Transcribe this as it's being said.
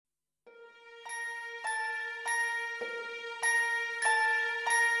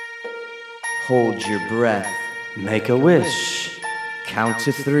Hold your breath. Make a wish. Count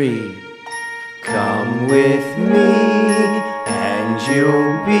to 3. Come with me, and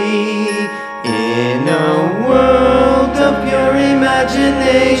you'll be in a world of pure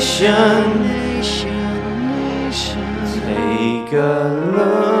imagination. Take a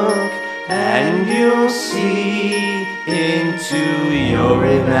look, and you'll see into your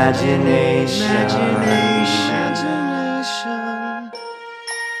imagination.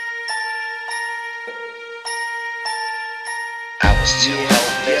 I was too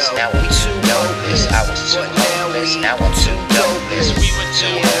hopeless, now I'm too hopeless. I was too hopeless, now I'm too dopeless. We were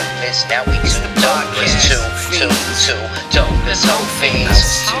too hopeless, now we too dopeless. Too dopeless, whole fiends. I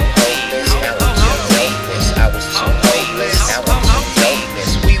was too hopeless, now I'm too hopeless. I was too hopeless, now I'm too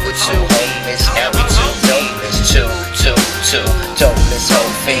dopeless. We were too hopeless, now we too dopeless. Too dopeless,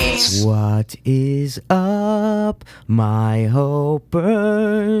 whole fiends. What is up, my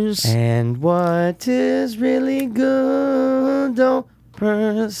hopers? And what is really good,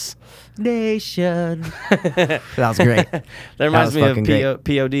 Dopers Nation? That was great. That reminds me of fucking great.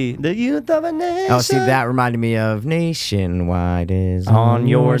 POD. The youth of a nation. Oh, see, that reminded me of Nationwide is on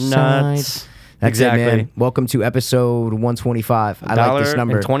your side. nuts. That's Exactly. it, man. Welcome to episode 125. I like this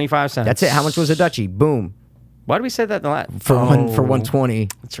number. $1.25. That's it. How much was a Dutchie? Boom. Why did we say that in the last? For 120.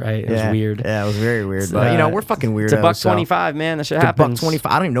 That's right. It Yeah. was weird. Yeah, it was very weird. It's, But, we're fucking weirdos. It's a so- $1.25, man. That shit It's a happens.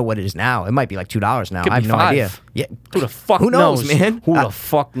 $1.25. I don't even know what it is now. It might be like $2 now. Could I have be no $5. idea. Yeah. Who the fuck Who knows, man? Who the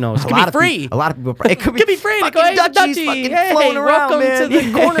fuck knows? It A could lot be of free. A lot of people. It could Could be free. Fucking Hey, Dutchies Dutchie. fucking Hey, floating around, welcome man. to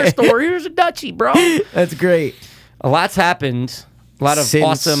the corner store. Here's a Dutchie, bro. That's great. A lot's happened. A lot of Since-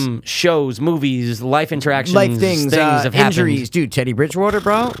 awesome shows, movies, life interactions, Life things, have injuries. happened. Dude, Teddy Bridgewater,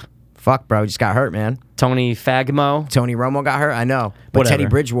 bro. Fuck, bro. Just got hurt, man. Tony Fagmo. Tony Romo got hurt. I know. But Whatever. Teddy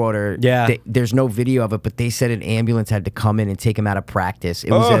Bridgewater, Yeah. there's no video of it, but they said an ambulance had to come in and take him out of practice.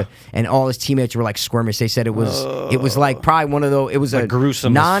 It was Ugh. and all his teammates were like squirmish. They said it was like probably one of those, it was a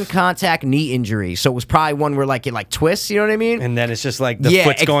gruesome. non-contact knee injury. So it was probably one where like it like twists, you know what I mean? And then it's just like the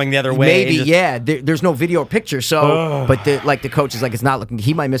foot's going the other way. Maybe, Just- yeah. There's no video or picture, so but the coach is like, it's not looking.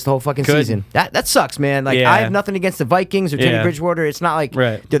 He might miss the whole fucking Could. season. That sucks, man. Like Yeah. I have nothing against the Vikings or Teddy Yeah. Bridgewater. It's not like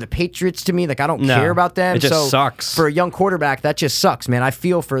Right. they're the Patriots to me. Like I don't No. care about them. It just so sucks. for a young quarterback. That just sucks, man. I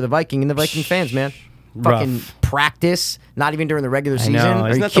feel for the Viking and the Viking fans, man. Rough. Fucking practice, not even during the regular season. know. Are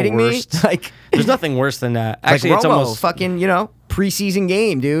Isn't you that the kidding me? worst? Like. There's nothing worse than that. Actually, like it's Romo, almost fucking, preseason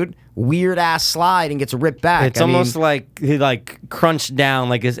game, dude. Weird ass slide and gets ripped back. It's almost like he crunched down,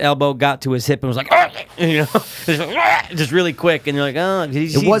 like his elbow got to his hip and was like, just really quick, and you're like, oh.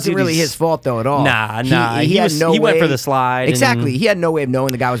 It wasn't really his fault though at all. Nah. He had no he went way- for the slide. Exactly. and- He had no way of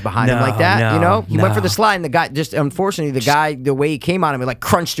knowing the guy was behind him No, like that. no, He went for no. the slide, and the guy just unfortunately the way he came on him, it like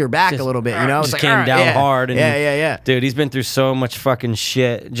crunched your back a little bit. It's just like, came down yeah. hard. And, Yeah. Dude, he's been through so much fucking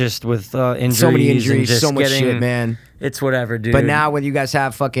shit just with injuries. So many and injuries, just so much getting- shit, man. It's whatever, dude. But now when you guys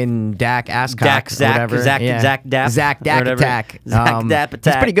have fucking Dak Ascot, Zach Dapp, Zach Dak whatever. Attack, Zach Dapp He's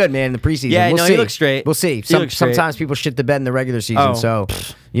Attack. pretty good, man. In the preseason, Yeah, we'll no, see. he looks straight. We'll see. He looks straight. Sometimes people shit the bed in the regular season, Oh, so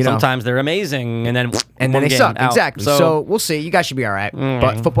sometimes they're amazing, and then then one they game suck. out. Exactly. So we'll see. You guys should be all right.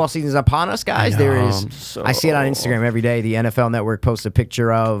 But football season's upon us, guys. There is. I see it on Instagram every day. The NFL Network posts a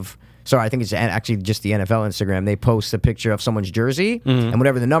picture of. Sorry, I think it's actually just the NFL Instagram. They post a picture of someone's jersey, and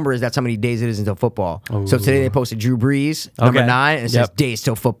whatever the number is, that's how many days it is until football. So today they posted Drew Brees, number Okay. 9, and it says Yep. days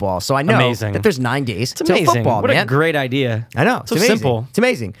till football. So I know Amazing. that there's 9 days It's till amazing. football, What man. a great idea. I know. So It's amazing. simple. It's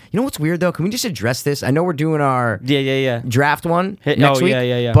amazing. You know what's weird, though? Can we just address this? I know we're doing our Yeah. draft one Hey, next oh, week.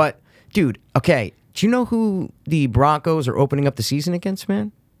 yeah. But, dude, okay, do you know who the Broncos are opening up the season against,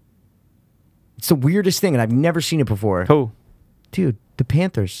 man? It's the weirdest thing, and I've never seen it before. Who? Dude, the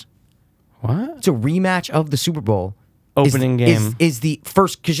Panthers. What? It's a rematch of the Super Bowl. Opening game. Is the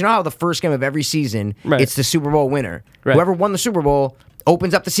first, because you know how the first game of every season, Right. it's the Super Bowl winner. Right. Whoever won the Super Bowl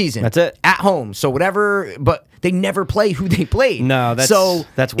opens up the season. That's it. At home. So whatever, but they never play who they played. No, that's It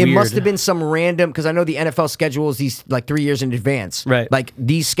must weird. have been some random, because I know the NFL schedules these like 3 years in advance. Right. Like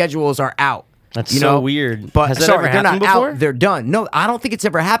these schedules are out. That's you so know? weird. But Has that sorry, ever they're not happened before? out. They're done. No, I don't think it's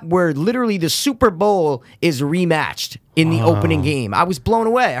ever happened where literally the Super Bowl is rematched in the opening game. I was blown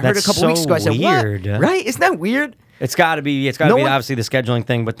away. I heard a That's couple weeks so ago. I said, weird. "What? Right? Isn't that weird?" It's got to be. No one- Obviously the scheduling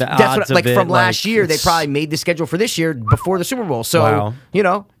thing, but the That's odds what, of like it, from last year, they it's- probably made the schedule for this year before the Super Bowl. So Wow.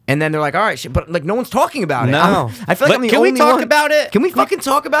 and then they're like, all right, shit, but like no one's talking about it. No. I feel like But I'm the can we only talk one. about it? Can we fucking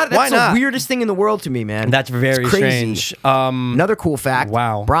talk about it? Why That's not? the weirdest thing in the world to me, man. That's very It's crazy. strange. Another cool fact.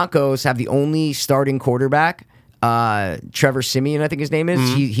 Wow. Broncos have the only starting quarterback, Trevor Simeon, I think his name is.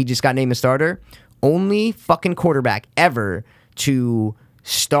 Mm-hmm. He just got named a starter. Only fucking quarterback ever to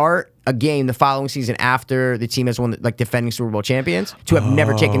start a game the following season after the team has won, like defending Super Bowl champions, to have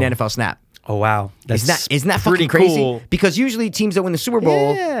never taken an NFL snap. Oh wow, that's Isn't that pretty fucking crazy? cool. Because usually teams that win the Super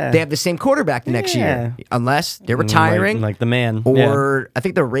Bowl, Yeah. they have the same quarterback the next year, unless they're retiring, like the man. Or I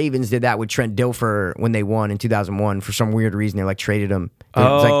think the Ravens did that with Trent Dilfer when they won in 2001 for some weird reason. They like traded him. It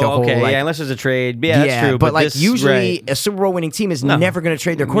was like the whole, okay, like, yeah. Unless there's a trade, yeah, that's true. But like this, usually right. a Super Bowl winning team is never going to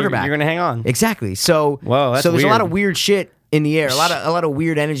trade their quarterback. You're going to hang on. Exactly. So, Whoa, that's so there's a lot weird. of weird shit in the air. A lot of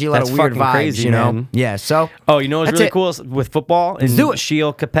weird energy. A lot That's of weird fucking vibes. crazy, you know. man. Yeah. So. Oh, you know what's that's really it. cool is with football? Let's do it.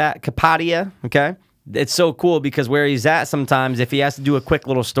 Sheil Kapadia, okay? It's so cool because where he's at sometimes, if he has to do a quick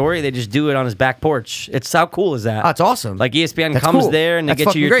little story, they just do it on his back porch. It's how cool is that? Oh, it's awesome. Like ESPN That's comes cool. there and they That's get you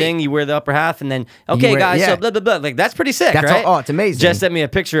fucking your great. thing, you wear the upper half, and then, okay, wear- guys, yeah. so blah, blah, blah. Like, that's pretty sick, That's right? oh, it's amazing. Just sent me a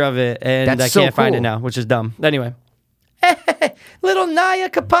picture of it, and That's I so can't find it cool. now, which is dumb. Anyway. Little Naya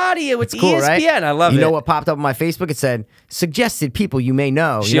Kapadia with Cool, ESPN. right? I love it. You know what popped up on my Facebook? It said suggested people you may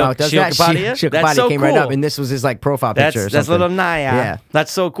know. You know, it does Sheil that. Kapadia? Sheil That's Kapadia so came right up, cool. and this was his like profile picture. Or That's something. little Naya. Yeah,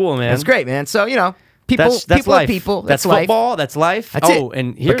 That's so cool, man. that's great, man. So you know, people, That's people are life. people. That's life. football. That's life. That's oh, it.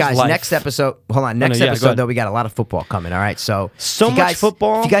 and here's but guys, life. next episode. Hold on, next yeah, go episode ahead. though, we got a lot of football coming. All right, so So if you much guys,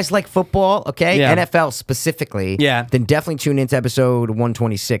 football. If you guys like football, okay, Yeah. NFL specifically, Yeah. then definitely tune into episode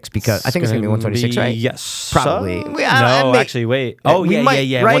 126 because I think it's gonna be 126, right? Yes. Probably. So- We- I no, may- actually, wait. Oh, We yeah, might,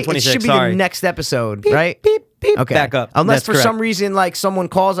 yeah. Right? 126. It should be sorry. the next episode, right? Beep, beep. Okay. Back up. Unless That's for correct. some reason, like someone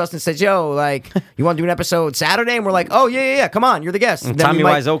calls us and says, "Yo, like, you want to do an episode Saturday?" And we're like, "Oh yeah, come on, you're the guest." Then Tommy we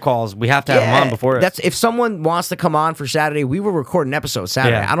might- Wiseau calls. We have to have him on before it. That's if someone wants to come on for Saturday, we will record an episode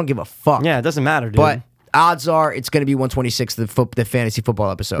Saturday. Yeah. I don't give a fuck. Yeah, it doesn't matter, dude. But odds are it's going to be 126, the fantasy football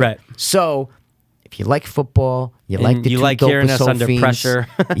episode. Right. So if you like football, you And like the you two like hearing us dopest under fiends. pressure.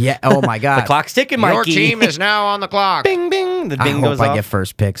 Yeah. Oh my god. the clock's ticking, Mikey. now on the clock. Bing, bing. The I ding hope goes I off. get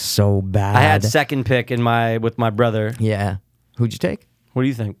first pick so bad. I had second pick with my brother. Yeah. Who'd you take? What do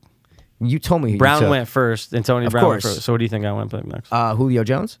you think? You told me who you Brown took. went first, and Tony Of Brown went course. first. So what do you think I went pick next? Julio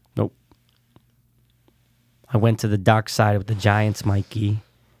Jones. Nope. I went to the dark side with the Giants, Mikey.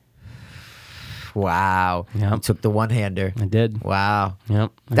 Wow. Yep. You took the one-hander. I did. Wow.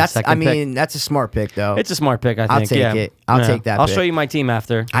 Yep. And That's. second I pick. mean, that's a smart pick, though. It's a smart pick, I think. I'll take yeah. it. I'll Yeah. take that I'll pick. show you my team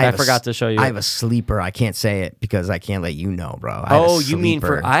after. I have a forgot s- to show you. I it. have a sleeper. I can't say it because I can't let you know, bro. I have a Oh, you mean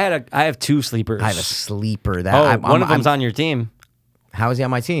sleeper. I have two sleepers. I have a sleeper that. Oh, one of them's on your team. How is he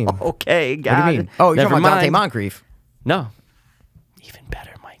on my team? Okay, What God. do you mean? Oh, you're Never talking about Dante mind. Moncrief. No. Even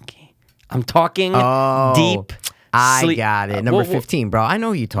better, Mikey. I'm talking Oh, deep. I sleep- got it. Number We'll- 15, bro. I know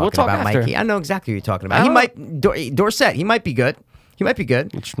who you're talking talk about, after. Mikey. I know exactly who you're talking I about. He don't might Dorsett. He might be good. He might be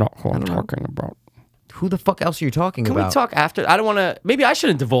good. It's not who I'm talking about. Who the fuck else are you talking Can about? we talk after? I don't want to. Maybe I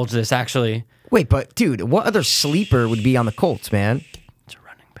shouldn't divulge this, actually. Wait, but dude, what other sleeper would be on the Colts, man? It's a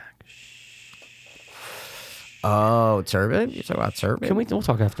running back. Oh, Turbin? You're talking about Turbin? We'll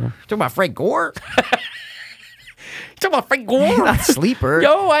talk after. You're talking about Frank Gore? You talking about Frank He's Gore? not a sleeper.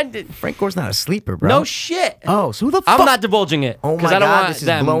 Yo, I did. Frank Gore's not a sleeper, bro. No shit. Oh, so who the fuck? I'm not divulging it. Oh 'cause my I don't God, want this is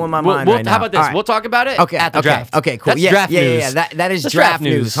them. blowing my We'll- mind we'll- right How now. about this? All right. We'll talk about it Okay, at the okay, draft. okay, cool. That's yeah, draft yeah, news. yeah, yeah. That is That's draft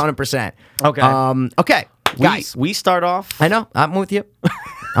news, 100%. Okay. Okay, guys. We start off. I know. I'm with you.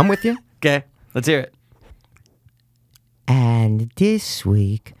 I'm with you. Okay, let's hear it. And this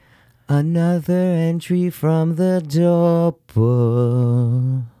week, another entry from the door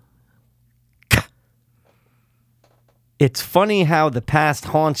book. It's funny how the past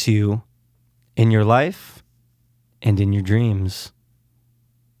haunts you in your life and in your dreams.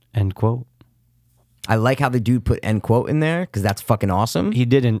 End quote. I like how the dude put end quote in there because that's fucking awesome. He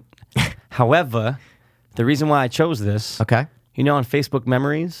didn't. However, the reason why I chose this, Okay. you know, on Facebook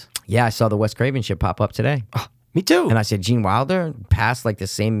Memories, Yeah, I saw the Wes Craven shit pop up today. me too. And I said, Gene Wilder passed like the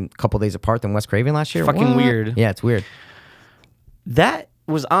same couple days apart than Wes Craven last year? Fucking What? weird. Yeah, it's weird. That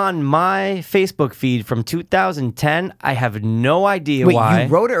was on my Facebook feed from 2010. I have no idea Wait, why. you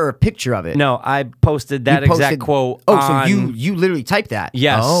wrote it or a picture of it? No, I posted that You posted- exact quote. Oh, on, so you literally typed that?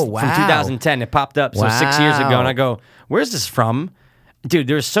 Yes. Oh, wow. From 2010. It popped up. So 6 years ago. Wow. And I go, where's this from? Dude,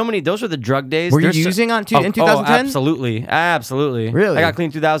 there's so many. Those were the drug days. Were you There's using in Oh, 2010? absolutely. Absolutely. Really? I got clean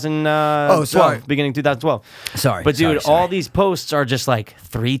 2012. Oh, sorry. Beginning 2012. Sorry. But dude, sorry. all these posts are just like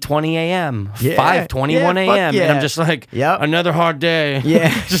 3:20 a.m., Yeah. 5:21 Yeah, fuck a.m. yeah. And I'm just like, Yep. another hard day. Yeah.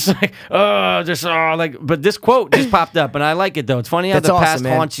 just like, like, but this quote just popped up and I like it though. It's funny how That's the awesome, past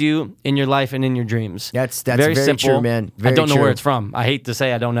man. haunts you in your life and in your dreams. That's very simple. true, man. I Very don't know true. where it's from. I hate to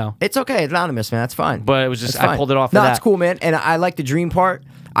say I don't know. It's okay. It's anonymous, man. That's fine. But it was just, That's I fine. pulled it off No, of that's that. cool, man. And I like the dream part.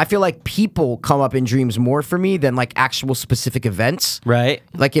 I feel like people come up in dreams more for me than like actual specific events. Right?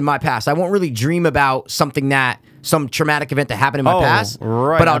 Like in my past, I won't really dream about some traumatic event that happened in my Oh, past.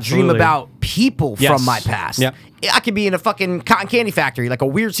 right, But I'll dream absolutely. about people Yes. from my past. Yep. I could be in a fucking cotton candy factory, like a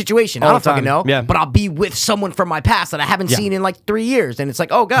weird situation. I All don't the fucking time. know. Yeah. But I'll be with someone from my past that I haven't seen in like 3 years. And it's like,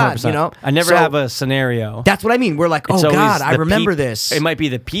 oh God, 100%. you know? I never So have a scenario. That's what I mean. We're like, oh It's always God, I the remember peop- this. It might be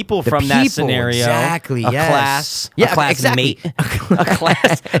the people The from that people, scenario. exactly, A yes. class. Yeah, a classmate. exactly.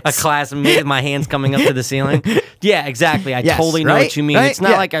 a classmate with my hands coming up to the ceiling. Yeah, exactly. I Yes, totally know right? what you mean. Right? It's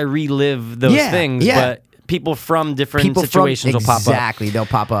not Yeah. like I relive those Yeah, things, yeah. but people from different People situations from, will pop up. exactly, they'll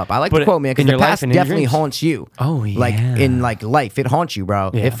pop up. I like But the quote, man, because in the your life past and in your definitely dreams. haunts you. Oh, Like yeah. in like life, it haunts you,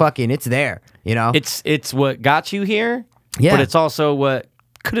 bro. Yeah. It's there. You know, It's what got you here, Yeah. but it's also what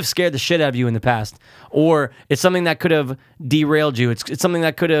could have scared the shit out of you in the past, or it's something that could have derailed you. It's something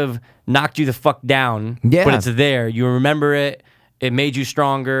that could have knocked you the fuck down. Yeah. But it's there. You remember it. It made you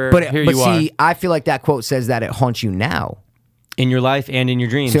stronger. but Here but you see, are I feel like that quote says that it haunts you now. in your life and in your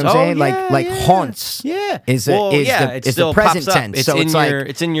dreams. See what I'm saying? yeah, Like yeah. haunts. Yeah. Is Well, is yeah, the it is still the present pops up. tense. It's so in it's your- like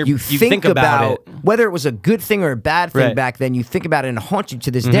it's in your- you you think think about it. whether it was a good thing or a bad thing Right. back then. You think about it and it haunts you to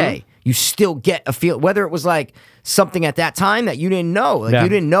Mm-hmm. this day. You still get a feel, whether it was like something at that time that you didn't know, like Yeah. you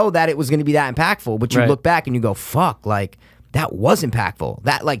didn't know that it was going to be that impactful, but you Right. look back and you go, "Fuck!" Like that was impactful.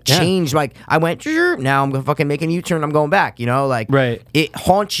 That like Yeah. changed. Like I went, now I'm gonna fucking make a U-turn. I'm going back. You know, like Right. it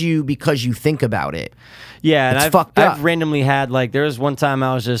haunts you because you think about it. Yeah, and It's I've fucked up. I've randomly had like there was one time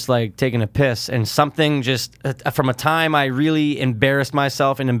I was just like taking a piss and something just from a time I really embarrassed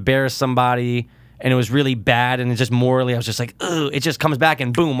myself and embarrassed somebody and it was really bad and it just morally I was just like, ugh, it just comes back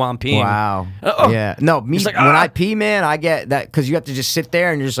and boom while I'm peeing. Wow. Oh. Yeah. No, me It's like, when ah. I pee, man, I get that because you have to just sit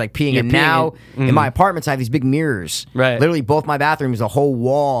there and you're just like peeing. You're And peeing now and- in my apartments, I have these big mirrors. Right. Literally, both my bathrooms, the whole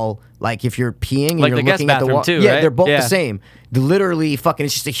wall. Like if you're peeing and Like you're the guest looking at the bathroom wall, too, yeah, right? they're both Yeah. the same. Literally, fucking,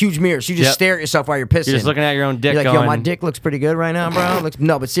 it's just a huge mirror. So you just Yep. stare at yourself while you're pissing. You're just looking at your own dick You're like, yo, going, my dick looks pretty good right now, bro.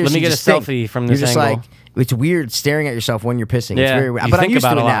 No, but seriously, get a just think. selfie from You're this just angle. like, it's weird staring at yourself when you're pissing. Yeah, It's very weird. you But I'm think used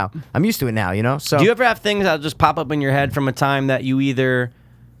to about it it a now. lot. I'm used to it now, you know? So Do you ever have things that just pop up in your head from a time that you either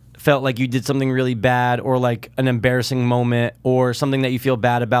felt like you did something really bad or like an embarrassing moment or something that you feel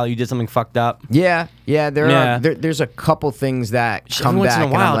bad about, you did something fucked up? Yeah, there Yeah. are. There's a couple things that Just come every once back. in a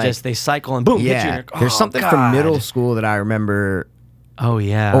and I'm while, like, just they cycle and boom, hit you. yeah. You're like, There's oh, something God. from middle school that I remember. Oh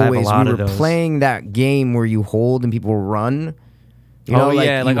yeah, I have Always, a lot we of were those. playing that game where you hold and people run. You know, oh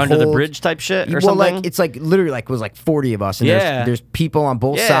yeah, like you under the hold- bridge type shit or well, something. like it's like literally like it was like 40 of us, and Yeah. there's people on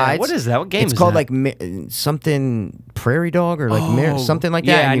both Yeah, sides. what is that? What game It's is called that? like something Prairie Dog or like Oh, something like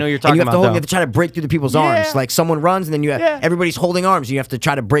yeah, that. And I know you, you're and talking you have to about, hold, though. you have to try to break through the people's Yeah. arms. Like someone runs and then Yeah. everybody's holding arms. And you have to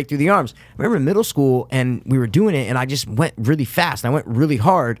try to break through the arms. I remember in middle school and we were doing it, and I just went really fast. And I went really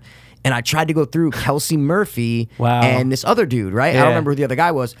hard. And I tried to go through Kelsey Murphy Wow. and this other dude, right? I Yeah. don't remember who the other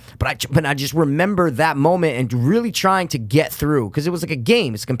guy was, but I just remember that moment and really trying to get through because it was like a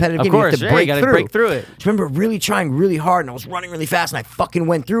game. It's a competitive Of game. course, you have to yeah, you break gotta through. break through it. Just remember really trying really hard, and I was running really fast, and I fucking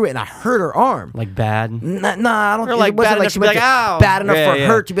went through it, and I hurt her arm. like bad. Nah, I don't. Or It like wasn't bad like enough she to be went like, to- ow. bad enough Yeah, for yeah.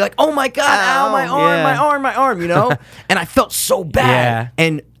 her to be like, oh my god, ow, my Ow, arm, yeah. my arm, my arm, you know. And I felt so bad. Yeah.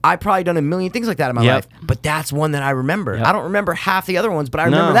 And I probably done a million things like that in my Yep. life, but that's one that I remember. Yep. I don't remember half the other ones, but I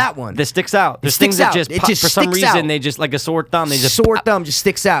remember No, that one. That sticks out. There's sticks things out. that just, It pop, just for some sticks reason out. they just like a sore thumb. They just sore thumb just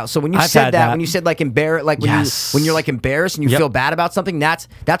sticks out. So when you I've said had that, that. when you said like embarrass, like Yes. when you're like embarrassed and you Yep. feel bad about something, that's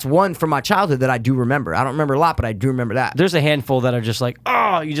one from my childhood that I do remember. I don't remember a lot, but I do remember that. There's a handful that are just like,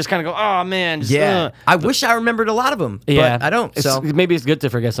 oh, you just kind of go, oh man, just, Yeah, I wish I remembered a lot of them, yeah, but I don't. So maybe it's good to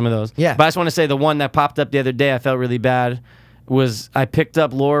forget some of those. Yeah. But I just want to say the one that popped up the other day, I felt really bad. Was I picked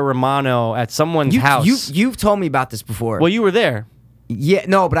up Laura Romano at someone's house? You've told me about this before. Well, you were there. Yeah,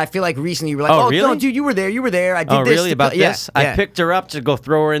 no, but I feel like recently you were like, Oh, oh, really? no, dude, you were there. I did Oh, this. really? to- About yeah, this? yeah. I picked her up to go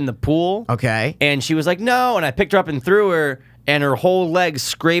throw her in the pool. Okay. And she was like, no. And I picked her up and threw her, and her whole leg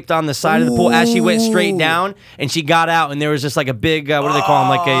scraped on the side of the pool as she went straight Ooh. down. And she got out, and there was just like a big, what do they call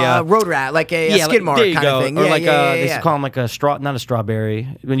them? Like a road rat, like a yeah, skid like, mark there you kind go. of thing. Or Yeah, like yeah, they used to call them like a straw, not a strawberry.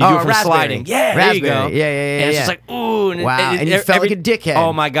 When you do it from raspberry. sliding. Yeah, there you go. Raspberry. Yeah, And it's yeah. just like, ooh. And Wow, and you felt like a dickhead.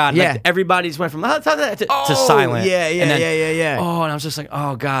 Oh my God. Yeah. Like everybody just went from to Oh, silent. yeah, yeah, And then, yeah. Oh, and I was just like,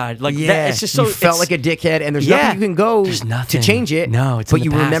 oh God. Like Yeah, that, it's just so. you felt it's- like a dickhead, and there's Yeah. nothing you can go There's to nothing. change it. No, it's but in you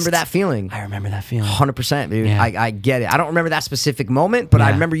the past. remember that feeling. I remember that feeling. 100%, dude. Yeah. I get it. I don't remember that specific moment, but I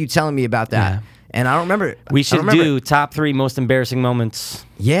Yeah. remember you telling me about that. Yeah. And I don't remember it. We I should don't remember do it. top 3 most embarrassing moments.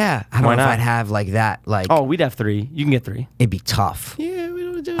 Yeah, I don't Why know if not? I'd have like that. Like, Oh, we'd have 3. You can get 3. it'd be tough. Yeah, we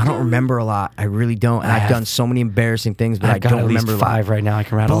don't do. I don't remember a lot. I really don't. And I I've have- done so many embarrassing things, but I I've got don't at least remember a lot. 5 right now. I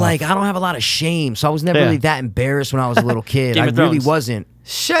can rattle. But off. like, I don't have a lot of shame, so I was never Yeah. really that embarrassed when I was a little kid. Game I of really Thrones. wasn't.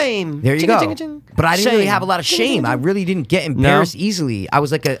 shame. There you Ching-a, go. ching-a-ching. But I didn't really Shame. have a lot of shame. I really didn't get embarrassed easily. I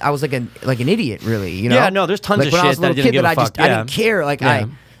was like an idiot, really. You know? Yeah, no, there's tons like of when I shit was a that I little didn't kid give that a I just fuck, I yeah. didn't care. Like Yeah.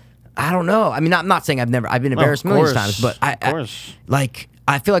 I don't know. I mean, I'm not saying I've been embarrassed a million times, but Of course. like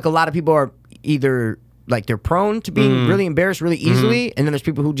I feel like a lot of people are either like they're prone to being really embarrassed really easily, and then there's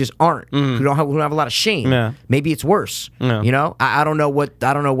people who just aren't, who don't have a lot of shame. Yeah. Maybe it's worse. Yeah. You know, I don't know what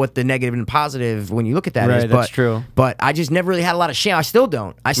the negative and positive when you look at that Right, is. that's But true. But I just never really had a lot of shame. I still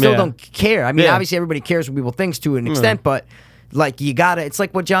don't. I still Yeah. don't care. I mean, Yeah. obviously everybody cares what people thinks to an extent, but like you gotta. It's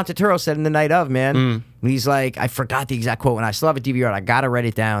like what John Turturro said in The Night Of, man. He's like, I forgot the exact quote, and I still have a DVR. I gotta write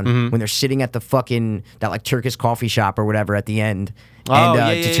it down when they're sitting at the fucking that like Turkish coffee shop or whatever at the end. And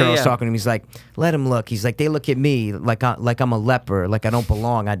Turturro's talking to him. He's like, let him look. He's like, they look at me like I'm a leper, like I don't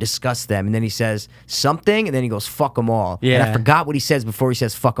belong. I disgust them. And then he says something, and then he goes, fuck them all. Yeah. And I forgot what he says before he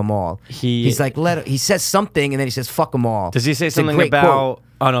says fuck them all. He's like, he says something, and then he says fuck them all. Does he say It's a something great about? quote.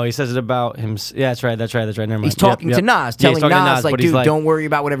 Oh no, he says it about him. Yeah, that's right. Never mind. He's talking to Nas, telling talking to Nas like, but he's dude, don't worry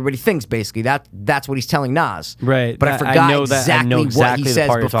about what everybody thinks. Basically, that's what he's telling Nas. Right. But I forgot know that. I know exactly what he the says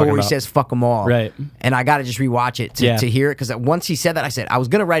part you're talking before he about. says "fuck them all." Right. And I got to just rewatch it to hear it because once he said that, I said I was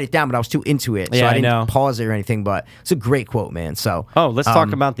gonna write it down, but I was too into it, so Yeah, I I didn't know. pause it or anything. But it's a great quote, man. So let's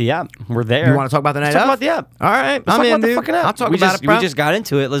talk about the app. We're there. You want to talk about the night? Let's talk of? about the app. All right, Let's I'm talk in, about the dude. fucking app. I'll talk we about just, it, bro. We just got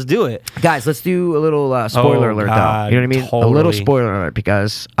into it. Let's do it. Guys, let's do a little spoiler alert, though. God, You know what I mean? A little totally. spoiler alert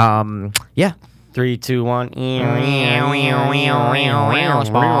because, yeah. 3, 2, 1. Spoiler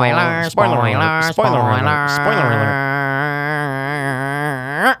alert. Spoiler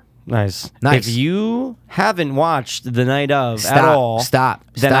alert. Nice. Nice. If you haven't watched The Night Of at all,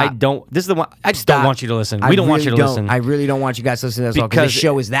 then I don't. This is the one. I just don't want you to listen. We don't want you to listen. I really don't want you guys to listen to this all because Because this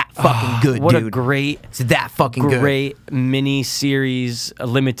show is that fucking good, What dude. a great, It's that fucking good. great mini series,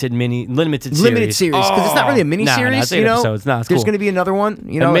 limited series. Limited series because it's not really a mini Nah, series. it's 8 you know, episodes. Nah, it's there's cool. going to be another one.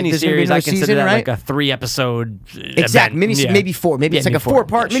 You know, a mini there's gonna be series. another I consider season, that right? like a 3-episode. Exact mini, event. Yeah. maybe 4. Maybe it's like a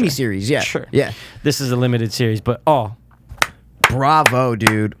 4-part Yeah, mini sure. series. Yeah, Sure. yeah. This is a limited series, but Bravo,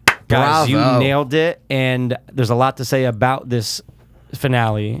 dude. guys, you Bravo. nailed it, and there's a lot to say about this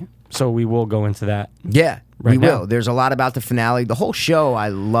finale, so we will go into that. Yeah, Right we now. will. There's a lot about the finale. The whole show I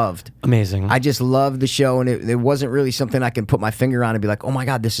loved. Amazing. I just loved the show, and it wasn't really something I can put my finger on and be like, oh my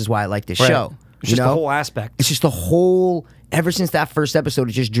God, this is why I like this Right. show. It's You just know? the whole aspect. It's just the whole. Ever since that first episode,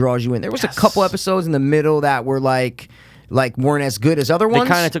 it just draws you in. There was a couple episodes in the middle that were like weren't as good as other They ones.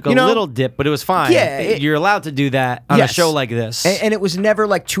 kind of took a you know? little dip, but it was fine. Yeah, You're allowed to do that on Yes. a show like this. And it was never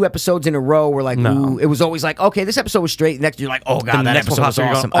like 2 episodes in a row where like, No. ooh, it was always like, okay, this episode was straight. Next, you're like, oh God, the that next episode one was pops up,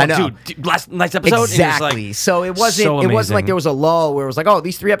 you're awesome. going, I know. dude, last episode. Exactly. And So it wasn't. so it wasn't amazing. like there was a lull where it was like, oh,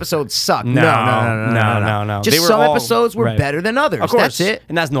 these 3 episodes suck. No. No. They Just were some all- episodes were right. better than others. Of course, That's it.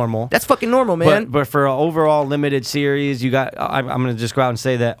 and that's normal. That's fucking normal, man. But for an overall limited series, you got. I'm going to just go out and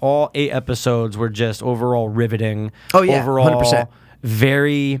say that all 8 episodes were just overall riveting. Oh, yeah, overall 100%.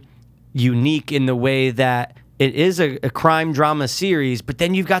 very unique in the way that it is a crime drama series, but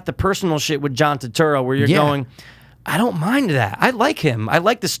then you've got the personal shit with John Turturro where you're Yeah. going, I don't mind that. I like him. I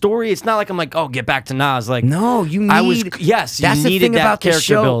like the story. It's not like I'm like, oh, get back to Nas. Like, No, you need. I was yes. You That's the needed thing that about the character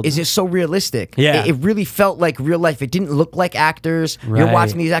show build. is it's so realistic. Yeah. It really felt like real life. It didn't look like actors. You're Right.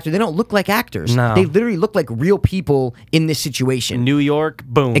 watching these actors. They don't look like actors. No. They literally look like real people in this situation. New York,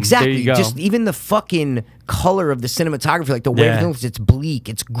 boom. Exactly. There you go. Just even the fucking color of the cinematography, like the way Yeah. it looks, it's bleak,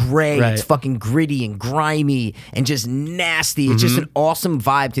 it's gray, Right. it's fucking gritty and grimy and just nasty. It's just an awesome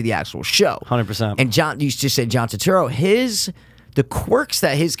vibe to the actual show. 100%. And John, you just said John Turturro, the quirks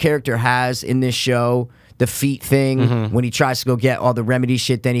that his character has in this show, the feet thing, when he tries to go get all the remedy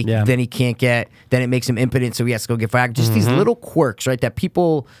shit, then he can't get, then it makes him impotent, so he has to go get Viagra. Just these little quirks, right? That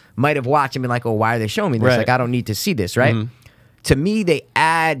people might have watched and been like, oh, why are they showing me this? Right. Like, I don't need to see this, right? To me, they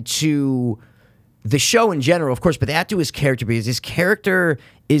add to the show in general, of course, but they add to his character because his character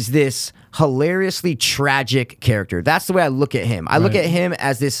is this hilariously tragic character. That's the way I look at him. I look at him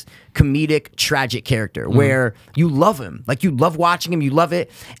as this comedic, tragic character where you love him. Like, you love watching him, you love it.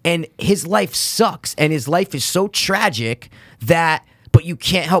 And his life sucks, and his life is so tragic that, but you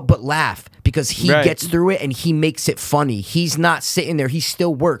can't help but laugh because he Right. gets through it and he makes it funny. He's not sitting there. He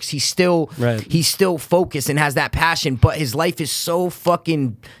still works. He's still focused and has that passion, but his life is so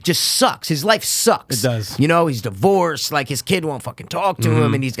fucking just sucks. His life sucks. It does. You know, he's divorced, like his kid won't fucking talk to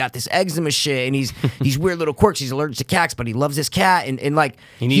him, and he's got this eczema shit, and he's these weird little quirks. He's allergic to cats, but he loves his cat, and like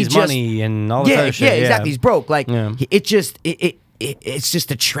he needs just, money and all that other shit. Yeah, exactly. He's broke. Like Yeah. it's just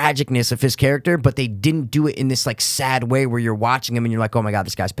the tragicness of his character, but they didn't do it in this like sad way where you're watching him and you're like, oh my God,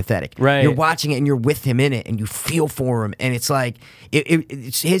 this guy's pathetic. Right. You're watching it and you're with him in it and you feel for him, and it's like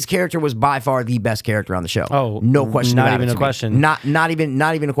his character was by far the best character on the show. Oh, no question. not about even it a to me. question. Not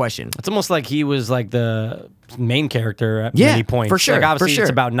even a question. It's almost like he was like the main character at Yeah, many points. for sure, Like, obviously, for sure.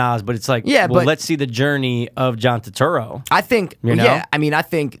 it's about Nas, but it's like, Yeah, well, but- let's see the journey of John Turturro. I think, You know? yeah. I mean, I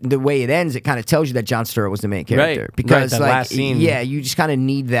think the way it ends, it kind of tells you that John Turturro was the main character Right, because, that like, last scene. yeah, you just kind of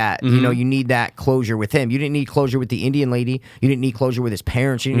need that. You know, you need that closure with him. You didn't need closure with the Indian lady. You didn't need closure with his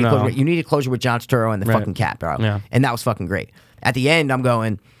parents. You didn't need No. closure. You needed closure with John Turturro and the Right. fucking cat, bro. Yeah. And that was fucking great. At the end, I'm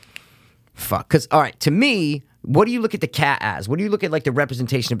going, fuck. Because all right, to me. What do you look at the cat as? What do you look at like the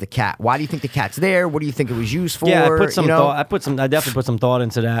representation of the cat? Why do you think the cat's there? What do you think it was used for? Yeah, I put some you know? thought. I definitely put some thought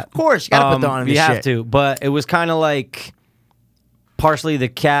into that. Of course, you gotta put thought into You this have shit. to, but it was kind of like partially the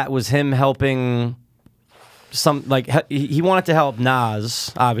cat was him helping. He wanted to help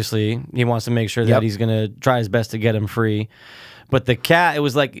Nas. Obviously, he wants to make sure that Yep. he's gonna try his best to get him free. But the cat, it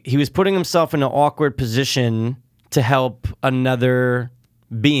was like he was putting himself in an awkward position to help another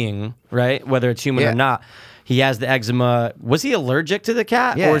being, right? Whether it's human Yeah. or not. He has the eczema. Was he allergic to the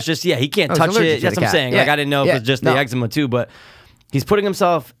cat? Yeah. Or it's just, he can't No, he's touch allergic it. to That's the what I'm cat. saying. Yeah. Like, I didn't know if Yeah. it was just No. the eczema too, but he's putting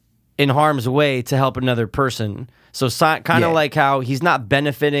himself in harm's way to help another person. So kind of Yeah. like how he's not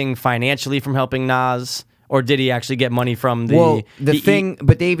benefiting financially from helping Nas, or did he actually get money from the... Well, the he- thing,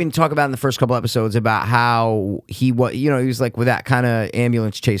 but they even talk about in the first couple episodes about how he was, he was like with that kind of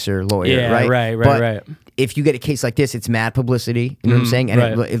ambulance chaser lawyer, Yeah, right? right. But if you get a case like this, it's mad publicity. You know what I'm saying? And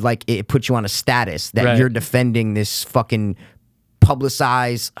right. it puts you on a status that Right. you're defending this fucking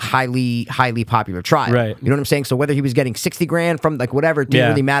publicized, highly popular trial. Right. You know what I'm saying? So whether he was getting 60 grand from like whatever, it didn't Yeah.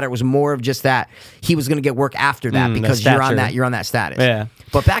 really matter. It was more of just that he was going to get work after that the because you're on stature. that status. Yeah.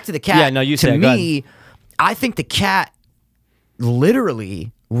 But back to the cat. Yeah, no, you to said, go me, I think the cat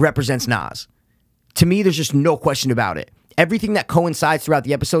literally represents Nas. To me, there's just no question about it. Everything that coincides throughout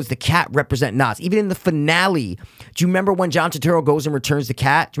the episodes, the cat represent Nas. Even in the finale, do you remember when John Turturro goes and returns the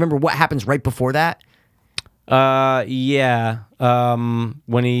cat? Do you remember what happens right before that? Yeah.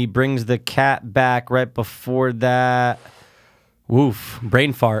 When he brings the cat back right before that... Woof.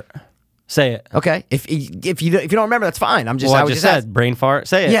 Brain fart. Say it. Okay, if you don't remember, that's fine. I'm just Well, I was just just said brain fart.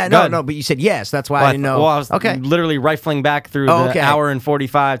 Say it. yeah, Go no, ahead. no, but you said yes. That's why I didn't know. Well, I was okay, literally rifling back through Oh, the okay. hour and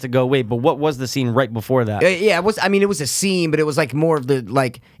 45 to go, wait, but what was the scene right before that? Yeah, it was. I mean, it was a scene, but it was like more of the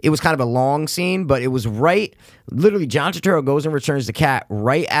like. It was kind of a long scene, but it was right. Literally, John Turturro goes and returns the cat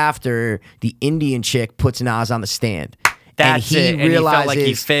right after the Indian chick puts Nas on the stand. That's and he it, and he felt realizes like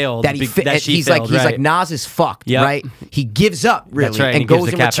he failed, that that and she he's failed, like right. Nas is fucked, Yep. right? He gives up really, That's right, and and he gives goes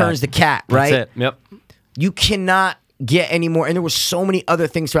the and cat returns back. the cat, right? That's it. Yep. You cannot get any more. And there were so many other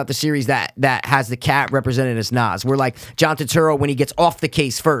things throughout the series that has the cat represented as Nas. Where like John Turturro, when he gets off the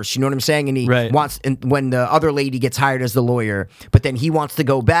case first, you know what I'm saying? And he Right. wants, and when the other lady gets hired as the lawyer, but then he wants to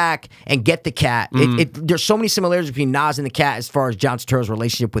go back and get the cat. There's so many similarities between Nas and the cat as far as John Turturro's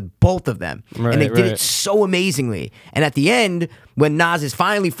relationship with both of them. Right, and they did right. it so amazingly. And at the end, when Nas is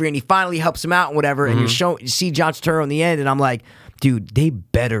finally free and he finally helps him out and whatever, and you see John Turturro in the end, and I'm like, dude, they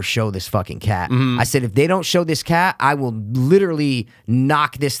better show this fucking cat. I said, if they don't show this cat, I will literally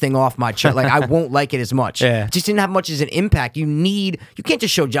knock this thing off my chest. Like, I won't like it as much. Yeah. It just didn't have much as an impact. You can't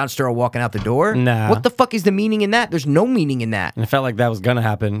just show John Turturro walking out the door. Nah. What the fuck is the meaning in that? There's no meaning in that. And it felt like that was going to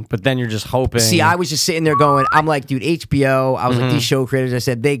happen, but then you're just hoping. See, I was just sitting there going, I'm like, dude, HBO. I was like, these show creators. I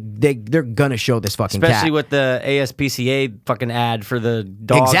said, they're gonna show this fucking Especially cat. with the ASPCA fucking ad for the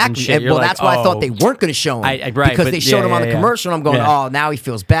dogs Exactly. and shit. And, You're well, like, that's why I thought oh. they weren't going to show him. Right, because but they showed yeah, him on the yeah, commercial. And I'm going, yeah. oh, now he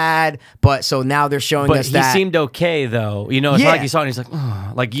feels bad. But so now they're showing But us he that. seemed okay, though. You know, it's not Yeah. like he saw it and he's like,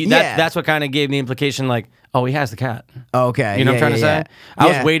 oh. Like, Yeah. that's what kind of gave the implication, like, oh, he has the cat. Okay. You know what I'm trying to say? I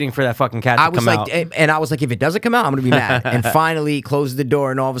was Yeah. waiting for that fucking cat to I was come like, out. and I was like, if it doesn't come out, I'm gonna be mad. And finally, he closes the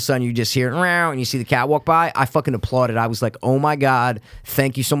door, and all of a sudden, you just hear and you see the cat walk by. I fucking applauded. I was like, oh my god,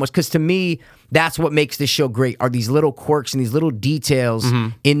 thank you so much. Because to me, that's what makes this show great. Are these little quirks and these little details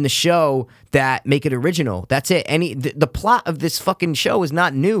in the show that make it original? That's it. The plot of this fucking show is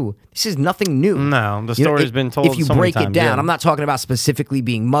not new. This is nothing new. No, the You know, story's been told If you so many break it times, down, yeah. I'm not talking about specifically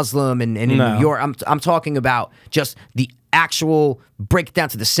being Muslim and in No. New York. I'm talking about just the actual break it down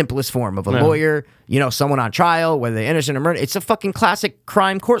to the simplest form of a lawyer, someone on trial, whether they're innocent or murder. It's a fucking classic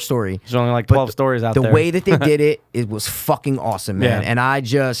crime court story. There's only like But 12 stories out the there. way that they did it was fucking awesome, man. Yeah. And I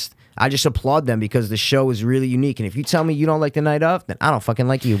just applaud them because the show is really unique. And if you tell me you don't like The Night Of, then I don't fucking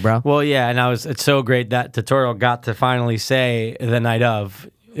like you, bro. Well, yeah, and it's so great that Turturro got to finally say The Night Of.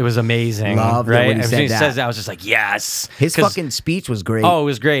 It was amazing. Loved it right? when he As said soon as that. he says that, I was just like, yes. His 'Cause- fucking speech was great. Oh, it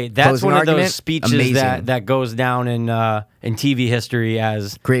was great. That's Closing one of argument, those speeches amazing. that goes down in TV history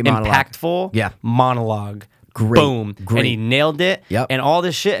as Great monologue. impactful Yeah. monologue. Great. Boom. Great. And he nailed it. Yep. And all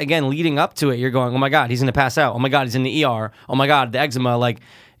this shit, again, leading up to it, you're going, oh my God, he's going to pass out. Oh my God, he's in the ER. Oh my God, the eczema. Like,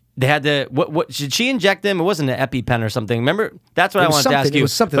 They had to what should she inject him? It wasn't an EpiPen or something. Remember, that's what I wanted to ask you. It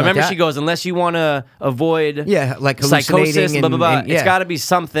was something but remember, like that. she goes, unless you want to avoid like psychosis, hallucinating blah blah blah. and, yeah. It's got to be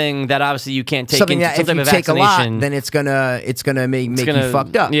something that obviously you can't take. Something into that some if you type of take a lot, vaccination. then it's gonna make you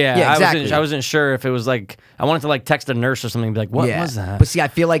fucked up. Yeah, exactly. I wasn't sure if it was like I wanted to like text a nurse or something and be like, what was that? But see, I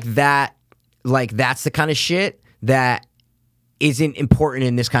feel like that's the kind of shit that isn't important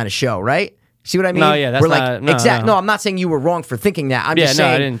in this kind of show, right? See what I mean? No, yeah, that's not... No, I'm not saying you were wrong for thinking that. I'm just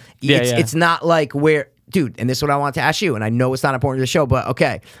saying it's not like where... Dude, and this is what I want to ask you, and I know it's not important to the show, but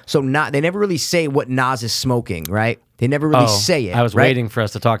okay. So they never really say what Nas is smoking, right? They never really say it. I was waiting for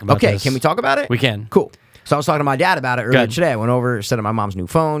us to talk about this. Okay, can we talk about it? We can. Cool. So I was talking to my dad about it earlier today. I went over, set up my mom's new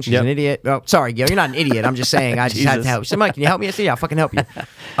phone. She's an idiot. Oh, sorry, Gail, you're not an idiot. I'm just saying I just had to help. She said, Mike, can you help me? I said, yeah, I'll fucking help you.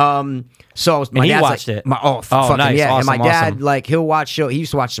 So my dad's watched like, it. Fucking nice. yeah. Awesome, and my dad, awesome. like, he'll watch show. He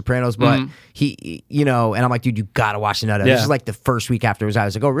used to watch Sopranos, but he, and I'm like, dude, you gotta watch another. This is like the first week after it was out. I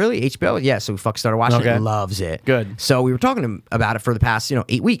was like, oh, really? HBO? Yeah. So we fucking started watching it. Loves it. Good. So we were talking to him about it for the past,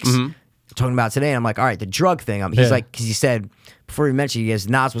 8 weeks. Talking about it today, and I'm like, all right, the drug thing. He's like, because he said before he mentioned, he goes,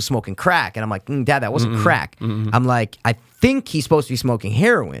 Nas was smoking crack, and I'm like, Dad, that wasn't crack. I'm like, I think he's supposed to be smoking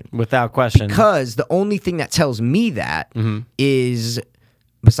heroin without question. Because the only thing that tells me that is,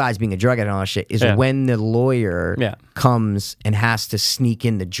 besides being a drug addict and all that shit, is when the lawyer comes and has to sneak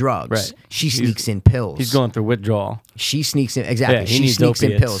in the drugs. Right. She sneaks in pills. He's going through withdrawal. She sneaks in, exactly. Yeah, he she needs sneaks in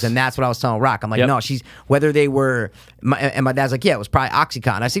opiates. pills, and that's what I was telling Rock. I'm like, no, whether they were, and my dad's like, yeah, it was probably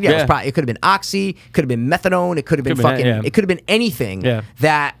Oxycontin. I said, yeah, it could have been Oxy, could have been methadone, it could have been it could have been anything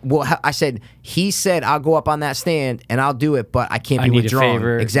that will. I said, he said, I'll go up on that stand and I'll do it, but I can't be withdrawn.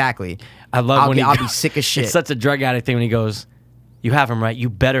 Favor. Exactly. I love when I'll be sick as shit. It's such a drug addict thing when he goes, you have him right. You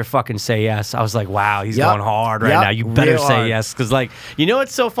better fucking say yes. I was like, wow, he's going hard right now. You better say yes. Because, like, you know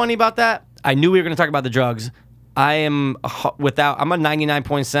what's so funny about that? I knew we were going to talk about the drugs. I'm a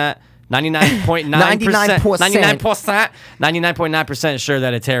 99.9%. 99.9% sure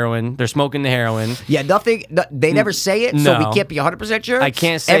that it's heroin. They're smoking the heroin. Yeah, nothing. They never say it, so we can't be 100% sure. I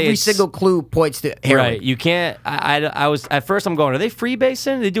can't say every single clue points to heroin. Right, you can't. I was at first. I'm going, are they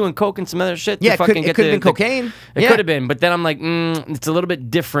freebasing? Are they doing coke and some other shit? Yeah, it could have been cocaine. It could have been, but then I'm like, it's a little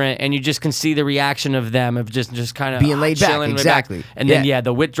bit different, and you just can see the reaction of them of just kind of being laid back. Exactly. And then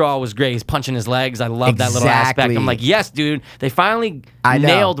the withdrawal was great. He's punching his legs. I love that little aspect. I'm like, yes, dude. They finally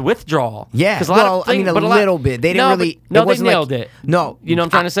nailed withdrawal. Yeah. Well, I mean, a little bit. They didn't really. No, they nailed it. No, you know what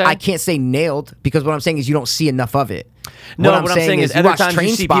I'm trying to say? I can't say nailed because what I'm saying is you don't see enough of it. No, what I'm saying is other times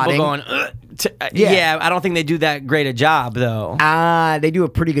you see people going, I don't think they do that great a job though. They do a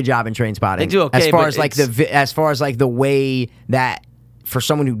pretty good job in Train Spotting. They do okay. As far as like the way that for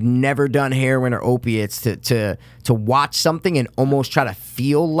someone who'd never done heroin or opiates to watch something and almost try to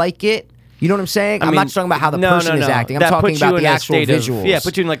feel like it. You know what I'm saying? I'm not talking about how the person is acting. I'm talking about the actual visuals.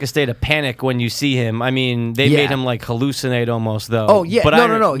 Put you in like a state of panic when you see him. I mean, they made him like hallucinate almost though. Oh yeah, but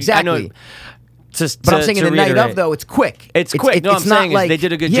no, exactly. But I'm saying in the night of though, it's quick. It's quick. No, I'm saying is they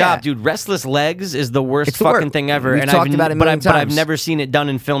did a good job, dude. Restless Legs is the worst fucking thing ever. We've talked about it many times. But I've never seen it done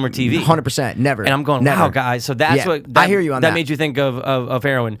in film or TV. 100%, never. And I'm going, wow, guys. So that's what I hear you on that. That made you think of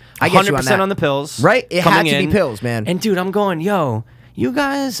heroin. I get you on 100% on the pills. Right? It had to be pills, man. And dude, I'm going, yo. You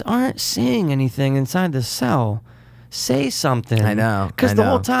guys aren't seeing anything inside the cell. Say something. I know. Because the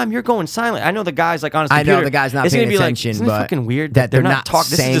whole time you're going silent. I know the guy's like on his computer. I know the guy's not paying attention, isn't it fucking weird that they're not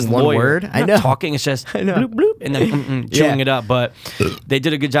saying one word? I know. Talking, it's just bloop, bloop, and then chewing it up. But they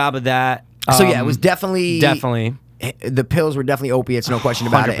did a good job of that. So yeah, it was definitely. The pills were definitely opiates, no question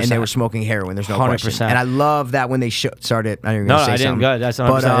about 100%. It, and they were smoking heroin. There's no 100%. Question. And I love that when they started. I didn't say something. Good. That's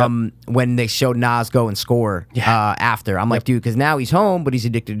 100%. But when they showed Nas go and score after, I'm like, dude, because now he's home, but he's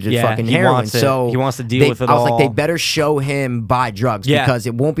addicted to fucking heroin. So he wants to deal with it all. I was like, they better show him buy drugs because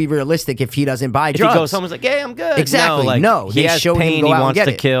it won't be realistic if he doesn't buy drugs. If he goes home, he's like, yeah, I'm good. Exactly. No, he has pain. He wants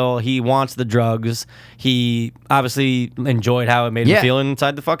to kill. He wants the drugs. He obviously enjoyed how it made him feel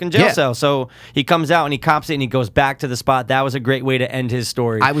inside the fucking jail cell. So he comes out and he cops it and he goes back to the spot. That was a great way to end his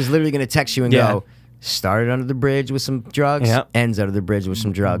story. I was literally going to text you and go, started under the bridge with some drugs, ends under the bridge with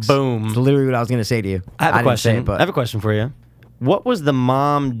some drugs. Boom. That's literally what I was going to say to you. I have a question. I have a question for you. What was the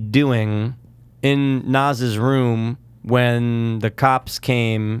mom doing in Nas's room when the cops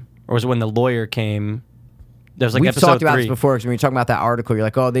came, or was it when the lawyer came? There's like We've episode talked about 3. this before because when you're talking about that article, you're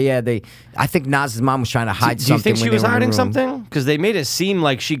like, oh, I think Nas's mom was trying to hide something. Do you think she was hiding something? Because they made it seem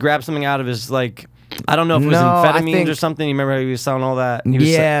like she grabbed something out of his I don't know if it was No, I amphetamines think- or something. You remember how he was selling all that? He was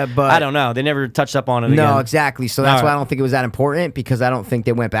Yeah, but- I don't know. They never touched up on it again. No, exactly. So that's All why right. I don't think it was that important, because I don't think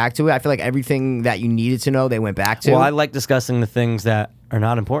they went back to it. I feel like everything that you needed to know, they went back to. Well, I like discussing the things that are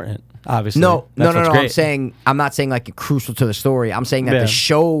not important, obviously. No. That's what's great. I'm not saying like crucial to the story. I'm saying that Yeah. the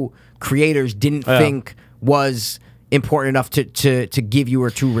show creators didn't think was important enough to give you or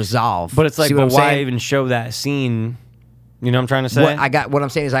to resolve. But it's like, See what but I'm why saying? even show that scene? You know what I'm trying to say? What I'm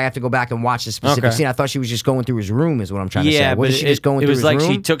saying is I have to go back and watch the specific Okay. scene. I thought she was just going through his room, is what I'm trying to say. Yeah, but Wasn't she just going it through was his like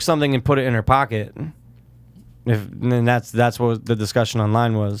room? she took something and put it in her pocket. Then that's what the discussion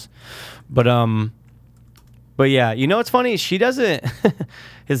online was. But yeah, you know what's funny? She doesn't.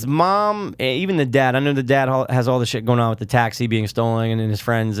 His mom, even the dad. I know the dad has all the shit going on with the taxi being stolen and his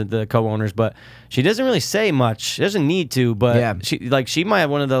friends and the co-owners, but she doesn't really say much. She doesn't need to, but Yeah. she might have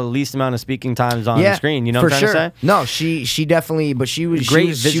one of the least amount of speaking times on the screen. You know for what I'm sure. trying to say? No, she definitely, but she was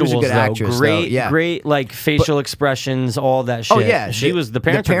Great she visuals, was a good though. actress. Great, though. Yeah. great, like facial expressions, all that shit. Oh yeah, she was. The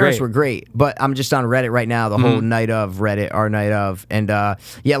parents were great. But I'm just on Reddit right now, the whole night of Reddit, our night of, and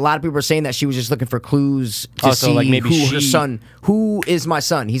yeah, a lot of people are saying that she was just looking for clues to Oh, so, see like, maybe who her son, who is my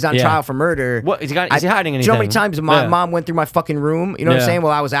son. He's on Yeah. trial for murder. What, is he hiding Do you know how many anything? times my Yeah. mom went through my fucking room? You know what I'm Yeah. saying?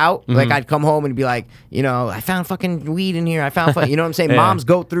 While I was out, like I'd come home and be like, you know, I found fucking weed in here. I found, you know what I'm saying? Yeah. Moms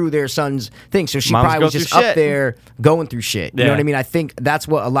go through their son's thing, so she Moms probably go was just through up shit. there going through shit. You know Yeah. what I mean? I think that's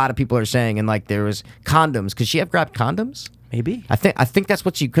what a lot of people are saying. And like there was condoms. Could she have grabbed condoms? Maybe. I think that's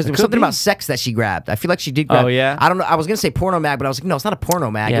what she, because there was could something be. about sex that she grabbed. I feel like she did grab. Oh, yeah? I don't know. I was gonna say porno mag, but I was like, no, it's not a porno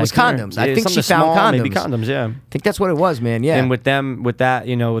mag. It was condoms. I think she found condoms. Maybe condoms, yeah. I think that's what it was, man. Yeah. And with that,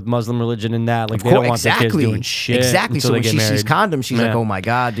 you know, with Muslim religion and that, like Of they don't course, want their kids doing shit. Exactly. Until So they when get she married. sees condoms, she's like, Yeah. "Oh my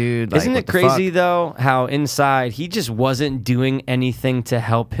god, dude!" Like, Isn't what it the crazy fuck? though how inside he just wasn't doing anything to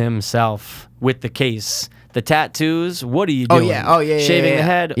help himself with the case? The tattoos, what are you Oh doing? yeah, oh yeah, yeah, Shaving yeah, the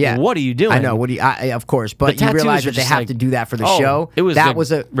head, yeah. what are you doing? I know. What do you? Of course, but The you realize tattoos are that they just have like- to do that for the Oh, show. it was that the-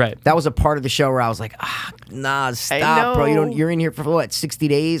 was a right. That was a part of the show where I was like, nah, stop, bro. know. You're in here for what, 60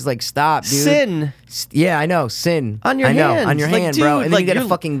 days? Like, stop, dude. Sin. Yeah, I know. Sin. On your I know. hands. On your Like, hand, bro. dude, And then like, you get a you're-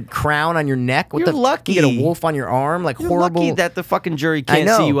 fucking crown on your neck. What You're the lucky. You get a wolf on your arm. Like, You're horrible. lucky that the fucking jury I can't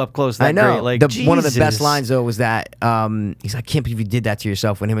know. see you up close. That I know. great. Like One of the best Jesus. lines though was that he's like, I can't believe you did that to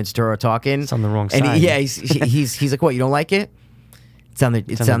yourself when him and Satoru are talking. It's on the wrong And side. yeah, he's like, what? You don't like it? It's on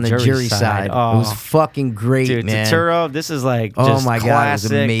the jury side. Oh. It was fucking great, Dude, man. Totoro, this is like Oh just my God, it was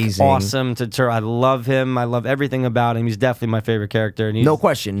classic, amazing. awesome Totoro. I love him. I love everything about him. He's definitely my favorite character. And he's, No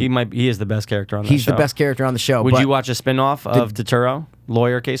question. He is the best character on that He's show. the best character on the show. Would but- you watch a spin-off of Totoro,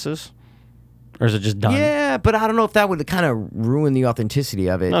 lawyer cases? Or is it just done? Yeah, but I don't know if that would kind of ruin the authenticity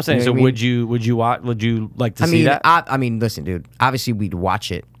of it. No, I'm saying, You know so what I mean? would you watch? Would you like to I see mean, that? I mean, listen, dude. Obviously, we'd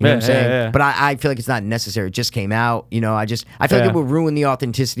watch it. You know Yeah, what I'm saying? yeah, yeah. But I feel like it's not necessary. It just came out. You know, I feel like Yeah. it would ruin the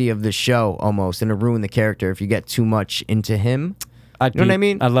authenticity of the show almost, and it ruin the character if you get too much into him. You know what I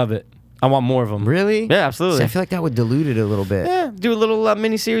mean? I love it. I want more of them. Really? Yeah, absolutely. See, I feel like that would dilute it a little bit. Yeah, do a little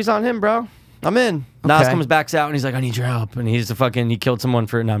mini series on him, bro. I'm in. Nas Okay. comes back out and he's like, I need your help. And he killed someone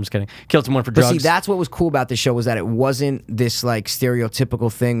for, no, I'm just kidding. Killed someone for But drugs. see, that's what was cool about the show was that it wasn't this like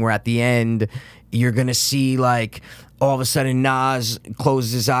stereotypical thing where at the end you're gonna see like all of a sudden Nas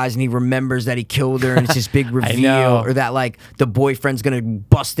closes his eyes and he remembers that he killed her and it's this big reveal, know. or that like the boyfriend's gonna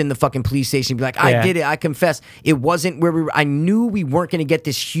bust in the fucking police station and be like, I Yeah. did it, I confess. It wasn't where I knew we weren't gonna get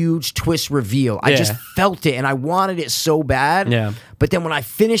this huge twist reveal. I just Yeah. felt it and I wanted it so bad. Yeah. But then when I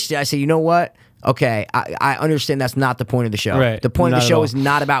finished it, I said, you know what? Okay, I understand that's not the point of the show. Right. The point of Not the at show all. is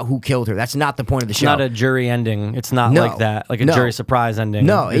not about who killed her. That's not the point of the show. not a jury ending. It's not No. like that. Like a No. jury surprise ending.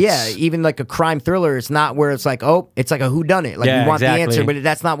 No, It's- yeah, even like a crime thriller, it's not where it's like, oh, it's like a whodunit. Like Yeah, we want exactly. the answer, but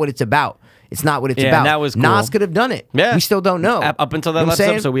that's not what it's about. It's not what it's Yeah, about. and that was cool. Nas could have done it. Yeah. We still don't know. Up until that You know what I'm last saying?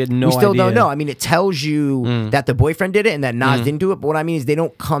 episode, we had no We still don't idea. know. I mean, it tells you that the boyfriend did it and that Nas didn't do it. But what I mean is they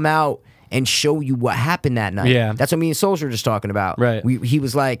don't come out and show you what happened that night. Yeah. That's what me and Soldier were just talking about. Right. He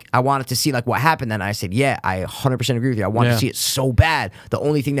was like, I wanted to see like what happened that night. I said, yeah, I 100% agree with you. I wanted Yeah. to see it so bad. The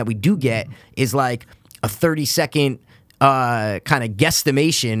only thing that we do get is like a 30-second kind of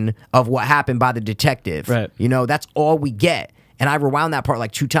guesstimation of what happened by the detective. Right. You know, that's all we get. And I rewound that part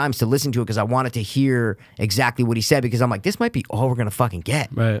like 2 times to listen to it because I wanted to hear exactly what he said because I'm like, this might be all we're going to fucking get.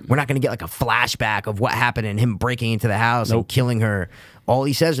 Right. We're not going to get like a flashback of what happened and him breaking into the house and Nope. killing her. All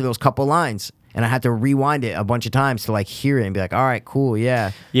he says are those couple lines. And I had to rewind it a bunch of times to like hear it and be like, all right, cool,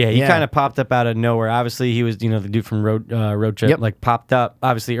 yeah. Yeah, he kind of popped up out of nowhere. Obviously, he was, the dude from Road Trip, Yep. like popped up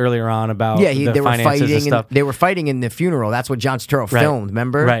obviously earlier on about Yeah, the they were finances fighting. and stuff. They were fighting in the funeral. That's what John Turturro Right. filmed.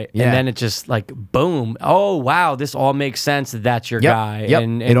 Remember? Right. Yeah. And then it just like boom. Oh wow, this all makes sense. That's your Yep. guy. Yep.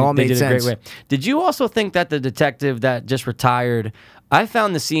 And It all they made did sense. a great way. Did you also think that the detective that just retired I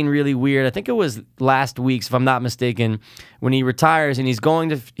found the scene really weird. I think it was last week's, if I'm not mistaken, when he retires and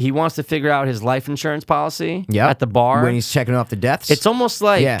he wants to figure out his life insurance policy at the bar. When he's checking off the deaths. It's almost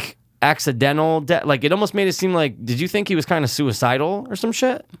like accidental death. Like, it almost made it seem like, did you think he was kind of suicidal or some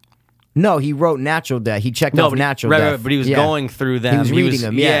shit? No, he wrote natural death. He checked off natural death. Right, but he was going through them. He was reading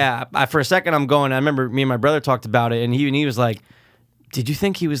them, For a second, I remember me and my brother talked about it, and he was like, did you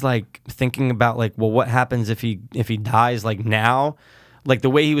think he was like thinking about like, well, what happens if he dies like now? Like the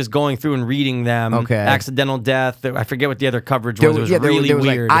way he was going through and reading them, accidental death. I forget what the other coverage was. It was really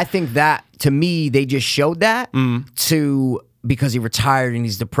weird. I think that, to me, they just showed that because he retired and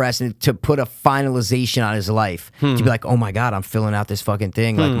he's depressed, and to put a finalization on his life. To be like, oh my God, I'm filling out this fucking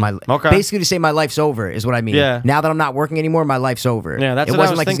thing. Like basically to say my life's over is what I mean. Yeah. Now that I'm not working anymore, my life's over. Yeah, that's it what wasn't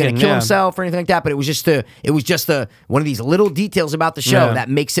I was like thinking, he's gonna kill himself or anything like that, but it was just one of these little details about the show that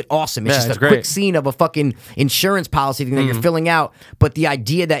makes it awesome. It's just a quick scene of a fucking insurance policy thing that you're filling out, but the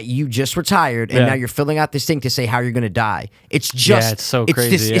idea that you just retired and now you're filling out this thing to say how you're gonna die. It's just it's so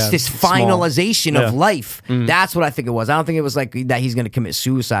crazy. It's this finalization of life. That's what I think it was. I don't think it was like that he's gonna commit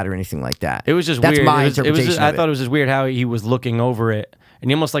suicide or anything like that. It was just That's weird. my interpretation. I thought it was just weird how he was looking over it, and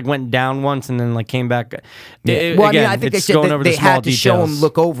he almost like went down once and then like came back. I think they said they had to show him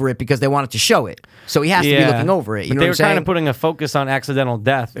look over it because they wanted to show it, so he has to be looking over it. You know they what were I'm saying? kind of putting a focus on accidental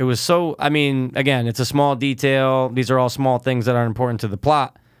death. It was so. I mean, again, it's a small detail. These are all small things that are important to the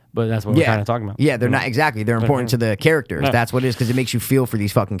plot. But that's what we're kind of talking about. Yeah, they're not exactly. They're important to the characters. That's what it is, because it makes you feel for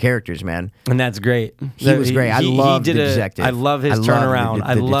these fucking characters, man. And that's great. He was great. I love the detective. I love his turnaround.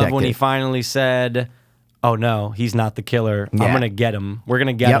 I love when he finally said, oh no, he's not the killer. I'm gonna get him. We're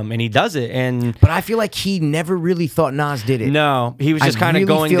gonna get him, and he does it. But I feel like he never really thought Nas did it. No, he was just kind of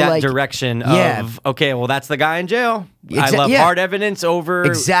going that direction of okay, well that's the guy in jail. I love hard evidence over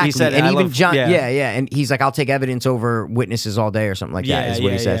exactly. He said, and even John, and he's like, I'll take evidence over witnesses all day or something like that. Is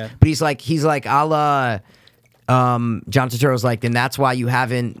what he says. But he's like, I'll. John Turturro's like, then that's why you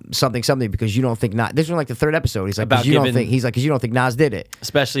haven't something because you don't think Nas. This was like the third episode. He's like, because you don't think Nas did it,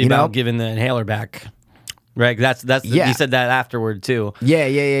 especially about giving the inhaler back. Right, that's he said that afterward too.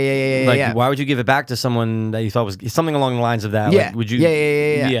 Yeah. Like, why would you give it back to someone that you thought was something along the lines of that? Yeah, like, would you?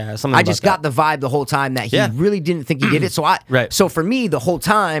 Yeah. Something. I just got the vibe the whole time that he really didn't think he did it. So so for me, the whole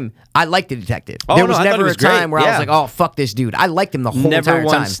time, I liked the detective. There was never a time where I was like, oh fuck this dude. I liked him the whole entire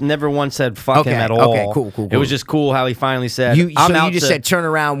time. Never once said fuck him at all. Okay, cool. It was just cool how he finally said, you just said turn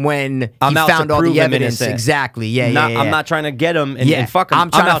around when he found all the evidence. Exactly. Yeah. I'm not trying to get him and fuck him.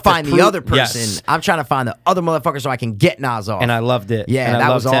 I'm trying to find the other person. I'm trying to find the other motherfucker so I can get Nas off. And I loved it. Yeah,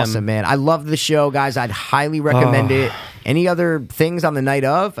 that was awesome, man. I loved the show, guys. I'd highly recommend it. Any other things on the night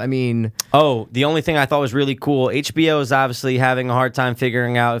of? I mean... the only thing I thought was really cool, HBO is obviously having a hard time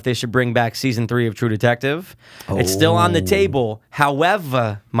figuring out if they should bring back season 3 of True Detective. It's still on the table.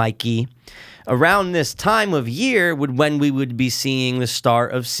 However, Mikey, around this time of year when we would be seeing the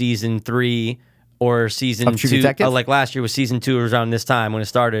start of season 3 or season 2, like last year was season 2 around this time when it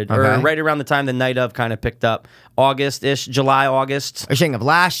started, or right around the time the night of kind of picked up, August-ish, July, August. You're saying of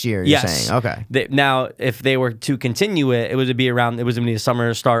last year? You're saying, okay. Now, if they were to continue it, it was going to be the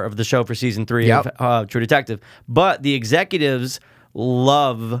summer start of the show for season 3 of True Detective. But the executives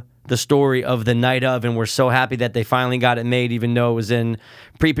love the story of the night of, and we're so happy that they finally got it made, even though it was in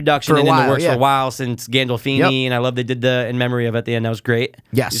pre-production and in the works for a while since Gandolfini, and I love they did the in memory of at the end. That was great.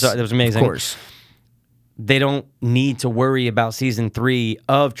 Yes, that was amazing. Of course. They don't need to worry about season 3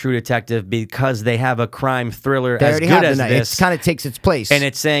 of True Detective because they have a crime thriller as good as this. It kind of takes its place. And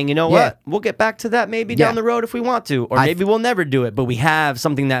it's saying, you know what? We'll get back to that maybe down the road if we want to. Or maybe we'll never do it, but we have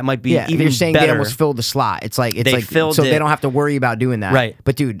something that might be even you're saying better. they almost filled the slot. It's like filled so they don't have to worry about doing that. Right.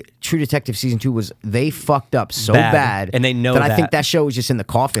 But dude, True Detective season 2 they fucked up so bad. And they know that. I think that show is just in the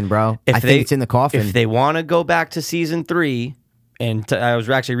coffin, bro. I think it's in the coffin. If they want to go back to season 3... And I was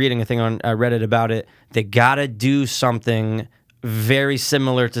actually reading a thing on Reddit about it. They gotta do something very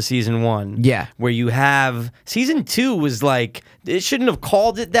similar to season 1. Yeah. Where you have... Season 2 was like... It shouldn't have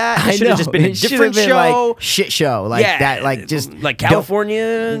called it that. It should have just been a different show. Like shit show. Like that. Like just... Like California...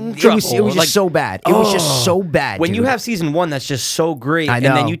 It was just so bad. It was just so bad, when you have season 1 that's just so great, and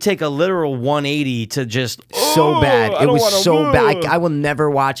then you take a literal 180 to just... So bad. It was so bad. I will never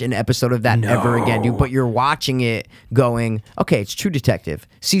watch an episode of that ever again, dude. But you're watching it going, okay, it's True Detective.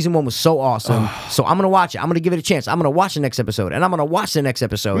 Season 1 was so awesome. So I'm going to watch it. I'm going to give it a chance. I'm going to watch the next episode. episode, and I'm gonna watch the next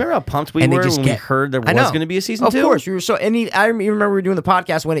episode. Remember how pumped we And they were just when we heard there was going to be a season 2? Of course, we were so. And I remember we were doing the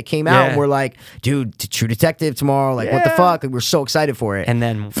podcast when it came out, and we're like, "Dude, True Detective tomorrow! Like, what the fuck?" Like, we're so excited for it. And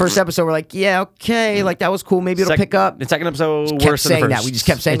then first episode, we're like, "Yeah, okay, like that was cool. Maybe it'll pick up." The second episode, Kept worse than the saying first. that. We just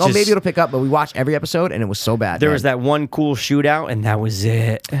kept saying, maybe it'll pick up. But we watched every episode, and it was so bad. There was that one cool shootout, and that was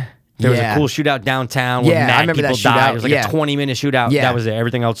it. There was a cool shootout downtown where mad people died. It was like a 20-minute shootout. Yeah. That was it.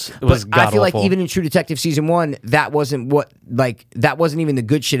 Everything else was god-awful. I feel like even in True Detective season 1, that wasn't even the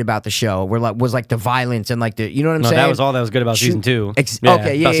good shit about the show. Was like the violence and like the, you know what I'm saying? That was all that was good about season 2.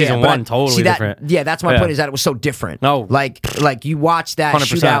 Season 1 totally different. Yeah, that's my point, is that it was so different. No, like you watch that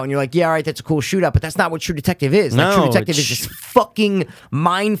 100%. Shootout and you're like, yeah, all right, that's a cool shootout, but that's not what True Detective is. Like, True Detective is this fucking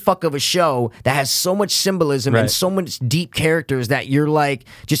mindfuck of a show that has so much symbolism and so much deep characters that you're like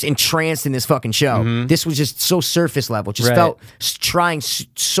just entranced in this fucking show. This was just so surface level. Just felt trying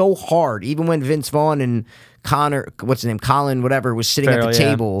so hard, even when Vince Vaughn and Colin, whatever, was sitting at the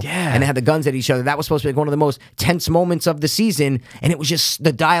table and they had the guns at each other. That was supposed to be like one of the most tense moments of the season, and it was just,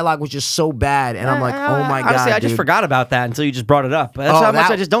 the dialogue was just so bad, and I'm like, oh my god, honestly, I just forgot about that until you just brought it up. That's how much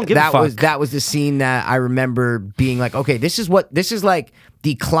I just don't give a fuck. That was the scene that I remember being like, okay, this is like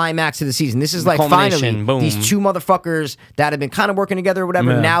the climax of the season. This is like finally these two motherfuckers that have been kind of working together or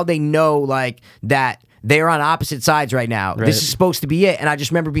whatever. Now they know like that they're on opposite sides right now. This is supposed to be it. And I just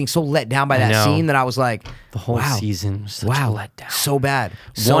remember being so let down by that scene that I was like, the whole season was such a letdown. So bad.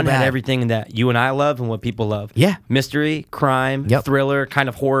 One had everything that you and I love and what people love. Yeah. Mystery, crime, thriller, kind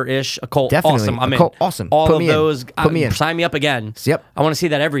of horror-ish, occult. Definitely. Awesome. I'm in. Awesome. All of those. Put me in. Sign me up again. Yep. I want to see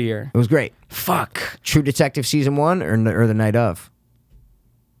that every year. It was great. Fuck. True Detective season 1 or the night of?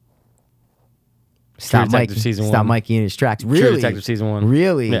 Stop Mikey in his tracks. Really? True Detective season 1.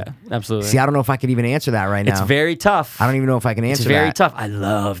 Really? Yeah, absolutely. See, I don't know if I could even answer that right now. It's very tough. I don't even know if I can answer that. It's very tough. I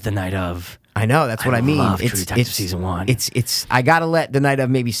love the night of. I know, that's what I mean. Love True Detective season 1. It's. I gotta let the night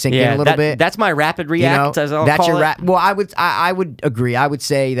of maybe sink in a little bit. That's my rapid react. As I'll call it. Well, I would agree. I would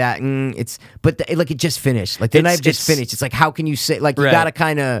say that it just finished. Like the night of just finished. It's like, how can you say, like, you gotta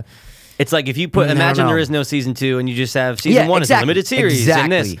kind of. It's like if you imagine there is no season 2 and you just have season 1 as a limited series. Exactly.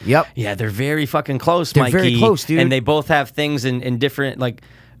 And this. Yep. Yeah, they're very fucking close, They're Mikey. very close, dude. And they both have things in different, like,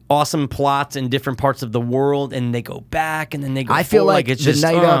 awesome plots in different parts of the world, and they go back and then they go I feel forward. like it's the just,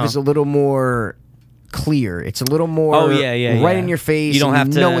 night of is a little more clear. It's a little more right in your face. You don't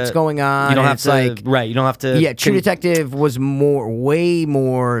have to know what's going on. You don't have to you don't have to. Yeah, True Detective was way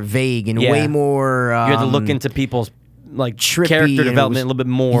more vague and way more. You had to look into people's like trippy character development a little bit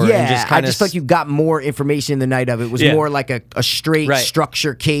more. Yeah, and just kind I just felt like you got more information in the night of. It was more like a straight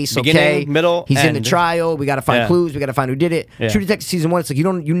structure case. Beginning, middle, he's end. in the trial. We got to find clues. We got to find who did it. Yeah. True Detective season 1. It's like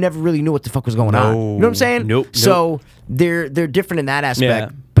you never really knew what the fuck was going on. You know what I'm saying? Nope. So they're different in that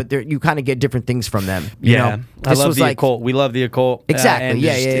aspect. Yeah. But you kind of get different things from them. You know? I love the occult. We love the occult. Exactly.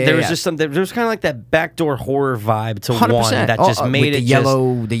 There was just something. There was kind of like that backdoor horror vibe to 100%. One that just made it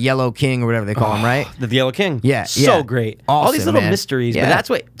the Yellow King or whatever they call him, right? The Yellow King. Yeah. So great. Awesome, all these little mysteries. But that's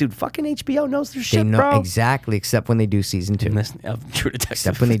what, dude. Fucking HBO knows their shit, they know, bro. Exactly. Except when they do season 2. True Detective.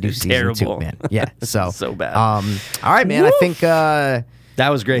 Except when they do season 2, man. Yeah. So bad. All right, man. I think. That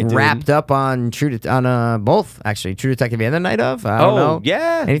was great, dude. Wrapped up on both, actually, True Detective and the night of. I don't know.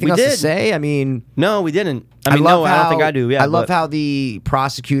 Yeah. Anything else to say? I mean, no, we didn't. I don't think I do. Yeah, I love how the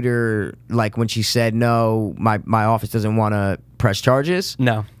prosecutor, like when she said, "No, my office doesn't want to press charges."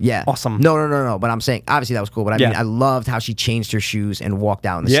 No. Yeah. Awesome. No. But I'm saying, obviously that was cool. But I mean, I loved how she changed her shoes and walked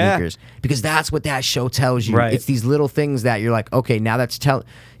out in the sneakers, because that's what that show tells you. Right. It's these little things that you're like, okay, now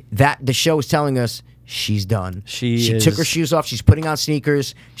that the show is telling us. She's done. She took her shoes off. She's putting on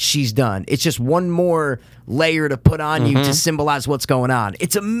sneakers. She's done. It's just one more layer to put on you to symbolize what's going on.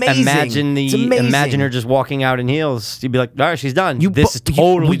 It's amazing. Imagine her just walking out in heels. You'd be like, all right, she's done. This is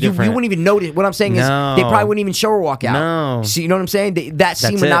totally different. You wouldn't even notice. What I'm saying is they probably wouldn't even show her walk out. No. So you know what I'm saying? That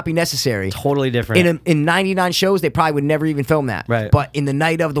scene would not be necessary. Totally different. In 99 shows, they probably would never even film that. Right. But in the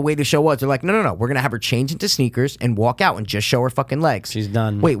night of, the way the show was, they're like, no. We're going to have her change into sneakers and walk out and just show her fucking legs. She's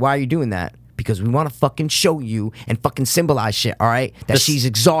done. Wait, why are you doing that? Because we want to fucking show you and fucking symbolize shit, all right? That she's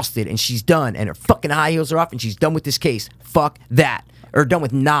exhausted and she's done and her fucking high heels are off and she's done with this case. Fuck that. Or done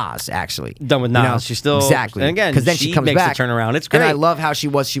with Nas, actually. Done with Nas. You know? She's still... Exactly. And again, because then she comes makes back. The turnaround. It's great. And I love how she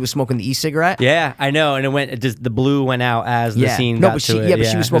was smoking the e-cigarette. Yeah, I know. And the blue went out as the scene got to it. Yeah, but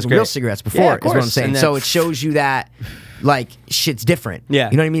she was smoking real cigarettes before, is what I'm saying. So it shows you that like shit's different. Yeah.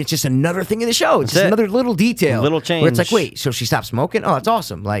 You know what I mean? It's just another thing in the show. It's just another little detail. Little change. Where it's like, wait, so she stopped smoking? Oh, that's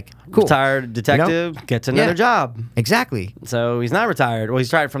awesome. Like, cool. Retired detective gets another job. Exactly. So he's not retired. Well, he's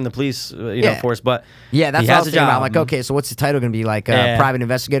retired from the police, force, but yeah, that's he what I has was a thinking job. about. Like, okay, so what's the title going to be? Like, private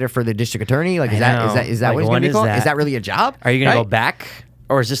investigator for the district attorney? Like, is that Like, what it's going what to be is called? that? Is that really a job? Are you going to go back?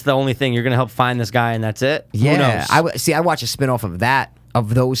 Or is this the only thing? You're going to help find this guy and that's it? Yeah. Who knows? I'd watch a spinoff of that,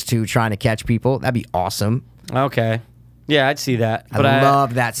 of those two trying to catch people. That'd be awesome. Okay. Yeah, I'd see that. I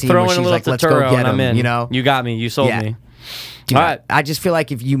love that scene throw where in a she's little like, let's go Turturro get and I'm him, in. you know? You got me. You sold me. Dude, All right. I just feel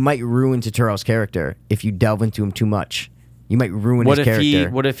like if you might ruin Turturro's character if you delve into him too much. You might ruin his character.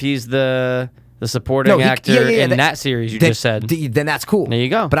 What if he's the supporting actor in that series you just said? Then that's cool. There you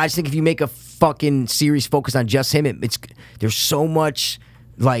go. But I just think if you make a fucking series focused on just him, there's so much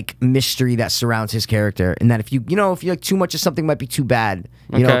like mystery that surrounds his character, and that if you like too much of something might be too bad.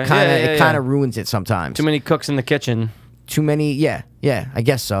 You know, kind of ruins it sometimes. Too many cooks in the kitchen. Too many, yeah, I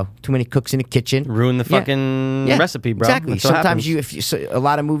guess so. Too many cooks in the kitchen. Ruin the fucking recipe, bro. Exactly. That's what Sometimes happens. a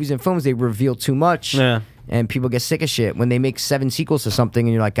lot of movies and films, they reveal too much. Yeah. And people get sick of shit when they make 7 sequels to something,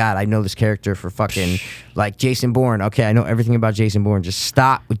 and you're like, God, I know this character for fucking like Jason Bourne. Okay, I know everything about Jason Bourne. Just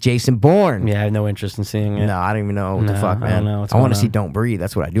stop with Jason Bourne. Yeah, I have no interest in seeing it. No, I don't even know what the fuck, man. I don't know what's I want to going see on. Don't Breathe.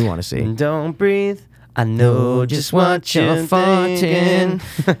 That's what I do want to see. Don't breathe. I know just what you're thinking,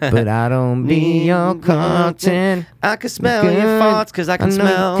 but I don't be your content. I can smell your farts because I can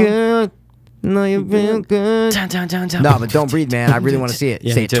smell. Good. No, you're real good. Dun. No, but Don't Breathe, man. I really want to see it.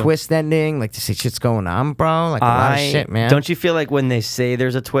 Yeah, say me too. twist ending, like to say shit's going on, bro. Like a lot of shit, man. Don't you feel like when they say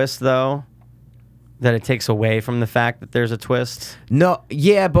there's a twist, though, that it takes away from the fact that there's a twist? No,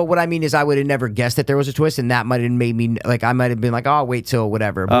 yeah, but what I mean is I would have never guessed that there was a twist, and that might have made me, like, I might have been like, oh, I'll wait till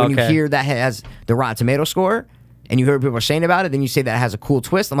whatever. But when you hear that has the Rotten Tomato score, and you hear what people are saying about it, then you say that it has a cool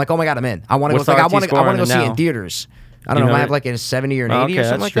twist. I'm like, oh my God, I'm in. I want to go. Like, I want to go see it in theaters. I don't know. I have like a 70 or an 80 or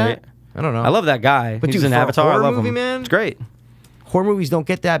something like that. I don't know. I love that guy. But He's dude, an for a Avatar. I horror love movie, him. man, It's great. Horror movies don't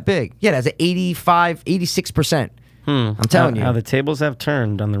get that big. Yeah, it has an 85, 86%. I'm telling you. How the tables have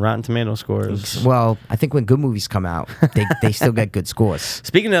turned on the Rotten Tomato scores. Well, I think when good movies come out, they still get good scores.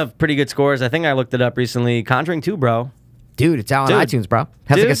 Speaking of pretty good scores, I think I looked it up recently. Conjuring 2, bro. Dude, it's out on iTunes, bro.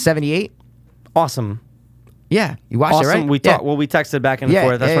 Has like a 78. Awesome. Yeah, you watched it, right? We talked. Well, we texted back and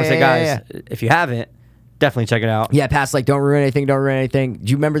forth. That's why I say, guys, if you haven't, definitely check it out. Yeah, past like don't ruin anything. Do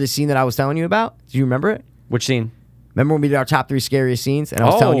you remember the scene that I was telling you about? Do you remember it? Which scene? Remember when we did our top 3 scariest scenes, and I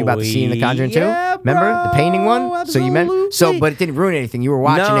was telling you about the scene in The Conjuring 2? Remember the painting one? Absolutely. But it didn't ruin anything. You were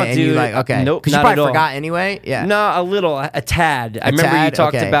watching it, and you're like, okay, nope, because you not probably at all. forgot anyway. Yeah, No, a tad. I remember you tad?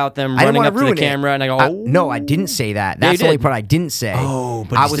 talked Okay. about them I didn't running wanna up to the ruin it. camera, and I go, no, I didn't say that. Yeah, you That's the only did. part I didn't say. Oh,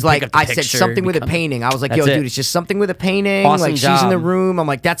 but I just was to like, pick up the I said picture, something with a become- painting. I was like, That's yo, it. dude, it's just something with a painting. Awesome like she's in the job. room. I'm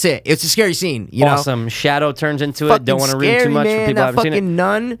like, that's it. It's a scary scene. You know, awesome. Shadow turns into it. Fucking Don't want to ruin scary, too much man, for people that who haven't seen it. fucking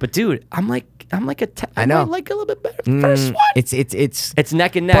nun. But dude, I'm like I know. might like a little bit better. The first one. It's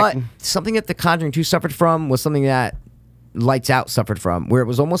neck and neck. But something that The Conjuring 2 suffered from was something that Lights Out suffered from, where it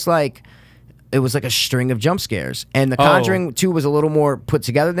was almost like it was like a string of jump scares. And The Conjuring 2 was a little more put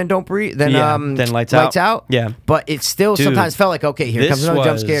together than Don't Breathe, than Lights Out. Yeah. But it still sometimes felt like, okay, here comes another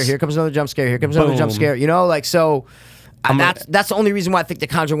jump scare, here comes another jump scare, here comes another jump scare. You know, like so. That's the only reason why I think The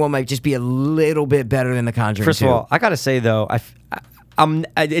Conjuring 1 might just be a little bit better than The Conjuring 2. First of all, I gotta say though,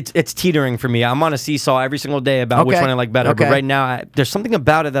 it's teetering for me. I'm on a seesaw every single day about which one I like better. But right now, there's something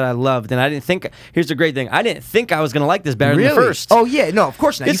about it that I loved, and I didn't think. Here's the great thing: I didn't think I was gonna like this better than the first. Oh yeah, no, of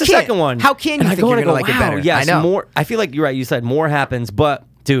course not. It's You the can't. second one. How can you think you're gonna like it better? Yes, I know. more. I feel like you're right. You said more happens, but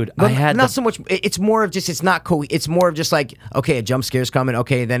dude, But I had not so much. It's more of just. It's not. It's more of just like, okay, a jump scare's coming.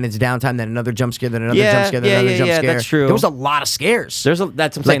 Okay, then it's downtime. Then another jump scare. Then another jump scare. Then another jump scare. That's true. There was a lot of scares. That's what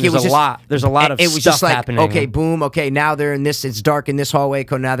I'm saying. There's a lot. There's a lot of it was stuff just like, happening. okay, boom. Okay, now they're in this. It's dark in this hallway.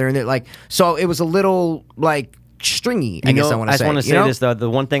 Now they're in it. Like, so it was a little like stringy. I guess I want to say. I just want to say this though. The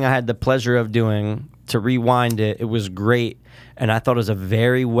one thing I had the pleasure of doing to rewind it, it was great, and I thought it was a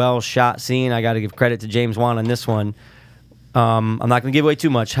very well shot scene. I got to give credit to James Wan on this one. I'm not going to give away too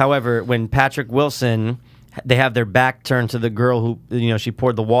much. However, when Patrick Wilson, they have their back turned to the girl who, she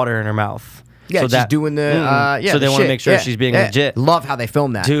poured the water in her mouth. Yeah, so she's doing the. so they want to make sure she's being legit. Love how they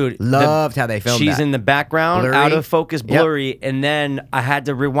filmed that, dude. Loved how they filmed that. She's in the background, blurry. out of focus, blurry, and then I had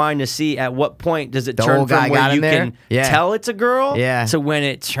to rewind to see at what point does it The turn old from guy where got you in there? can Yeah. tell it's a girl, to when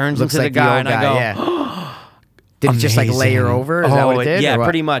it turns Looks into like the guy, old and I go. Yeah. Did it just like layer over? Is that what it did? Yeah, or what?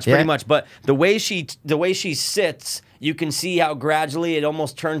 pretty much, Yeah. pretty much. But the way she sits, you can see how gradually it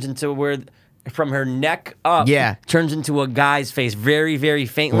almost turns into where from her neck up, turns into a guy's face very, very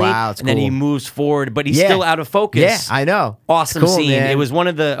faintly. Wow, it's and then he cool. moves forward, but he's still out of focus. Yeah, I know. Awesome Cool, scene. man. It was one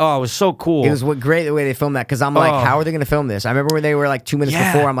of the. Oh, it was so cool. It was great the way they filmed that because I'm like, how are they going to film this? I remember when they were like 2 minutes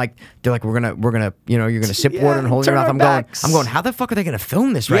before. I'm like, they're like, we're gonna, you know, you're gonna sip water and hold your mouth. I'm going, how the fuck are they going to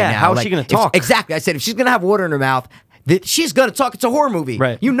film this right now? How is she going to talk? Exactly. I said if she's going to have water in her mouth. She's gonna talk. It's a horror movie,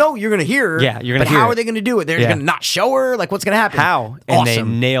 right? You know you're gonna hear her. Yeah, you're gonna. But hear how it. are they gonna do it? They're just gonna not show her. Like, what's gonna happen? How? And they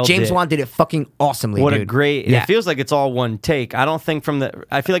nailed James it. Wan did it fucking awesomely. What dude. a great! It feels like it's all one take. I don't think from the.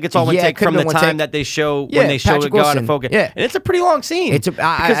 I feel like it's all one take from the time that they show when they show it go out of focus. Yeah, and it's a pretty long scene. It's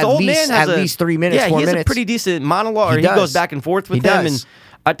because the old man has at least 3 minutes. 4 he has minutes. a pretty decent monologue. He goes back and forth with them, and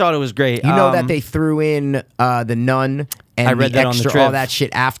I thought it was great. You know that they threw in the nun. And I read the that extra, on the trip. all that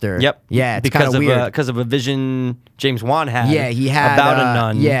shit after. Yep. Yeah, it's kind of weird because of a vision James Wan had. Yeah, he had about a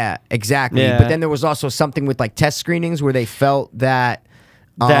nun. Yeah, exactly. Yeah. But then there was also something with like test screenings where they felt that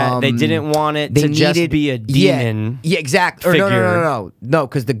they didn't want it to just be a demon. Yeah, exactly. Or no,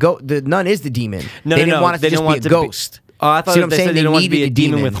 because the nun is the demon. They didn't want it to just be a ghost. Oh, I thought they said they didn't want it to be a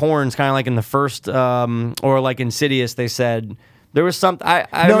demon demon with horns, kind of like in the first, or like Insidious. They said. There was something. I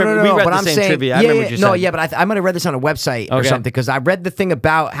remember we read the same trivia. I remember what you said. But I might have read this on a website or something because I read the thing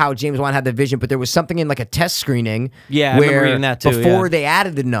about how James Wan had the vision, but there was something in like a test screening. Yeah, I remember reading that too. Before they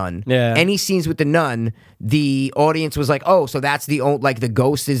added the nun, any scenes with the nun, the audience was like, "Oh, so that's the like the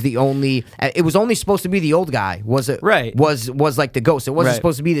ghost is the only." It was only supposed to be the old guy. Was it right? Was like the ghost. It wasn't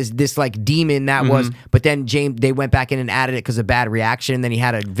supposed to be this like demon that was. But then they went back in and added it because of bad reaction. And then he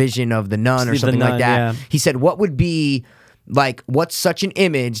had a vision of the nun or something like that. He said, "What would be?" Like, what's such an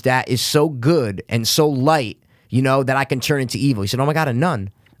image that is so good and so light, you know, that I can turn into evil? He said, oh my God, a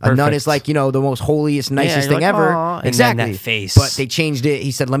nun. A nun is like, you know, the most holiest, nicest thing ever. Aww. Exactly. And that face. But they changed it.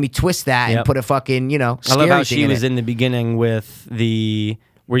 He said, let me twist that and put a fucking, you know, I love how thing she was it. in the beginning with the.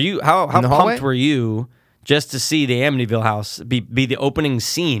 Were you how pumped were you just to see the Amityville house be the opening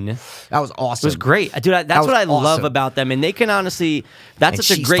scene? That was awesome. It was great, dude. That's what I love about them, and they can honestly. That's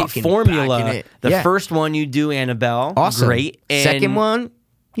such a great formula. The first one you do Annabelle, great. And second one.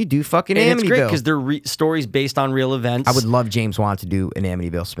 You do fucking Amityville. It's great because they're stories based on real events. I would love James Wan to do an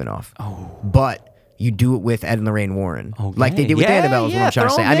Amityville spinoff. Oh, but you do it with Ed and Lorraine Warren, like they did with Annabelle. Is what I'm trying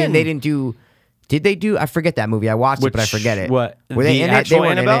to say. I mean, they didn't do. Did they do? I forget that movie. I watched it, but I forget it. What? Were they in it? They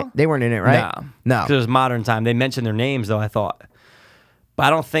weren't in it. They weren't in it, right? No. Because it was modern time. They mentioned their names, though, I thought. But I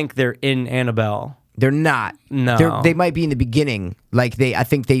don't think they're in Annabelle. They're not. No. They might be in the beginning. Like I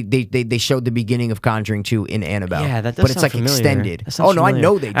think they showed the beginning of Conjuring 2 in Annabelle. Yeah, that does But it's sound like familiar. extended. Oh no, I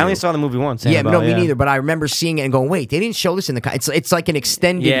know they do. I only saw the movie once. Yeah, Annabelle, me neither. But I remember seeing it and going, wait, they didn't show this in the. It's like an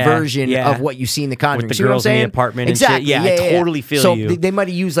extended version of what you see in the Conjuring. With the girls in the apartment. Exactly. And shit. Yeah, I totally feel so you. So they might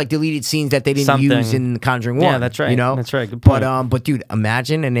have used like deleted scenes that they didn't use in Conjuring 1. Yeah, that's right. You know, that's right. Good point. But dude,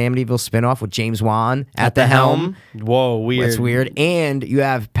 imagine an Amityville spinoff with James Wan at the helm. Whoa, weird. That's weird. And you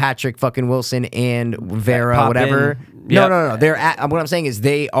have Patrick fucking Wilson and Vera, whatever. No. They're what I'm saying is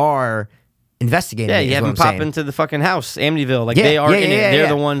they are investigating. Yeah, you have them pop into the fucking house, Amityville. Like they are in it. They're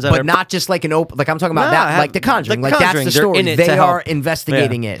the ones that are. But not just like an open. Like I'm talking about that, like the Conjuring. Like that's the story. They are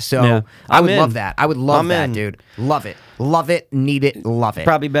investigating it. So I would love that. I would love that, dude. Love it. Love it. Need it. Love it.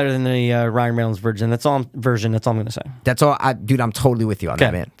 Probably better than the Ryan Reynolds version. That's all I'm gonna say. That's all, dude. I'm totally with you on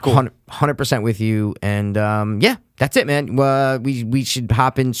that, man. Cool. 100% with you. And yeah, that's it, man. We should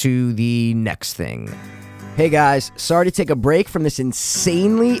hop into the next thing. Hey guys, sorry to take a break from this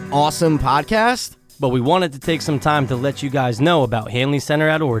insanely awesome podcast, but we wanted to take some time to let you guys know about Hanley Center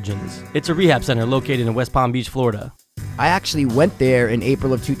at Origins. It's a rehab center located in West Palm Beach, Florida. I actually went there in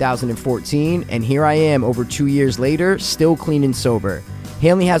April of 2014, and here I am over 2 years later, still clean and sober.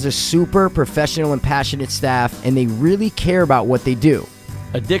 Hanley has a super professional and passionate staff, and they really care about what they do.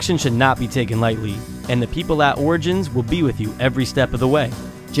 Addiction should not be taken lightly, and the people at Origins will be with you every step of the way.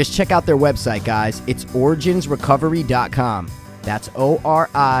 Just check out their website, guys. It's originsrecovery.com. That's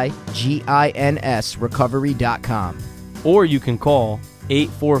ORIGINS recovery.com. Or you can call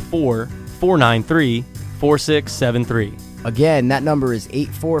 844-493-4673. Again, that number is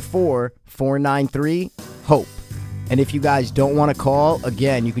 844-493-HOPE. And if you guys don't want to call,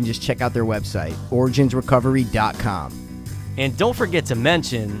 again, you can just check out their website, originsrecovery.com. And don't forget to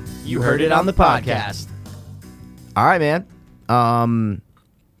mention you heard it on the podcast. All right, man.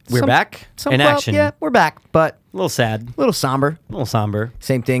 We're back in action. Yeah, we're back, but a little sad, a little somber.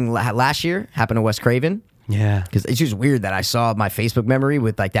 Same thing last year happened to Wes Craven. Yeah, because it's just weird that I saw my Facebook memory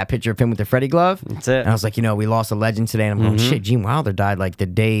with like that picture of him with the Freddy glove. That's it. And I was like, we lost a legend today. And I'm going, shit, Gene Wilder died like the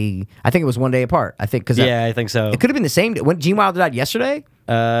day. I think it was one day apart. I think I think so. It could have been the same day. When Gene Wilder died yesterday.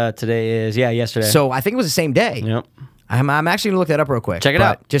 Today is yesterday. So I think it was the same day. Yep. I'm actually gonna look that up real quick. Check it but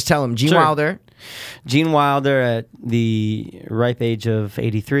out. Just tell him Gene Sure. Wilder. Gene Wilder, at the ripe age of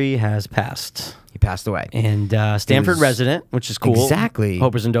 83, has passed. He passed away. And Stanford was- resident, which is cool. Exactly.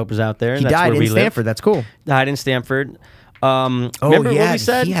 Hopers and dopers out there. He That's died where in we Stanford. Live. That's cool. Died in Stanford. Remember yeah, what we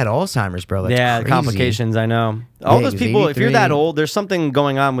said? he had Alzheimer's, bro. That's yeah, crazy. complications. I know. Yeah, All he those was people. If you're that 83. old, there's something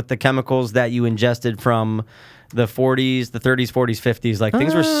going on with the chemicals that you ingested from the 40s, the 30s, 40s, 50s. Like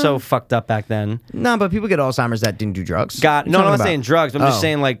things were so fucked up back then. No, but people get Alzheimer's that didn't do drugs. No, What I'm you talking not about? saying drugs. I'm just Oh.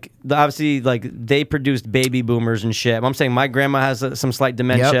 saying like obviously like they produced baby boomers and shit. I'm saying my grandma has some slight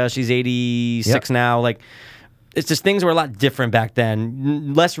dementia. Yep. She's 86 Yep. now. Like it's just things were a lot different back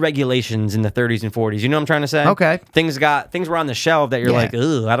then. Less regulations in the 30s and 40s. You know what I'm trying to say? Okay. Things were on the shelf that you're Yeah. like,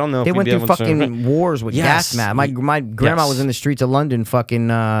 ugh, I don't know. They if went we'd through be able to- fucking wars with Yes. gas mask. My grandma Yes. was in the streets of London fucking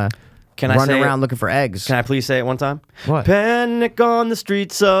Can I running say it? around looking for eggs. Can I please say it one time? What? Panic on the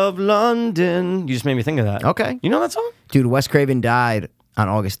streets of London. You just made me think of that. Okay. You know that song? Dude, Wes Craven died on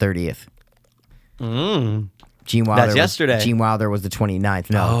August 30th. Gene Wilder. That's yesterday. Gene Wilder was the 29th.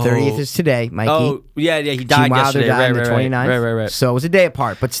 No, Oh. 30th is today, Mikey. Oh, yeah, he Gene died Wilder yesterday. died on the right, 29th. right. So it was a day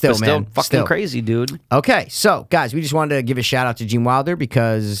apart, but still, But still man. fucking still. crazy, dude. Okay, so guys, we just wanted to give a shout out to Gene Wilder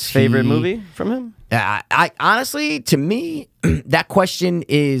because Favorite he- movie from him? I honestly, to me, that question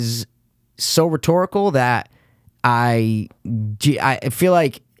is so rhetorical that I feel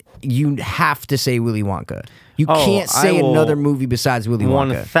like you have to say Willy Wonka. You Oh, can't say I will another movie besides Willy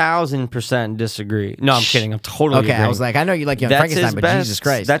Wonka. 1000% disagree. No, I'm kidding. I'm totally Okay, I agreeing. was like, I know you like Young That's Frankenstein, his but best, Jesus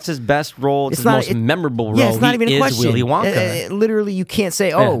Christ, That's his best role. It's his not- most it- memorable role. Yeah, it's not He even a is question. Willy Wonka. Literally, you can't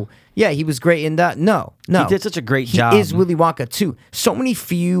say, "Oh, yeah, he was great in that." No. He did such a great he job. He is Willy Wonka too. So many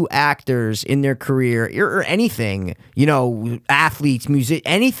few actors in their career or anything, athletes, music,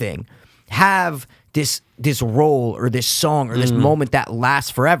 anything, have this role or this song or this moment that lasts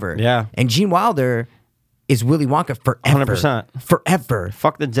forever. Yeah. And Gene Wilder is Willy Wonka forever. 100%. Forever.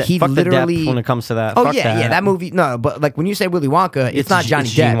 Fuck the He fuck the literally depth when it comes to that. Oh Fuck yeah, that movie. No, but like when you say Willy Wonka, it's not Johnny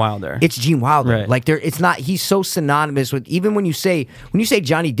it's Gene Depp. Wilder. It's Gene Wilder. Right. Like it's not. He's so synonymous with. Even when you say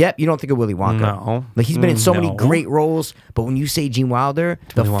Johnny Depp, you don't think of Willy Wonka. No. Like he's been in so many No. great roles, but when you say Gene Wilder,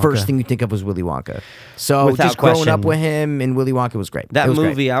 the Willy Wonka. first thing you think of was Willy Wonka. So Without just growing question. up with him and Willy Wonka was great. That It was great.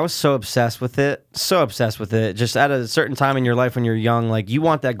 movie, I was so obsessed with it. So obsessed with it. Just at a certain time in your life when you're young, like you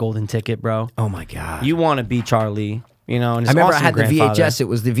want that golden ticket, bro. Oh my god. You want to be Charlie, and his I remember awesome I had the grandfather. VHS. It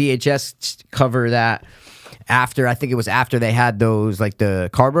was the VHS cover that I think it was after they had those like the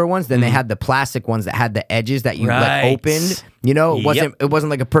cardboard ones. Then they had the plastic ones that had the edges that you Right. like opened. It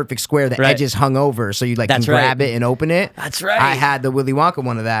wasn't like a perfect square. The Right. edges hung over, so you like That's can grab right. it and open it. That's right. I had the Willy Wonka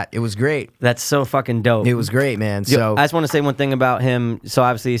one of that. It was great. That's so fucking dope. It was great, man. Yo, So I just want to say one thing about him. So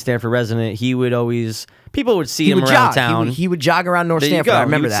obviously, he's Stanford resident. He would always people would see he him would around jog. town. He would jog around North There you Stanford. go. I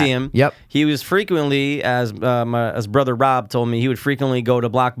remember you would that. see him. Yep. He was frequently, as brother Rob told me, he would frequently go to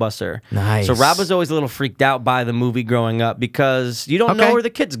Blockbuster. Nice. So Rob was always a little freaked out by the movie growing up because you don't know Okay. where the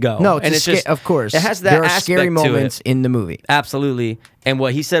kids go. No, and it's just of course. it has that There are aspect scary to moments it. in the movie. Absolutely. And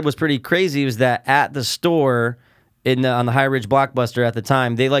what he said was pretty crazy was that at the store on the High Ridge Blockbuster at the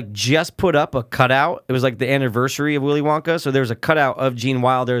time, they like just put up a cutout. It was like the anniversary of Willy Wonka, so there was a cutout of Gene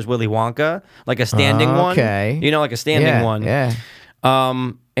Wilder's Willy Wonka, like a standing one. Okay. Like a standing one. Yeah.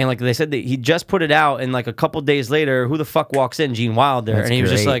 And like they said that he just put it out, and like a couple days later, who the fuck walks in? Gene Wilder, That's and he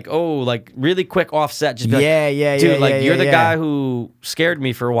was just great. like, "Oh, like really quick offset, just be like, Yeah, dude, yeah, like yeah, you're the yeah. guy who scared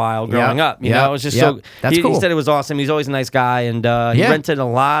me for a while growing Yep, up." You yep, know, it was just yep. so. That's He cool. said it was awesome. He's always a nice guy, and he Yeah. rented a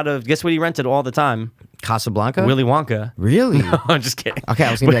lot of. Guess what he rented all the time? Casablanca. Willy Wonka. Really? I'm just kidding. Okay,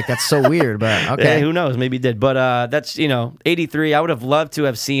 I was gonna be like, that's so weird, but okay. Hey, who knows? Maybe he did. But that's 83. I would have loved to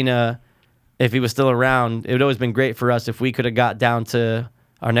have seen if he was still around. It would always been great for us if we could have got down to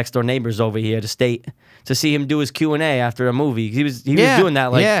our next door neighbors over here to state to see him do his Q&A after a movie. He was doing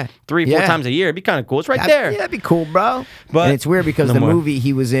that like 3-4 times a year. It'd be kind of cool. It's right there. Yeah, that'd be cool, bro. But and it's weird because no the more. movie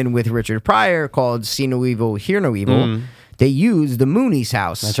he was in with Richard Pryor called See No Evil, Hear No Evil, they used the Mooney's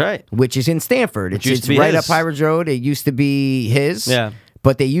house. That's right. Which is in Stanford. Which It's used to be right his. up High Ridge Road. It used to be his. Yeah.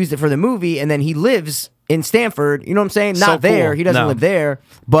 But they used it for the movie, and then he lives in Stanford. You know what I'm saying? So Not there. cool. He doesn't No. live there.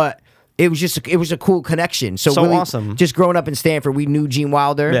 But it was a cool connection. So So Willy- awesome. Just growing up in Stanford, we knew Gene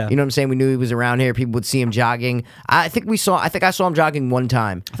Wilder. Yeah. You know what I'm saying? We knew he was around here. People would see him jogging. I think I saw him jogging one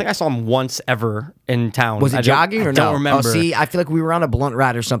time. I think I saw him once ever in town. Was I it don't- jogging or I no? don't remember. Oh, see, I feel like we were on a blunt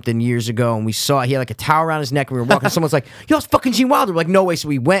ride or something years ago, and we saw he had like a towel around his neck, and we were walking. Someone's like, "Yo, it's fucking Gene Wilder." We're like, no way. So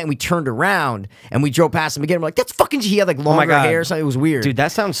we went and we turned around and we drove past him again. We're like, "That's fucking." He had like longer God. hair, so it was weird. Dude,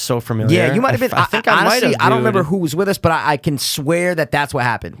 that sounds so familiar. Yeah, you might have been. I think I might honestly, have. I don't dude. remember who was with us, but I can swear that that's what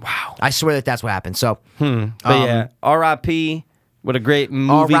happened. Wow. I swear that that's what happened. So, But yeah, R.I.P. What a great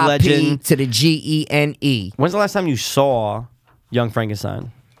movie R.I.P. legend. to the Gene. When's the last time you saw Young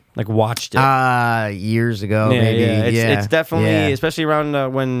Frankenstein? Like watched it? Years ago, maybe. It's definitely, Yeah. especially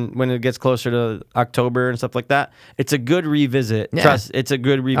around when it gets closer to October and stuff like that. It's a good revisit. Yeah. Trust, it's a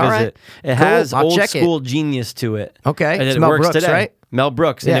good revisit. right. It Cool. has I'll old check it. school genius to it. Okay. And It's it Mel works Brooks, today. right? Mel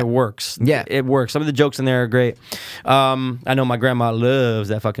Brooks, Yeah. and it works. Yeah. It works. Some of the jokes in there are great. I know my grandma loves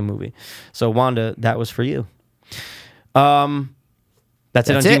that fucking movie. So Wanda, that was for you. That's it on That's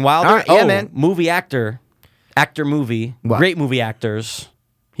it? Gene Wilder. All right, yeah, man. Movie actor movie, What? great movie actors.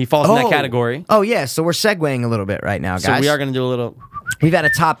 He falls in that category. Oh yeah, so we're segueing a little bit right now, guys. So we are going to do a little. We've had a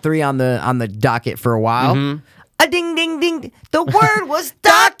top 3 on the docket for a while. Mm-hmm. A ding ding ding. The word was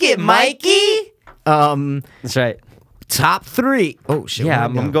docket, Mikey. That's right. Top 3. Oh shit. Yeah,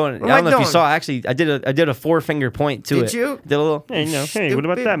 what am I I'm doing? going. What I am don't know if you doing? saw. Actually, I did a 4-finger point to Did it. you? Did a little. Hey, what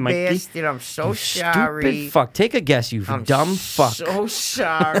about that, Mikey? Bastard, I'm so sorry. Stupid fuck. Take a guess, you I'm dumb fuck. So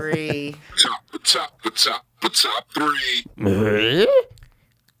sorry. Top 3.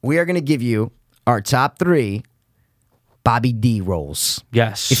 We are gonna give you our top 3 Bobby D rolls.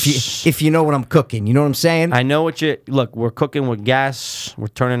 Yes. If you know what I'm cooking, you know what I'm saying? I know what you look. We're cooking with gas. We're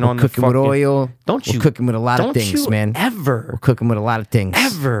turning on the cooking with fucking oil. Don't We're you cooking with a lot of don't things, you man. Ever We're cooking with a lot of things.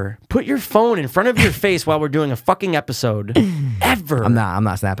 ever put your phone in front of your face while we're doing a fucking episode? Ever? I'm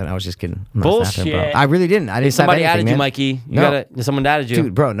not snapping. I was just kidding. I'm not snapping, bro. Bullshit. I really didn't. I didn't snap Somebody anything, added man. you, Mikey. You No. gotta. Someone added you,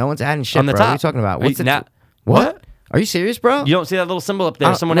 Dude, bro, no one's adding shit, On the bro. What are you top. talking about? Are What's you- the now- what? Are you serious, bro? You don't see that little symbol up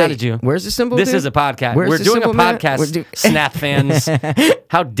there? Someone wait, added you. Where's the symbol? This dude? is a podcast. Where's We're the doing a symbol, man? podcast, We're Snap fans.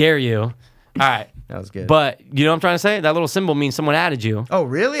 How dare you? All right. That was good. But you know what I'm trying to say? That little symbol means someone added you. Oh,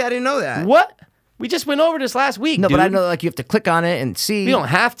 really? I didn't know that. What? We just went over this last week, No, dude. but I know like you have to click on it and see. You don't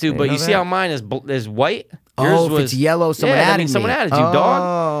have to, but know you see that? how mine is white? Oh, if it's yellow, someone yeah, that added means me. someone added you, dog.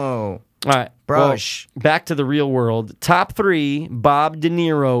 Oh. All right. Brush. Well, back to the real world. Top 3 Bob De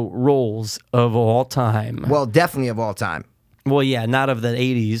Niro roles of all time. Well, definitely of all time. Well, yeah, not of the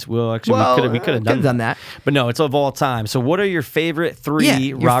 80s. Well, actually, we could have done that. But no, it's of all time. So what are your favorite 3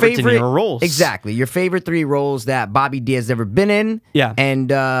 Your Robert De Niro roles? Exactly. Your favorite 3 roles that Bobby D has ever been in. Yeah.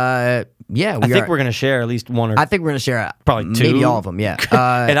 And yeah, I think we're going to share at least one or I think we're gonna share probably 2. maybe all of them. Yeah.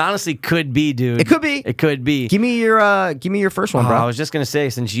 It honestly could be, dude. It could be. It could be. Give me your first one, bro. I was just going to say,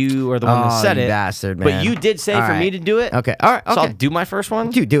 since you are the one that said you it. bastard, But man. you did say All for me right. to do it. Okay. All right. Okay. So I'll do my first one.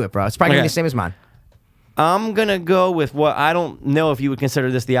 Dude, do it, bro. It's probably gonna be Okay. the same as mine. I'm going to go with what I don't know if you would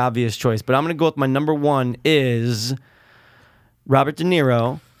consider this the obvious choice, but I'm going to go with my number 1 is Robert De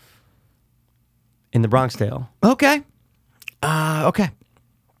Niro in The Bronx Tale. Okay. Okay.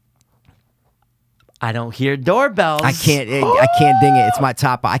 I don't hear doorbells. I can't ding it. It's my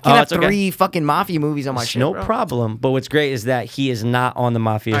top. I can't have it's okay. 3 fucking mafia movies on my It's shit, no bro. problem. But what's great is that he is not on the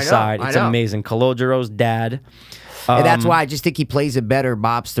mafia I know, side. I It's know. amazing. Calogero's dad. And that's why I just think he plays a better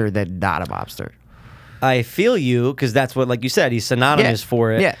mobster than not a mobster. I feel you because that's what, like you said, he's synonymous Yeah.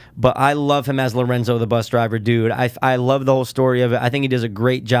 for it. Yeah. But I love him as Lorenzo, the bus driver, dude. I love the whole story of it. I think he does a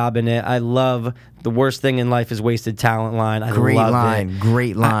great job in it. I love the worst thing in life is wasted talent line. I Great love line. it.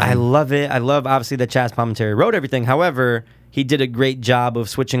 Great line. I love it. I love obviously that Chaz Palminteri wrote everything. However, he did a great job of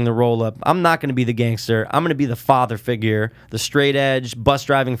switching the role up. I'm not going to be the gangster. I'm going to be the father figure, the straight edge bus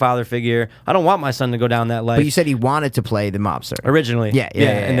driving father figure. I don't want my son to go down that life. But you said he wanted to play the mobster. Originally. Yeah,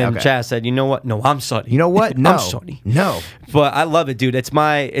 And then okay. Chaz said, you know what? No, I'm Sonny. You know what? No. I'm Sonny. No. But I love it, dude. It's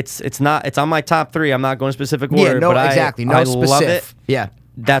on my top 3. I'm not going specific order. Yeah, no, but exactly. No I specific. love it. Yeah.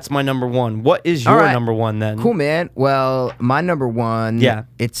 That's my number 1. What is your All right. number 1 then? Cool, man. Well, my number 1, Yeah.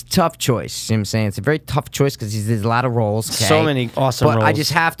 it's tough choice. You know what I'm saying? It's a very tough choice because there's a lot of roles. Okay? So many awesome but I roles.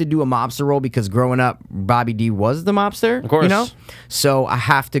 just have to do a mobster role because growing up, Bobby D was the mobster. Of course. You know? So I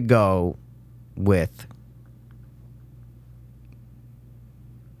have to go with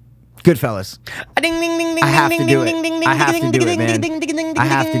Goodfellas. I have to do it. I have to do it, man. I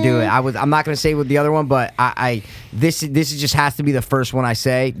have to do it. I'm not gonna say with the other one, but this just has to be the first one I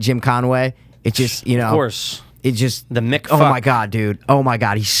say. Jim Conway. It just Of course. It just The Mick Oh fuck. my god, dude. Oh my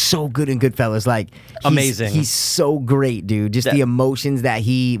god, he's so good in Goodfellas. Like Amazing. He's so great, dude. Just That- the emotions that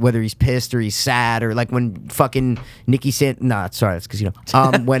whether he's pissed or he's sad or like when fucking Nicky Sant. Nah, sorry, that's because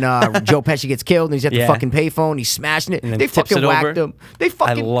when Joe Pesci gets killed and he's at the Yeah. fucking payphone, he's smashing it. And then They tips fucking it whacked over. him. They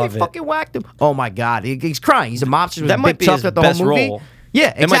love it. fucking whacked him. Oh my god, he's crying. He's a mobster with That a might big be tough his at the best whole movie. role. Yeah,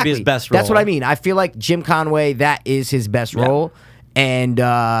 exactly. It might be his best That's what role. I mean. I feel like Jim Conway, that is his best role, and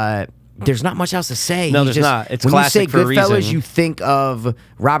there's not much else to say. No, He's there's not. It's when classic you for a say Goodfellas, reason. you think of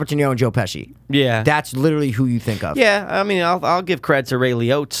Robert De Niro and Joe Pesci. Yeah. That's literally who you think of. Yeah, I mean, I'll give credit to Ray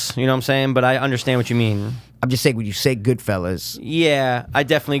Liotta, you know what I'm saying? But I understand what you mean. I'm just saying when you say Goodfellas. Yeah, I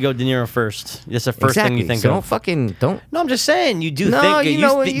definitely go De Niro first. That's the first thing you think so of. don't. No, I'm just saying you do No, think, you know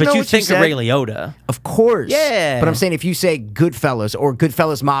but what you you think of said. Ray Liotta. Of course. Yeah. But I'm saying if you say Goodfellas or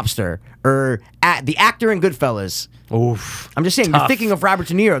Goodfellas Mobster or the actor in Goodfellas. Oof. I'm just saying Tough. you're thinking of Robert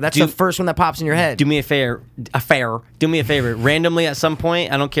De Niro. That's the first one that pops in your head. Do me a favor. Do me a favor. Randomly at some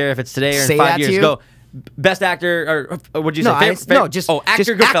point, I don't care if it's today or Say in 5 that to years. you? Go. Best actor, or what'd you No, say? just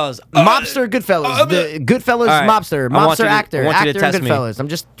actor, Goodfellas. Mobster, Goodfellas. The Goodfellas, All right. Mobster, I want Mobster you to- actor, I want you to actor, test and me. Goodfellas. I'm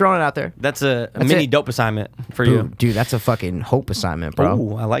just throwing it out there. That's a That's mini it. dope assignment for you. Dude, that's a fucking hope assignment, bro.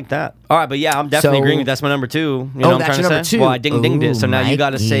 Ooh, I like that. All right, but yeah, I'm definitely So- agreeing with that's my number 2. You know Oh, what I'm that's trying your to number say? 2. Well, I dinged it. So now you got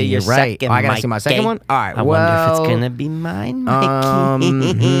to say your right. second. Oh, I got to say my second one? All right, I wonder if it's well, going to be mine, Mikey.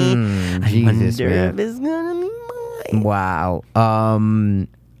 I Jesus, wonder man. if it's going to be mine. Wow.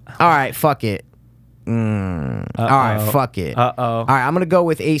 All right, fuck it. All right, fuck it. Uh-oh. All right, I'm gonna go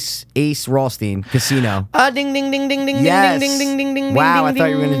with Ace Rothstein, Casino. Ding, ding, ding, ding, ding, Yes. ding, ding, ding, ding, ding. Wow, I ding, thought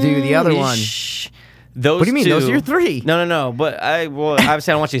you were gonna do the other one. Shh. Those What do you mean? two, Those are your 3. No. But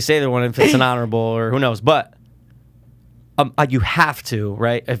obviously I don't want you to say the one if it's an honorable or who knows. But you have to,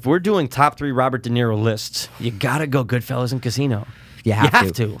 right? If we're doing top 3 Robert De Niro lists, you gotta go Goodfellas and Casino. You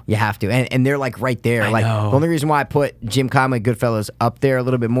have to. You have to. And they're like right there. I Like know. the only reason why I put Jim Conway Goodfellas up there a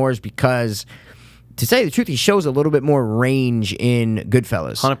little bit more is because, to tell you the truth, he shows a little bit more range in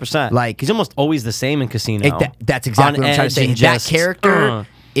Goodfellas. 100%. Like he's almost always the same in Casino. that's exactly On what I'm trying to say. edge and That just, character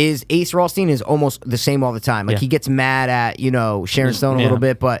is Ace Rothstein is almost the same all the time. Like Yeah. he gets mad at Sharon Stone a Yeah. little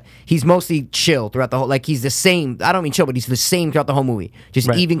bit, but he's mostly chill throughout the whole. Like he's the same. I don't mean chill, but he's the same throughout the whole movie. Just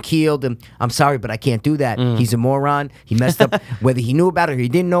Right. even keeled. And I'm sorry, but I can't do that. He's a moron. He messed up. Whether he knew about it or he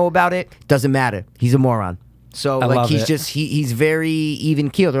didn't know about it doesn't matter. He's a moron. So I like love he's it. just he's very even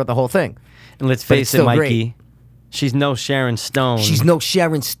keeled throughout the whole thing. And let's But face it's it, still Mikey. great. She's no Sharon Stone. She's no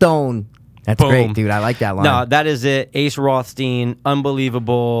Sharon Stone. That's Boom. great, dude. I like that line. No, that is it. Ace Rothstein,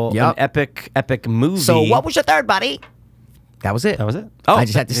 unbelievable, Yup. an epic movie. So what was your third, buddy? That was it. That was it. I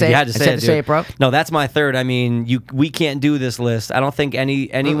just had to say you it. had to I say just it, had to say dude. it, bro. No, that's my third. I mean, we can't do this list. I don't think any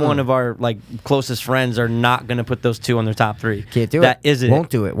one of our like closest friends are not going to put those 2 on their top 3. Can't do it. That is it. Won't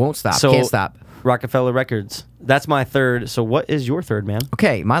do it. Won't stop. So, Can't stop. Rockefeller Records. That's my third. So what is your third, man?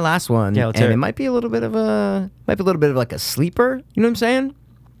 Okay, my last one, Yeah, let's and hear it it. might be a little bit of like a sleeper. You know what I'm saying?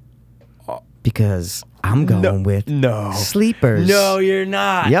 Because I'm going with sleepers. No, you're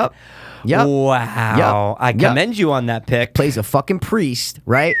not. Yep. Yep. Wow. Yep. I Yep. commend you on that pick. Plays a fucking priest,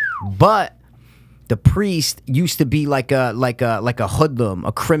 right? But the priest used to be like a hoodlum,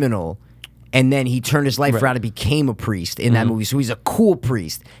 a criminal. And then he turned his life around and became a priest in that movie. So he's a cool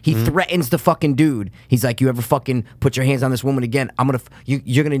priest. He threatens the fucking dude. He's like, you ever fucking put your hands on this woman again? I'm gonna,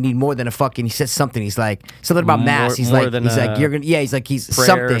 you're gonna need more than a fucking. He says something. He's like something about mass. He's more like, than he's a like, you're gonna, yeah. He's like, he's Prayer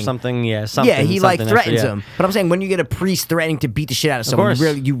something. or something. Yeah, something. Yeah, he like something threatens extra, yeah. him. But I'm saying when you get a priest threatening to beat the shit out of someone,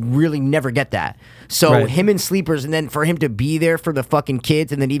 course. you really never get that. So Right. him and sleepers, and then for him to be there for the fucking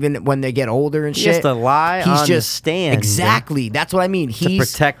kids, and then even when they get older and He shit, has to lie on the stand. Exactly, that's what I mean. To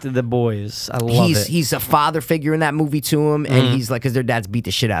protect the boys. I love it. He's a father figure in that movie to him, and he's like, because their dads beat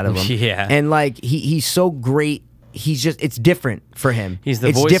the shit out of him. Yeah. and like he's so great. He's just, it's different for him. He's the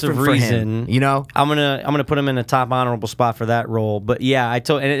it's voice different of for reason. him, you know. I'm gonna put him in a top honorable spot for that role. But yeah,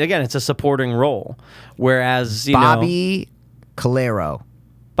 and again, it's a supporting role. Whereas Bobby Calero.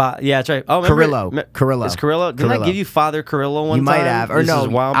 Yeah, that's right. Oh, Carrillo. Carrillo. Is Carrillo? Didn't I Carrillo. give you Father Carrillo one You time? might have, or This is no? a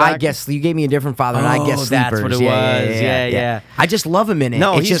while I back? guess you gave me a different father, and I Oh, guess that's sleepers. what it was. Yeah. I just love him in it.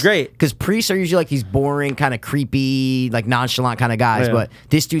 No, It's he's just, great. Because priests are usually like these boring, kind of creepy, like nonchalant kind of guys, Yeah. but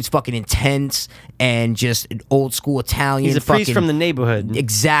this dude's fucking intense and just an old school Italian. He's a priest fucking- from the neighborhood.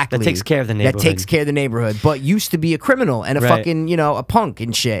 Exactly. That takes care of the neighborhood. That takes care of the neighborhood, but used to be a criminal and a Right. fucking, a punk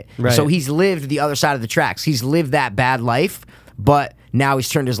and shit. Right. So he's lived the other side of the tracks. He's lived that bad life, but now he's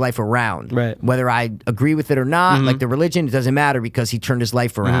turned his life around. Right. Whether I agree with it or not, like the religion, it doesn't matter because he turned his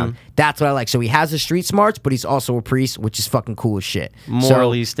life around. That's what I like. So he has the street smarts, but he's also a priest, which is fucking cool as shit.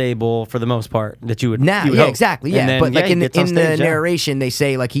 Morally stable for the most part. That you would. Now, you would yeah, hope. exactly, And yeah. then, But like he in gets on the stage, yeah. narration, they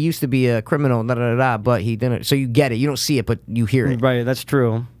say like he used to be a criminal, but he didn't. So you get it. You don't see it, but you hear it. Right, that's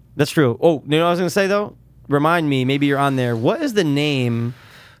true. That's true. Oh, you know what I was gonna say though? Remind me, maybe you're on there. What is the name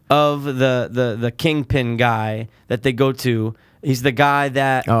of the kingpin guy that they go to? He's the guy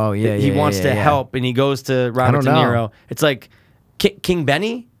that he wants to help, and he goes to Robert don't De know. Niro. It's like King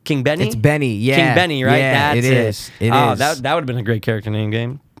Benny. King Benny. It's Benny, yeah. King Benny, right? Yeah, That's it is. It oh, is. that would have been a great character name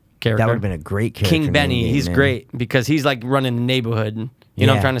game. That would have been a great character. King Benny. name, He's man. great because he's like running the neighborhood. You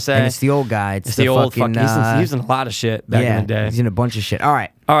know what I'm trying to say? And it's the old guy. It's the old fucking. He was in a lot of shit back in the day. He's in a bunch of shit. All right.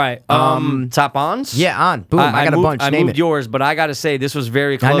 All right. Top ons? Yeah, on. Boom. I got a bunch. I Name moved it. yours, but I got to say, this was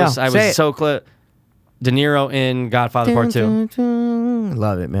very I know. close. I Say was it. so close. De Niro in Godfather Part 2.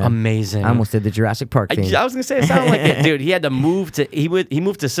 Love it, man. Amazing. I almost did the Jurassic Park thing. I was gonna say it sounded like it, dude. He had to move to he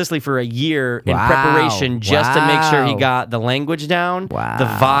moved to Sicily for a year in Wow. preparation just to make sure he Wow. got the language down, Wow. the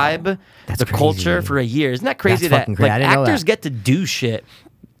vibe, That's the culture crazy. for a year. Isn't that crazy? That's fucking crazy. I Like didn't know actors that. get to do shit.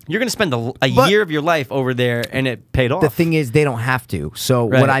 You're gonna spend a But- year of your life over there, and it paid off. The thing is, they don't have to. So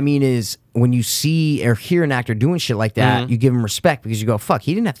Right. what I mean is, when you see or hear an actor doing shit like that, you give him respect because you go, "Fuck,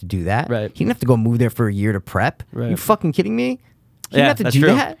 he didn't have to do that. Right. He didn't have to go move there for a year to prep. Right. You fucking kidding me? He Yeah, didn't have to that's do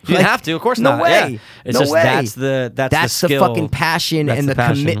true. that. You didn't have to, of course no not. way. Yeah. It's no just way. that's the skill. fucking passion That's and the the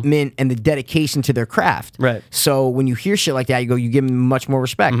passion. commitment and the dedication to their craft. Right. So when you hear shit like that, you give them much more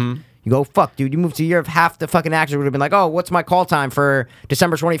respect. Mm-hmm. You go, fuck, dude, you moved to Europe. Half the fucking actors would have been like, oh, what's my call time for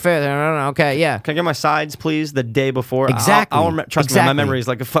December 25th? Okay, yeah. Can I get my sides, please? The day before. Exactly. Trust me, my Exactly. memory is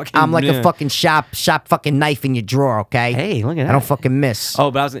like a fucking. I'm like yeah. a fucking shop fucking knife in your drawer, okay? Hey, look at I don't that. fucking miss.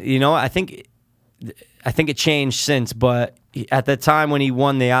 Oh, but I was, I think it changed since, but at the time when he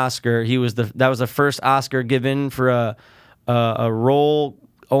won the Oscar, that was the first Oscar given for a role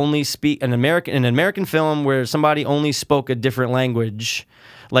only an American film where somebody only spoke a different language.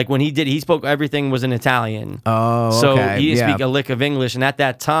 Like when he spoke, everything was in Italian. Oh, so okay, he didn't yeah. speak a lick of English. And at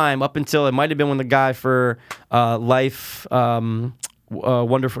that time, up until it might have been when the guy for Life,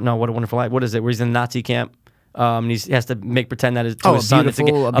 Wonderful, no, What a Wonderful Life. What is it? Where he's in the Nazi camp. And he has to pretend that to his son. It's a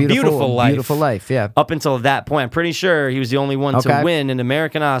beautiful life. Beautiful life, yeah. Up until that point, I'm pretty sure he was the only one Okay. to win an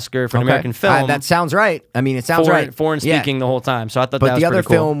American Oscar for an Okay. American film. That sounds right. I mean, it sounds right. Foreign Yeah. speaking the whole time. So I thought that But was the other pretty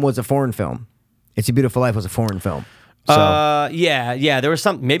cool. film was a foreign film. It's a Beautiful Life was a foreign film. So, yeah. There was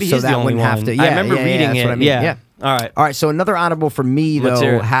some. Maybe So he's the that only wouldn't one. have to- I yeah, remember yeah, reading that's it. what I mean, yeah. All right. all right, so another honorable for me, Let's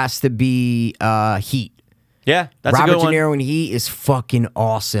hear though, it. has to be Heat. Yeah, that's Robert a good De one. Niro in Heat is fucking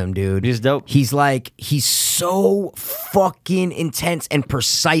awesome, dude. He's dope. He's so fucking intense and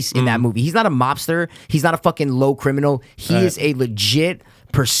precise in that movie. He's not a mobster. He's not a fucking low criminal. He Right. is a legit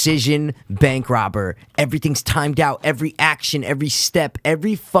precision bank robber. Everything's timed out. Every action, every step,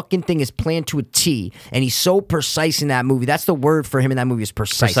 every fucking thing is planned to a T. And he's so precise in that movie. That's the word for him in that movie is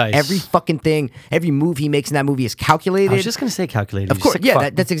precise. Precise. Every fucking thing, every move he makes in that movie is calculated. I was just gonna say calculated. Of You course, sick yeah,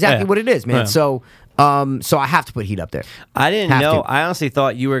 fuck. that's exactly Yeah. what it is, man. Yeah. So I have to put Heat up there. I didn't Have know. to. I honestly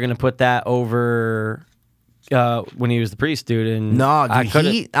thought you were gonna put that over when he was the priest, dude. And No, I dude,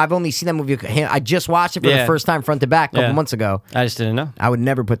 couldn't- Heat. I've only seen that movie. I just watched it for Yeah. the first time front to back a couple Yeah. months ago. I just didn't know. I would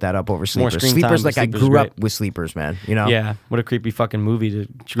never put that up over Sleepers. screen Sleepers, time, like but I Sleepers grew is up great. with Sleepers, man. You know. Yeah, what a creepy fucking movie to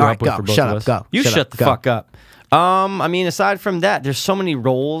grow All right, up with go. for both Shut of up, us. go. You Shut shut up, the go. fuck up. I mean, aside from that, there's so many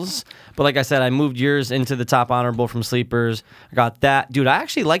roles. But like I said, I moved yours into the top honorable from Sleepers. I got that. Dude, I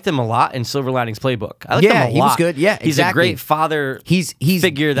actually liked him a lot in Silver Linings Playbook. I liked him a lot. he was good. Yeah, He's exactly. a great father He's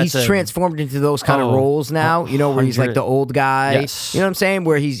figure. That's he's transformed into those kind of Oh, roles now. You know, where he's like 100. the old guy. Yes. You know what I'm saying?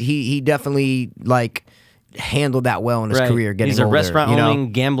 Where he definitely like handled that well in his Right. career. Getting He's a older, restaurant you know?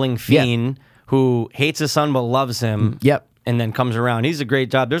 owning gambling fiend who hates his son but loves him. Yep. And then comes around. He's a great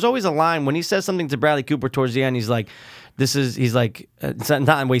job. There's always a line when he says something to Bradley Cooper towards the end. He's like, it's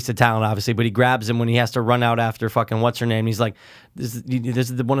not wasted talent, obviously, but he grabs him when he has to run out after fucking what's her name. He's like, this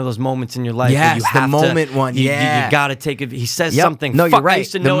is one of those moments in your life. where Yes, you the have moment one, You yeah. gotta take it. He says Yep. something. No, Fuck, you're I right.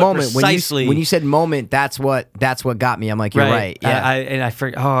 used to The know it moment precisely. when you said moment, that's what got me. I'm like, you're right. Yeah. I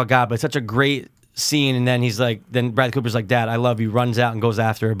forget. Oh god, but such a great scene. And then he's like, then Bradley Cooper's like, Dad, I love you. Runs out and goes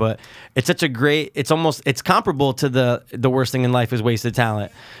after her. But it's such a great. It's comparable to the worst thing in life is wasted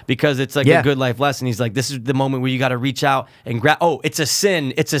talent because it's like Yeah. a good life lesson. He's like, this is the moment where you got to reach out and grab. Oh, it's a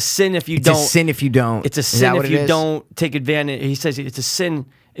sin. It's a sin if you It's don't. a sin if you don't. It's a Is that sin what if it you is? don't take advantage. He says it's a sin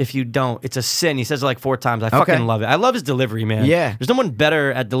if you don't. It's a sin. He says it like 4 times. I Okay. fucking love it. I love his delivery, man. Yeah. There's no one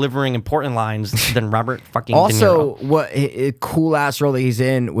better at delivering important lines than Robert fucking De Also, Niro. what a cool ass role that he's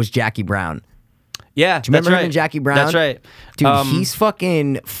in was Jackie Brown. Yeah, Do you remember that's him in right. Jackie Brown? That's right. Dude, he's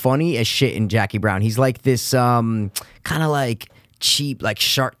fucking funny as shit in Jackie Brown. He's like this kind of like cheap, like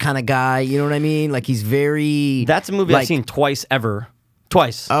shark kind of guy. You know what I mean? Like he's very. That's a movie like, I've seen twice ever.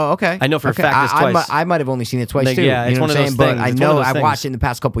 Twice. Oh, okay. I know for Okay. a fact it's twice. I might have only seen it twice Like, too. yeah, you it's know one what of I'm those saying? things. But I It's know one of those I watched things. it in the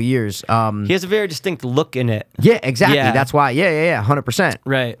past couple years. He has a very distinct look in it. Yeah, exactly. Yeah. That's why. Yeah, 100%.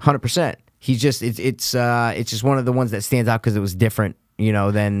 Right. 100%. He's just it's just one of the ones that stands out because it was different, you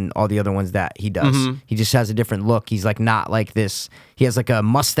know, than all the other ones that he does. Mm-hmm. He just has a different look. He's like not like this. He has like a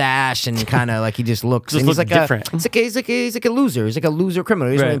mustache and kind of like he just looks. Just and he's look like different. He's like a loser. He's like a loser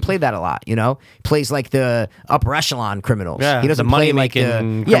criminal. He doesn't Right. really play that a lot, you know. He plays like the upper echelon criminals. Yeah, he doesn't the play like the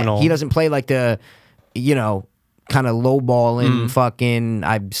money-making criminal. He doesn't play like the, you know, kind of lowballing fucking.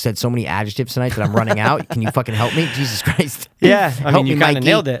 I've said so many adjectives tonight that I'm running out. Can you fucking help me? Jesus Christ. Yeah, I Help mean, you me, kind of Mikey.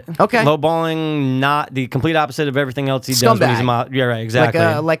 nailed it. Okay. Lowballing, not the complete opposite of everything else he does when he's a Scumbag. Yeah, right, exactly.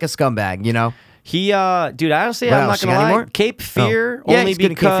 Like a scumbag, you know. He, dude, honestly, What I'm else? not You gonna got any lie. more? Cape Fear, Yeah, only he's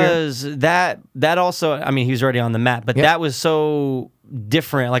good at Cape Fear. because that also, I mean, he was already on the map, but Yep. that was so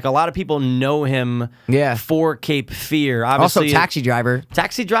different. Like a lot of people know him Yeah. for Cape Fear. Also, Obviously, Taxi Driver.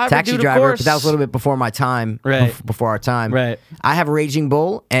 Taxi Driver, Taxi dude, Driver, of course. but that was a little bit before my time. Right. Before our time. Right. I have Raging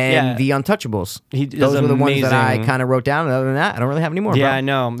Bull and Yeah. The Untouchables. He is Those were the ones that I amazing. kind of wrote down. And other than that, I don't really have any more. Yeah, bro. I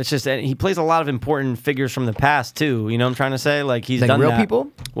know. It's just he plays a lot of important figures from the past too. You know what I'm trying to say? Like he's Like done real that. people?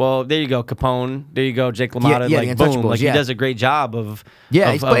 Well, there you go, Capone. There you go, Jake LaMotta. Yeah, like the boom, Untouchables, like yeah. he does a great job of.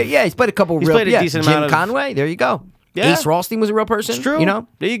 Yeah, of- he's played a couple he's real. played a decent Jim amount of- Conway. There you go. Yeah. Ace Rothstein was a real person. It's true. You know,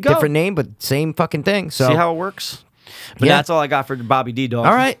 There you go. Different name, but same fucking thing. So See how it works. But Yeah. that's all I got for Bobby D. Dog.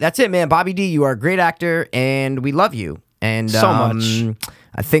 all right, that's it, man. Bobby D, you are a great actor, and we love you. And So much.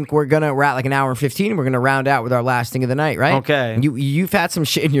 I think we're at like an hour and 15. And we're gonna round out with our last thing of the night, right? Okay. You've had some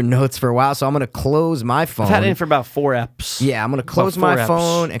shit in your notes for a while, so I'm gonna close my phone. I've had it in for about 4 eps. Yeah, I'm gonna close About 4 my eps.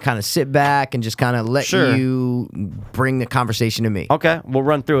 phone and kind of sit back and just kind of let Sure. you bring the conversation to me. Okay, we'll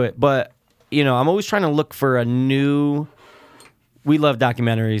run through it. But you know, I'm always trying to look for a new. We love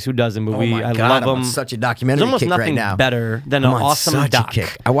documentaries. Who doesn't? But Oh my I God, love I'm on them. such a There's documentary almost kick nothing right now. better than I'm an on awesome such doc. a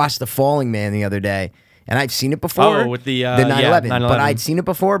kick. I watched The Falling Man the other day, and I'd seen it before. Oh, with the 9/11. 9/11. But I'd seen it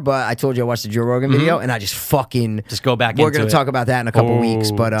before. But I told you I watched the Joe Rogan video, and I just fucking Just go back We're into gonna it. talk about that in a couple Oh,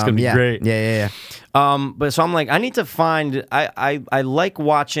 weeks. But it's gonna be yeah, great. yeah. But so I'm like, I need to find. I like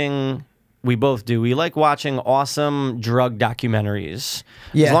watching. We both do. We like watching awesome drug documentaries.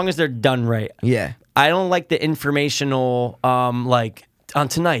 Yeah. As long as they're done right. Yeah. I don't like the informational, like on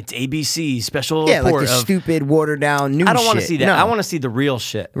tonight, ABC special Yeah, like report the of. stupid watered down news. I don't want to shit. see that. No. I want to see the real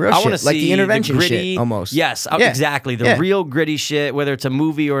shit. Real I want to shit, like the see intervention shit, gritty, almost. Yes, Yeah. exactly. The Yeah. real gritty shit, whether it's a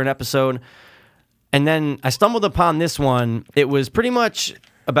movie or an episode. And then I stumbled upon this one. It was pretty much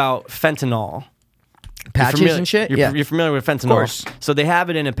about fentanyl. patches and shit. You're familiar with fentanyl. course. So they have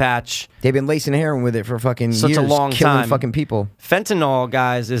it in a patch. They've been lacing heroin with it for fucking Such a years, long killing time. fucking people. Fentanyl,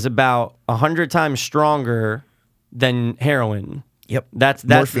 guys, is about 100 times stronger than heroin. Yep. That's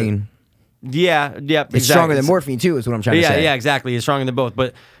morphine. Yeah, It's stronger than morphine too, is what I'm trying to say. Yeah, exactly. It's stronger than both,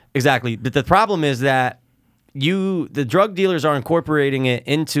 but exactly. But the problem is that the drug dealers are incorporating it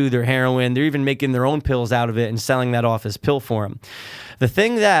into their heroin. They're even making their own pills out of it and selling that off as pill form. The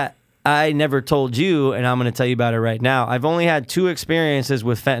thing that I never told you, and I'm going to tell you about it right now. I've only had 2 experiences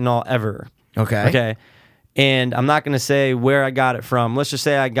with fentanyl ever. Okay. Okay. And I'm not going to say where I got it from. Let's just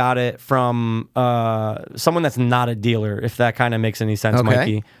say I got it from someone that's not a dealer, if that kind of makes any sense, Okay.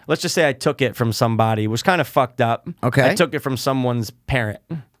 Mikey. Let's just say I took it from somebody. It was kind of fucked up. Okay. I took it from someone's parent.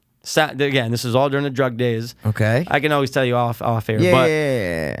 Again, this is all during the drug days. Okay. I can always tell you off air. But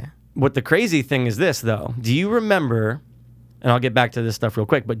Yeah. what the crazy thing is this, though. Do you remember, and I'll get back to this stuff real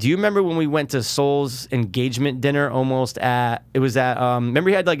quick, but do you remember when we went to Soul's engagement dinner remember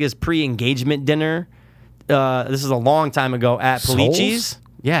he had like his pre-engagement dinner? This is a long time ago at Soul's? Polici's.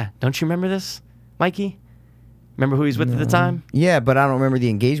 Yeah. Don't you remember this, Mikey? Remember who he was with at the time? Yeah, but I don't remember the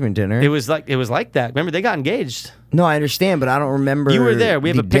engagement dinner. It was like that. Remember, they got engaged. No, I understand, but I don't remember. You were there. We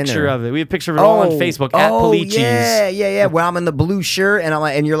have the a picture dinner. of it. We have a picture of it all on Facebook at Polici's. Yeah. Well, I'm in the blue shirt, and I'm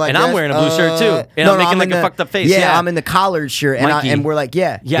like, and you're like, And I'm this? wearing a blue shirt, too. And I'm making, like, in a the- fucked up face. Yeah, Yeah. I'm in the collared shirt, and Mikey. and we're like,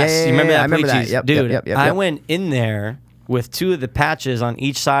 Yes, yeah, you remember that? I remember that. Polici's? Yep, Dude, yep. I went in there with 2 of the patches on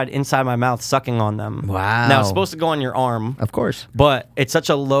each side inside my mouth, sucking on them. Wow. Now, it's supposed to go on your arm. Of course. But it's such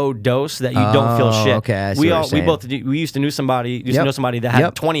a low dose that you don't feel Oh, shit. okay, I see what you're saying. We used to know somebody that had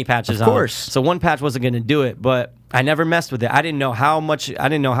Yep. 20 patches Of on. course. So one patch wasn't going to do it, but I never messed with it. I didn't know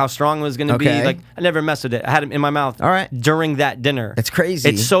how strong it was going to Okay. be. Like, I never messed with it. I had it in my mouth All right. during that dinner. That's crazy.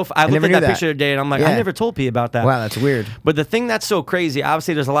 It's so I looked never at knew that that. picture today and I'm like, Yeah. I never told P about that. Wow, that's weird. But the thing that's so crazy,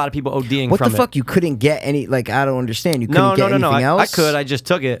 obviously there's a lot of people ODing What from the fuck? You couldn't get any? Like, I don't understand. You couldn't No, get no, anything no. else. I could. I just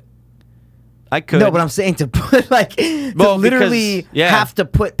took it. I could. No, but I'm saying to put to Well, literally because- yeah. have to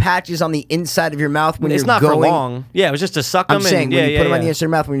put patches on the inside of your mouth when it's you're not going. for long. Yeah, it was just to suck them. I'm saying and, when you yeah, put them yeah, on the yeah. inside of your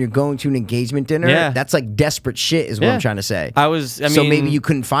mouth when you're going to an engagement dinner, Yeah. that's like desperate shit, is what Yeah. I'm trying to say. So maybe you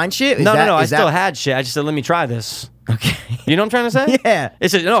couldn't find shit. Is No, that, no. I is that- still had shit. I just said, let me try this. Okay. You know what I'm trying to say? Yeah.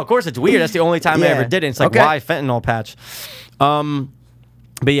 It's just, no, of course it's weird. That's the only time I Yeah. ever did it. It's like, Okay. why fentanyl patch?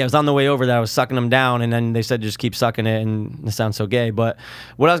 But yeah, it was on the way over that I was sucking them down, and then they said just keep sucking it, and it sounds so gay. But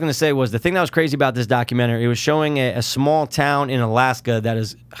what I was going to say was the thing that was crazy about this documentary, it was showing a small town in Alaska that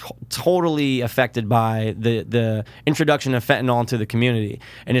is totally affected by the introduction of fentanyl into the community.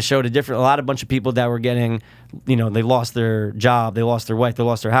 And it showed a bunch of people that were getting, they lost their job, they lost their wife, they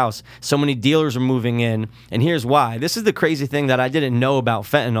lost their house. So many dealers were moving in, and here's why. This is the crazy thing that I didn't know about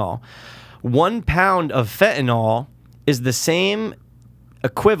fentanyl. 1 pound of fentanyl is the same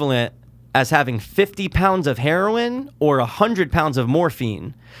equivalent as having 50 pounds of heroin or 100 pounds of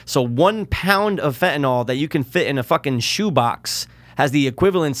morphine. So 1 pound of fentanyl that you can fit in a fucking shoebox has the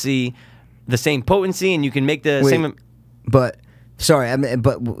equivalency, the same potency, and you can make the same. But sorry, I mean,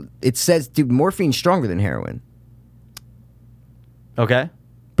 but it says, dude, morphine's stronger than heroin. Okay.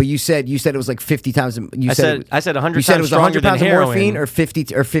 But you said it was like 50 times. I said 100. You said it was 100 pounds of heroin. morphine or 50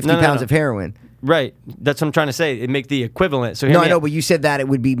 pounds of heroin. Right. That's what I'm trying to say. It make the equivalent. So no, I know, but you said that it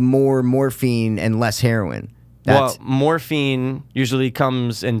would be more morphine and less heroin. Well, morphine usually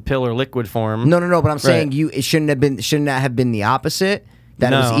comes in pill or liquid form. No, but I'm saying it shouldn't that have been the opposite?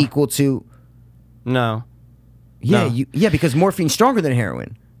 That it was equal to. No. Yeah, no. Because morphine's stronger than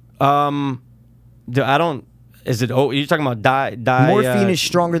heroin. I don't. Is it? Oh, you're talking about morphine is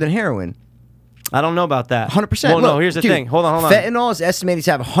stronger than heroin. I don't know about that. 100%. Well, no, here's the thing. Hold on. Fentanyl is estimated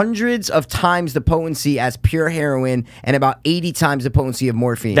to have hundreds of times the potency as pure heroin and about 80 times the potency of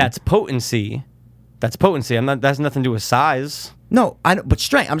morphine. That's potency. That's potency. That has nothing to do with size. No, I know, but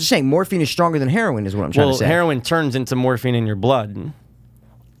strength. I'm just saying morphine is stronger than heroin is what I'm trying to say. Well, heroin turns into morphine in your blood.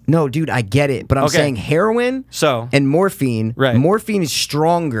 No, dude, I get it, but I'm saying heroin and morphine. Right. Morphine is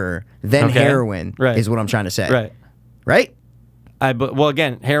stronger than heroin. Right. Is what I'm trying to say. Right. Right. Well,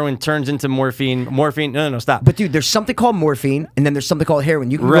 again, heroin turns into morphine. Morphine. No, stop. But dude, there's something called morphine, and then there's something called heroin.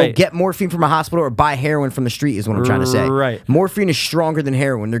 You can go get morphine from a hospital or buy heroin from the street. Is what I'm trying to say. Right. Morphine is stronger than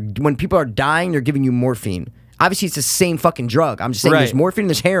heroin. When people are dying, they're giving you morphine. Obviously, it's the same fucking drug. I'm just saying there's morphine and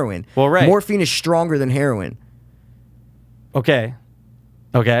there's heroin. Well, right. Morphine is stronger than heroin. Okay.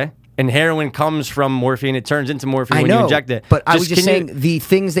 And heroin comes from morphine. It turns into morphine when you inject it. But I was just saying the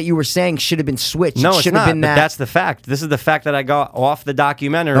things that you were saying should have been switched. No, it's not. Been but that's the fact. This is the fact that I got off the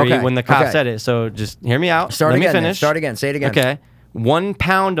documentary when the cop said it. So just hear me out. Let me finish. Start again. Say it again. Okay. 1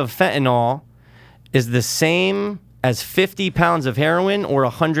 pound of fentanyl is the same as 50 pounds of heroin or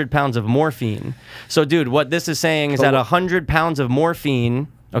 100 pounds of morphine. So, dude, what this is saying is that 100 pounds of morphine,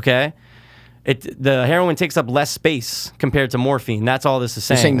 okay, the heroin takes up less space compared to morphine. That's all this is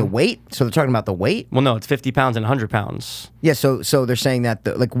saying. You're saying the weight? So they're talking about the weight? Well, no, it's 50 pounds and 100 pounds. Yeah, so they're saying that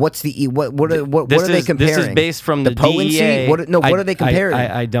what's the what are they comparing? This is based from the potency. DEA. What are they comparing?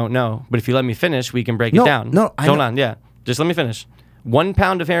 I don't know, but if you let me finish, we can break it down. Hold on, yeah, just let me finish. 1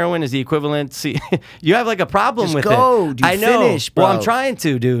 pound of heroin is the equivalent. See, you have like a problem with it. Dude, I know. Finish, bro. Well, I'm trying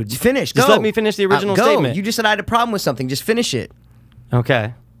to, dude. Just finish. Just let me finish the original statement. You just said I had a problem with something. Just finish it.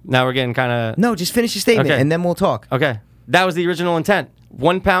 Okay. Now we're getting kind of... No, just finish your statement, and then we'll talk. Okay. That was the original intent.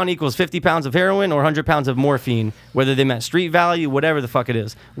 1 pound equals 50 pounds of heroin or 100 pounds of morphine, whether they meant street value, whatever the fuck it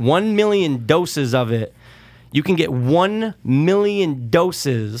is. 1 million doses of it. You can get 1 million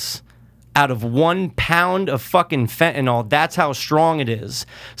doses out of 1 pound of fucking fentanyl. That's how strong it is.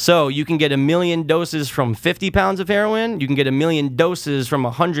 So you can get 1 million doses from 50 pounds of heroin. You can get 1 million doses from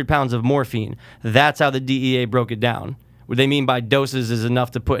 100 pounds of morphine. That's how the DEA broke it down. What they mean by doses is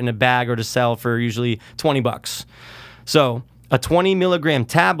enough to put in a bag or to sell for usually $20. So a 20 milligram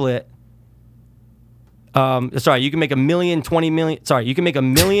tablet. You can make 1 million, 20 million. Sorry, you can make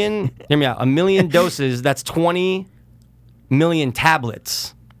 1 million. Hear me out. 1 million doses. That's 20 million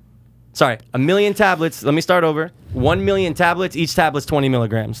tablets. Sorry, 1 million tablets. Let me start over. 1 million tablets. Each tablet's 20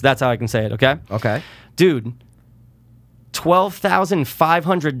 milligrams. That's how I can say it. Okay. Okay. Dude.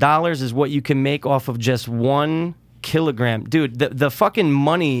 $12,500 is what you can make off of just 1 kilogram. Dude, the fucking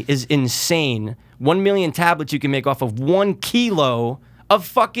money is insane. 1 million tablets you can make off of 1 kilo of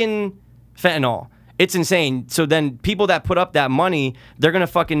fucking fentanyl. It's insane. So then people that put up that money, they're gonna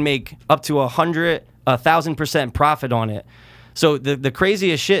fucking make up to 1,000% profit on it. So the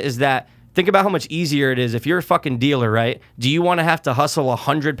craziest shit is that think about how much easier it is if you're a fucking dealer, right? Do you want to have to hustle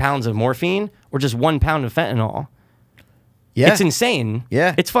 100 pounds of morphine or just 1 pound of fentanyl? Yeah. It's insane.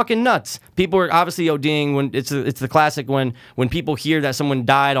 Yeah. It's fucking nuts. People are obviously ODing when it's the classic when people hear that someone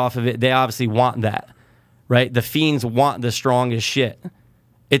died off of it, they obviously want that. Right? The fiends want the strongest shit.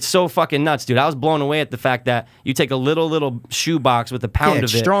 It's so fucking nuts, dude. I was blown away at the fact that you take a little shoebox with a pound of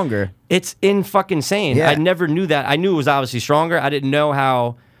it. It's stronger. It's in fucking insane. Yeah. I never knew that. I knew it was obviously stronger. I didn't know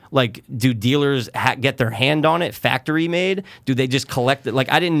how, like, do dealers get their hand on it, factory made? Do they just collect it? Like,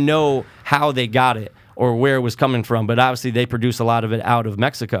 I didn't know how they got it or where it was coming from, but obviously they produce a lot of it out of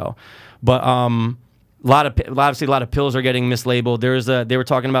Mexico. But obviously a lot of pills are getting mislabeled. They were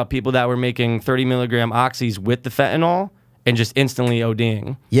talking about people that were making 30 milligram oxys with the fentanyl and just instantly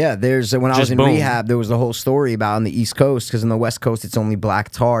ODing. Yeah, when I was in rehab, there was a whole story about on the East Coast, because on the West Coast it's only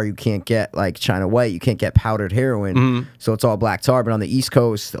black tar. You can't get like China White. You can't get powdered heroin. So it's all black tar. But on the East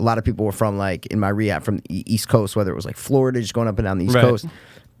Coast, a lot of people were from, like, in my rehab, from the East Coast, whether it was like Florida, just going up and down the East Coast.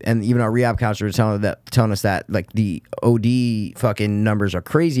 and even our rehab counselor were telling us that like the OD fucking numbers are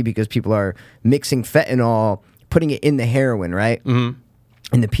crazy because people are mixing fentanyl, putting it in the heroin, right? Mm-hmm.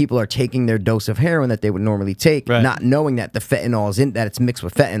 And the people are taking their dose of heroin that they would normally take, not knowing that the fentanyl is in, that it's mixed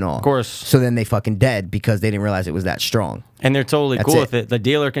with fentanyl. Of course. So then they fucking dead because they didn't realize it was that strong. And they're totally cool with it. The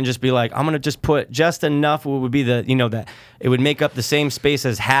dealer can just be like, I'm going to just put just enough, what would be the, that it would make up the same space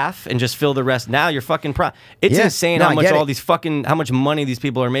as half and just fill the rest. Now you're fucking it's insane how much money these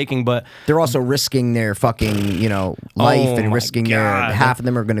people are making, but they're also risking their fucking, life and risking half of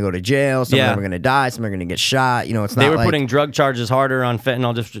them are going to go to jail. Some of them are going to die. Some are going to get shot. It's not they were putting drug charges harder on fentanyl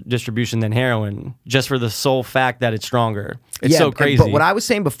distribution than heroin just for the sole fact that it's stronger. It's so crazy. But what I was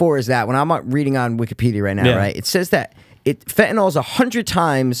saying before is that when I'm reading on Wikipedia right now, right, it says that fentanyl is 100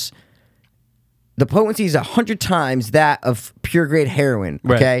 times, the potency is 100 times that of pure grade heroin,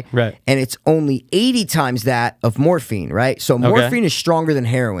 okay? Right. And it's only 80 times that of morphine, right? So morphine is stronger than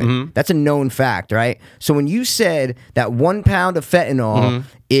heroin. Mm-hmm. That's a known fact, right? So when you said that 1 pound of fentanyl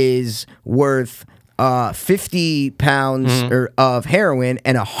is worth 50 pounds of heroin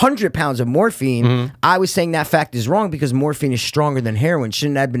and 100 pounds of morphine, I was saying that fact is wrong because morphine is stronger than heroin.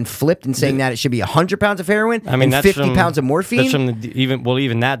 Shouldn't that have been flipped and saying that it should be 100 pounds of heroin and 50 pounds of morphine? That's from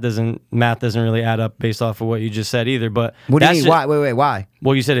even that math doesn't really add up based off of what you just said either. But what do you mean? Why?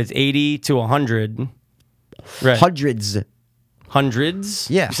 Well, you said it's 80 to 100. Right. Hundreds?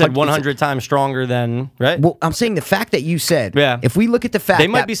 Yeah. You said 100 times stronger than, right? Well, I'm saying the fact that you said, if we look at the fact they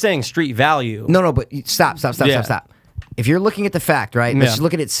might be saying street value. No, but stop. If you're looking at the fact, right, let's just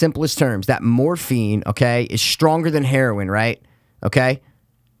look at it simplest terms, that morphine, okay, is stronger than heroin, right? Okay?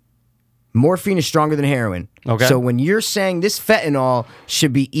 Morphine is stronger than heroin. Okay. So when you're saying this fentanyl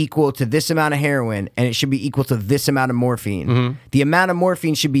should be equal to this amount of heroin and it should be equal to this amount of morphine, the amount of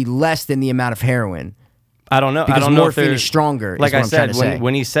morphine should be less than the amount of heroin. I don't know. Because I don't know morphine is stronger. Like I said,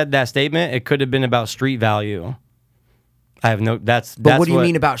 when he said that statement, it could have been about street value. I have no. But what do you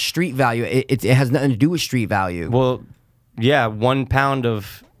mean about street value? It has nothing to do with street value. Well, yeah, 1 pound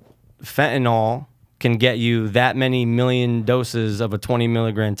of fentanyl can get you that many million doses of a 20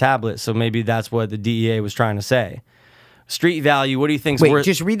 milligram tablet. So maybe that's what the DEA was trying to say. Street value. What do you think? Wait,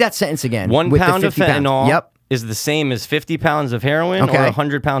 just read that sentence again. 1 pound of fentanyl. Is the same as 50 pounds of heroin or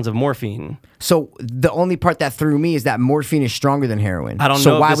 100 pounds of morphine. So the only part that threw me is that morphine is stronger than heroin. I don't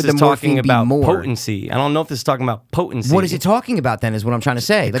know if this is talking about potency. I don't know if this is talking about potency. What is it talking about then is what I'm trying to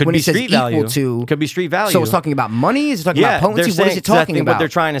say. Like when he says equal to... It could be street value. So it's talking about money? Is it talking about potency? What is it talking about? What they're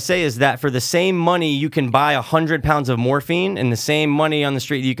trying to say is that for the same money you can buy 100 pounds of morphine and the same money on the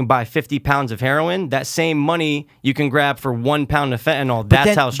street you can buy 50 pounds of heroin. That same money you can grab for 1 pound of fentanyl.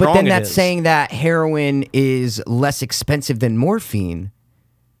 That's how strong it is. But then that's saying that heroin is less expensive than morphine.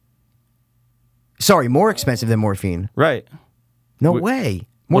 Sorry, more expensive than morphine. Right. No way.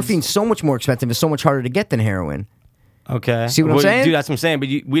 Morphine's so much more expensive. It's so much harder to get than heroin. Okay. See what I'm saying? Dude, that's what I'm saying. But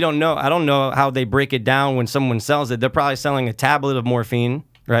we don't know. I don't know how they break it down when someone sells it. They're probably selling a tablet of morphine,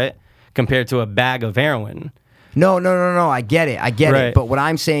 right? Compared to a bag of heroin. No. I get it. But what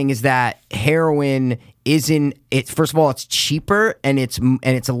I'm saying is that heroin isn't. First of all, it's cheaper and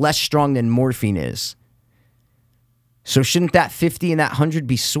it's less strong than morphine is. So shouldn't that 50 and that 100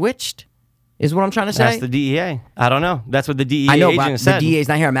 be switched? Is what I'm trying to say. That's the DEA. I don't know. That's what the DEA I know, agent but said. The DEA's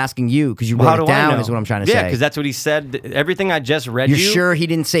not here. I'm asking you because you wrote it down. Is what I'm trying to say. Yeah, because that's what he said. Everything I just read. You're sure he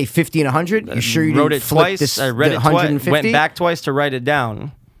didn't say 50 and 100? You sure you wrote didn't it twice? I read it twice. Went back twice to write it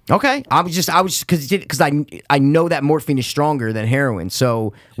down. Okay, I was because I know that morphine is stronger than heroin.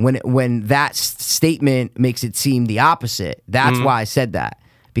 So when that statement makes it seem the opposite, that's why I said that.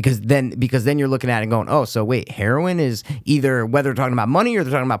 Because then you're looking at it and going, oh, so wait, heroin is either whether they're talking about money or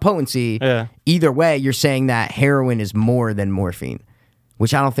they're talking about potency. Yeah. Either way, you're saying that heroin is more than morphine,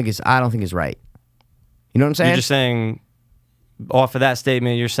 which I don't think is right. You know what I'm saying? You're just saying, off of that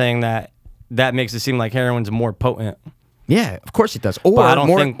statement, you're saying that makes it seem like heroin's more potent. Yeah, of course it does. Or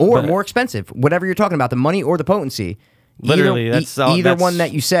more expensive. Whatever you're talking about, the money or the potency. Literally, either one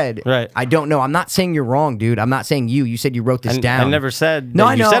that you said. Right. I don't know. I'm not saying you're wrong, dude. I'm not saying you. You said you wrote this down. I never said. No,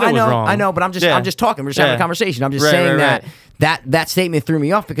 that you said it was wrong. I know, but I'm just talking. We're just having a conversation. I'm just saying that statement threw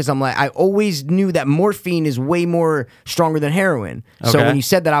me off because I'm like, I always knew that morphine is way more stronger than heroin. So when you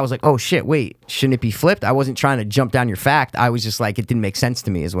said that, I was like, oh shit, wait, shouldn't it be flipped? I wasn't trying to jump down your fact. I was just like, it didn't make sense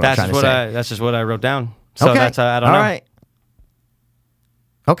to me. Is what I'm trying to say. That's just what I wrote down. So okay. That's I don't know. All right.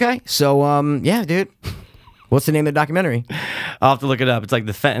 Okay. So yeah, dude. What's the name of the documentary? I'll have to look it up. It's like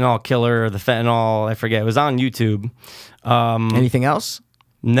the fentanyl killer or the fentanyl. I forget. It was on YouTube. Anything else?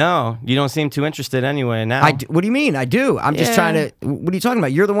 No, you don't seem too interested anyway now. What do you mean? I do. I'm just trying to... What are you talking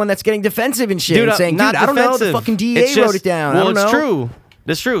about? You're the one that's getting defensive and shit. Dude, and saying, not dude, I don't know. The defensive. fucking DA wrote it down. Well, I don't know. It's true.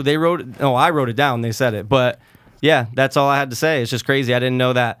 That's true. They wrote it. Oh, I wrote it down. They said it. But yeah, that's all I had to say. It's just crazy. I didn't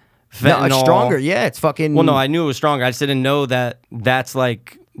know that fentanyl. No, it's stronger. Yeah, it's fucking. Well, no, I knew it was stronger. I just didn't know that that's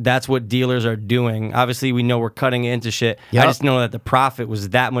what dealers are doing. Obviously, we know we're cutting into shit. Yep. I just know that the profit was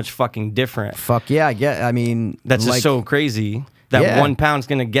that much fucking different. Fuck yeah, I mean, That's just so crazy. That 1 pound's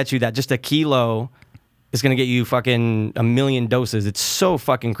going to get you that. Just a kilo is going to get you fucking 1 million doses. It's so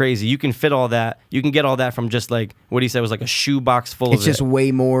fucking crazy. You can fit all that. You can get all that from just like, what he said was like a shoebox full of it. It's just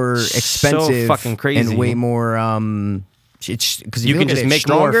way more expensive. So fucking crazy. And way more, it's because you can just make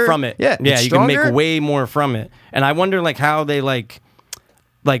more from it. Yeah, you can make way more from it. And I wonder like how they like,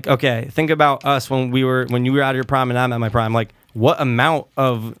 okay, think about us when you were out of your prime and I'm at my prime. Like, what amount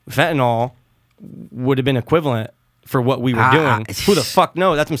of fentanyl would have been equivalent for what we were doing? Who the fuck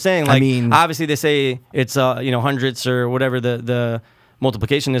knows? That's what I'm saying. Like, I mean, obviously they say it's hundreds or whatever the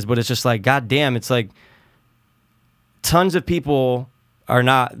multiplication is, but it's just like, goddamn, it's like tons of people are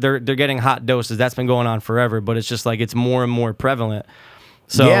not. They're getting hot doses. That's been going on forever, but it's just like it's more and more prevalent.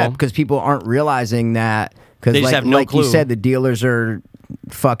 So yeah, because people aren't realizing that. Because they just have no clue. You said, the dealers are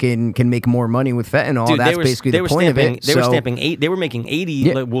fucking can make more money with fentanyl. Dude, that's basically the point of it. They were stamping They were making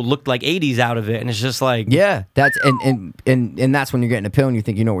 80 looked like 80s out of it, and it's just like that's and that's when you're getting a pill and you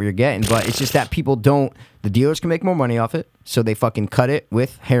think you know what you're getting, but it's just that people don't. The dealers can make more money off it, so they fucking cut it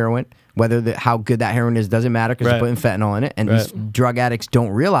with heroin. Whether how good that heroin is doesn't matter because they're putting fentanyl in it, and these drug addicts don't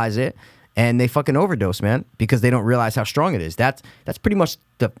realize it. And they fucking overdose, man, because they don't realize how strong it is. That's pretty much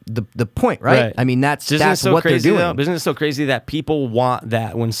the point, right? I mean, that's what they're doing. Isn't it so crazy that people want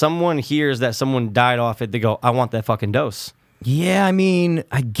that? When someone hears that someone died off it, they go, "I want that fucking dose." Yeah, I mean,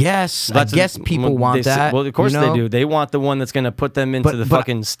 I guess people want that. Well, of course they do. They want the one that's going to put them into the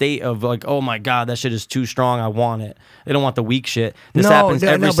fucking state of like, oh my god, that shit is too strong. I want it. They don't want the weak shit. This happens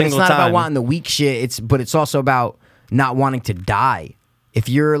every single time. But it's not about wanting the weak shit. It's also about not wanting to die. If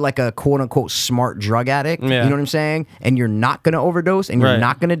you're like a quote unquote smart drug addict, you know what I'm saying, and you're not gonna overdose and you're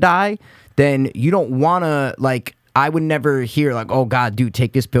not gonna die, then you don't wanna like. I would never hear like, oh God, dude,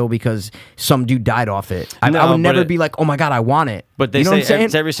 take this pill because some dude died off it. I would never be like, oh my God, I want it. But they say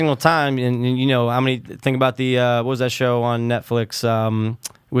it's every single time, and you know how many. Think about the what was that show on Netflix?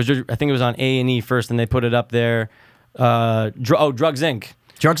 I think it was on A&E first, and they put it up there. Drugs Inc.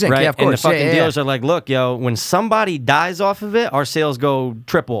 Drugs Inc. Right? Yeah, of course. And the fucking dealers are like, look, yo, when somebody dies off of it, our sales go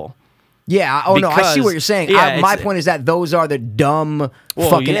triple. Yeah. Oh, no, I see what you're saying. My point is that those are the dumb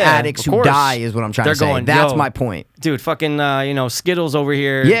fucking addicts who die is what I'm trying to say. That's my point. Dude, fucking, Skittles over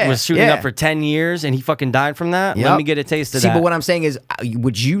here was shooting up for 10 years and he fucking died from that. Let me get a taste of that. See, but what I'm saying is,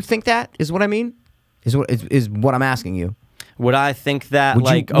 would you think that is what I mean? Is what I'm asking you. Would I think that, would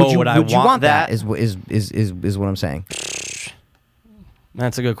I want that? Is what I'm saying.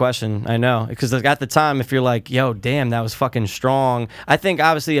 That's a good question. I know. Because at the time, if you're like, yo, damn, that was fucking strong. I think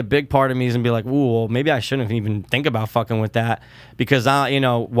obviously a big part of me is going to be like, ooh, well, maybe I shouldn't even think about fucking with that. Because,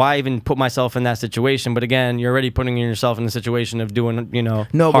 why even put myself in that situation? But again, you're already putting yourself in the situation of doing, No,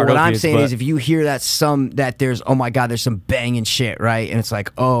 but what I'm saying is if you hear that there's, oh my God, there's some banging shit, right? And it's like,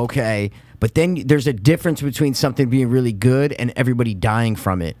 oh, okay. But then there's a difference between something being really good and everybody dying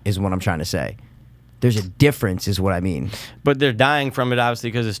from it is what I'm trying to say. There's a difference is what I mean. But they're dying from it,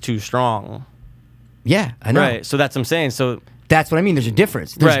 obviously, because it's too strong. Yeah, I know. Right, so that's what I'm saying. So that's what I mean. There's a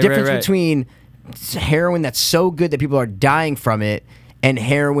difference. There's a difference between heroin that's so good that people are dying from it and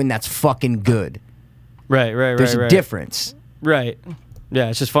heroin that's fucking good. Right. There's a difference. Right. Yeah,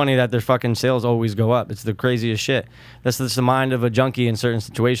 it's just funny that their fucking sales always go up. It's the craziest shit. That's the mind of a junkie in certain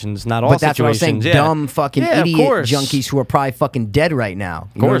situations. Not all situations. But that's what I'm saying. Dumb fucking idiot junkies who are probably fucking dead right now.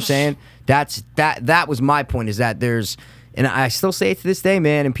 You know what I'm saying? That was my point, is that there's, and I still say it to this day,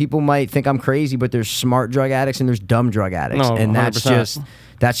 man, and people might think I'm crazy, but there's smart drug addicts and there's dumb drug addicts. No, and 100%.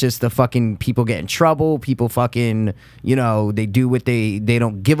 that's just the fucking people get in trouble. People fucking, they do what they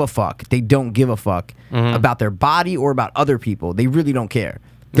don't give a fuck. They don't give a fuck about their body or about other people. They really don't care.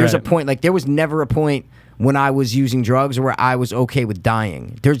 There's a point, like there was never a point when I was using drugs where I was okay with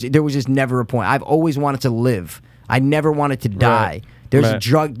dying. There was just never a point. I've always wanted to live. I never wanted to die.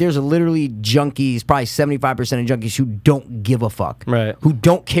 There's literally junkies, probably 75% of junkies who don't give a fuck. Right. Who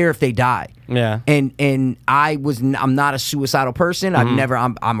don't care if they die. Yeah. And I'm not a suicidal person.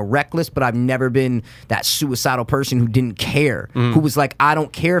 I'm a reckless, but I've never been that suicidal person who didn't care. Who was like, I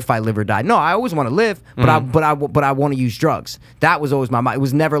don't care if I live or die. No, I always want to live, but I want to use drugs. That was always my mind. It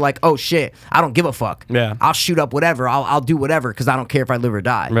was never like, oh shit, I don't give a fuck. Yeah. I'll shoot up whatever. I'll do whatever because I don't care if I live or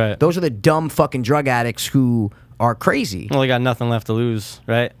die. Right. Those are the dumb fucking drug addicts who are crazy. Well, they got nothing left to lose,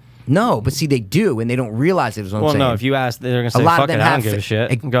 right? No, but see, they do, and they don't realize it. Is what I'm saying. Well, no, if you ask, they're gonna say, "Fuck it, I don't give a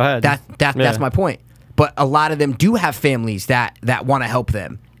shit." Go ahead. That's my point. But a lot of them do have families that want to help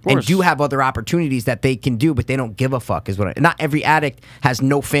them. And course. do have other opportunities that they can do, but they don't give a fuck. Is what not every addict has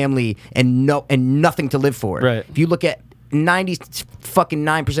no family and nothing to live for. Right. If you look at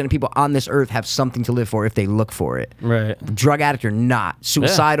 99% of people on this earth have something to live for if they look for it. Right. Drug addict or not,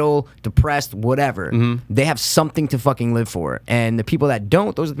 suicidal, depressed, whatever. They have something to fucking live for. And the people that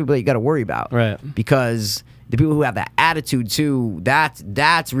don't, those are the people that you got to worry about. Right. Because the people who have that attitude too,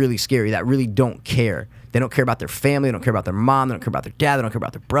 that's really scary. That really don't care. They don't care about their family. They don't care about their mom. They don't care about their dad. They don't care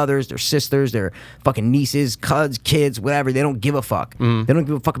about their brothers, their sisters, their fucking nieces, cousins, kids, whatever. They don't give a fuck. They don't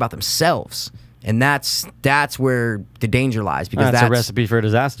give a fuck about themselves. And that's where the danger lies. Because That's a recipe for a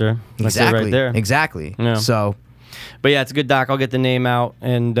disaster. That's it right there. Exactly. Yeah. So, But yeah, it's a good doc. I'll get the name out.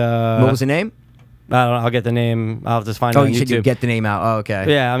 And what was the name? I don't know. I'll get the name. I'll just find it Oh, on you YouTube. said you'd get the name out. Oh, okay.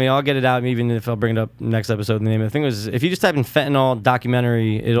 Yeah, I mean, I'll get it out, even if I'll bring it up next episode. The name of the thing was, if you just type in fentanyl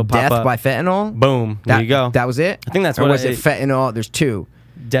documentary, it'll pop Death up. by fentanyl? Boom. There you go. That was it? I think that's or what was it fentanyl? There's two.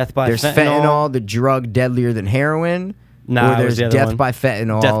 Death by There's fentanyl, the drug deadlier than heroin. Nah, or it there's was the other Death one. by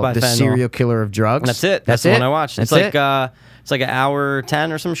Fentanyl, Death by the Fentanyl. serial killer of drugs. And that's it. That's it? the one I watched. That's It's like an hour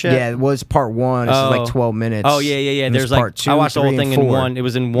 10 or some shit. Yeah, it was part one. This is like 12 minutes. Oh, yeah. And There's part like, two, I watched the whole 3, thing and in 4. one. It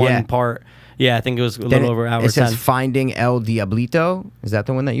was in one Yeah. part. Yeah, I think it was a Then little over an hour It says 10. Finding El Diablito. Is that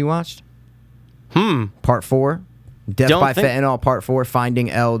the one that you watched? Part 4. Death Don't by think- Fentanyl, part 4. Finding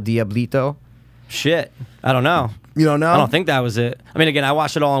El Diablito. Shit. I don't know. You don't know? I don't think that was it. I mean, again, I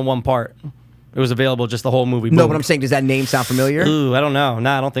watched it all in one part. It was available, just the whole movie. No, Boom. but I'm saying, does that name sound familiar? Ooh, I don't know.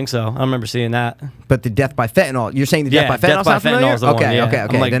 Nah, I don't think so. I don't remember seeing that. But the Death by Fentanyl, you're saying the Death Yeah, by Fentanyl Death by sound familiar? Fentanyl is the one, okay, yeah. okay.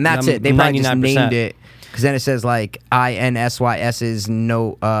 I'm like- Then that's I'm it. They probably just 99%. named it because then it says like INSYS's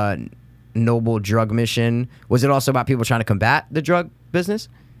Noble Drug Mission. Was it also about people trying to combat the drug business?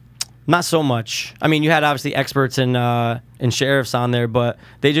 Not so much. I mean, you had obviously experts and sheriffs on there, but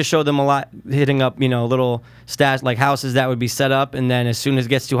they just showed them a lot hitting up, little stash like houses that would be set up, and then as soon as it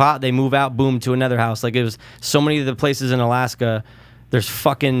gets too hot, they move out, boom, to another house. Like it was so many of the places in Alaska. There's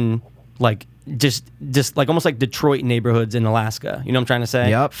fucking like just like almost like Detroit neighborhoods in Alaska. You know what I'm trying to say?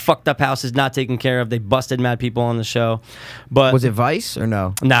 Yep. Fucked up houses not taken care of. They busted mad people on the show, but Was it Vice or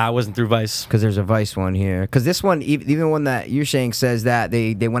no? Nah, it wasn't through Vice. Because there's a Vice one here. Because this one, even one that you're saying says that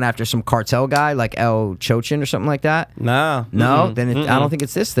they went after some cartel guy like El Chochin or something like that. Nah, No, then I don't think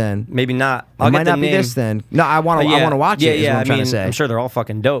it's this. Then maybe not. it might not be this. Then no, I want to watch it. Is what I'm trying to say. I'm sure they're all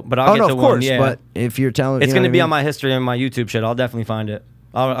fucking dope, but I'll Oh get no, to of one. course. Yeah. But if you're telling, It's going to be on my history and my YouTube shit. I'll definitely find it.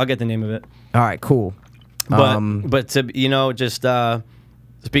 I'll get the name of it. All right, cool. But to just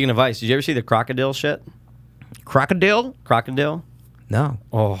speaking of Vice, did you ever see the crocodile shit? Crocodile? Crocodile? No.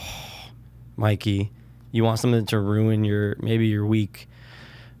 Oh, Mikey, you want something to ruin your week?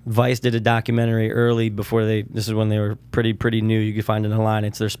 Vice did a documentary early before this is when they were pretty new. You can find it online.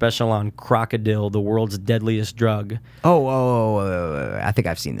 It's their special on crocodile, the world's deadliest drug. I think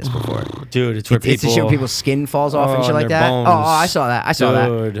I've seen this before. Dude, it's where It's the shit where people's skin falls off and shit like their that. bones. Oh, I saw that. I saw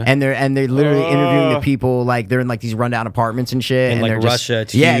Dude. that. And they're literally interviewing the people like they're in like these rundown apartments and shit. In, and like, they're Russia, just,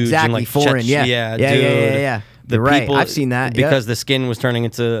 it's yeah, huge, exactly. and, like, Foreign. Yeah, yeah, yeah, dude. yeah. You're right. I've seen that because the skin was turning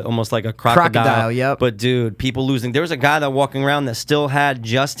into almost like a crocodile. Crocodile, yep. But dude, people losing. There was a guy that walking around that still had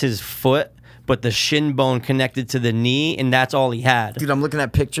just his foot, but the shin bone connected to the knee, and that's all he had. Dude, I'm looking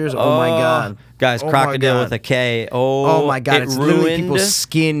at pictures. Oh my god, guys, Oh my crocodile God. with a K. Oh my god, it it's literally ruined people's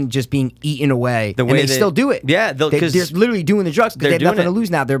skin just being eaten away. The and way they still do it. Yeah, they're 'cause literally doing the drugs because they they're have nothing doing to it.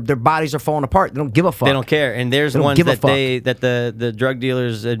 lose now. Their bodies are falling apart. They don't give a fuck. They don't care, and there's They don't ones give a that fuck. the drug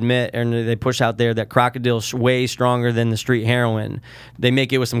dealers admit and they push out there that crocodile's way stronger than the street heroin. They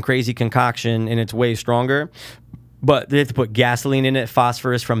make it with some crazy concoction, and it's way stronger. But they have to put gasoline in it,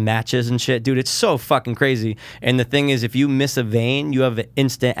 phosphorus from matches and shit. Dude, it's so fucking crazy. And the thing is, if you miss a vein, you have an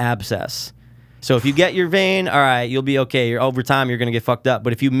instant abscess. So if you get your vein, all right, you'll be okay. Over time, you're going to get fucked up.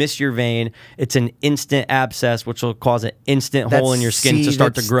 But if you miss your vein, it's an instant abscess, which will cause an instant hole in your skin to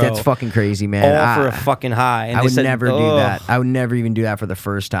start to grow. That's fucking crazy, man. All for a fucking high. And I they would said, never do "Ugh." that. I would never even do that for the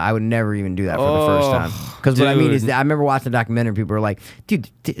first time. I would never even do that for the first time. Because what I mean is, dude. that I remember watching the documentary. And people were like, "Dude,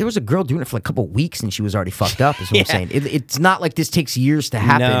 there was a girl doing it for like a couple weeks, and she was already fucked up." Is what I'm saying. It's not like this takes years to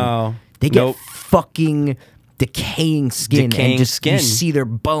happen. No. They get Nope. fucking decaying skin, Decaying and just skin. you see their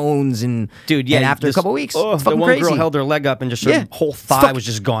bones and Dude, yeah. And after this- a couple weeks, oh, it's the fucking one crazy. girl held her leg up and just her whole It's thigh fuck- was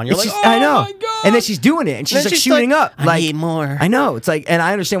just gone. You're it's like, just- oh I know. my God. And then she's doing it, and she's then like she's shooting like, up. I Like need more. I know. It's like, and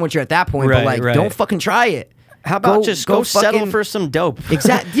I understand what you're at that point, Right, but like, right. don't fucking try it. How about just go settle fucking- for some dope?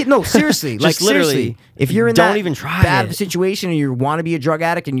 Exactly. No, seriously. Like Just literally, seriously. If you're in don't that even try bad of a it. situation and you want to be a drug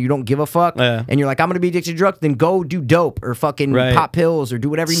addict and you don't give a fuck, Yeah. and you're like, I'm gonna be addicted to drugs, then go do dope or fucking Right. pop pills or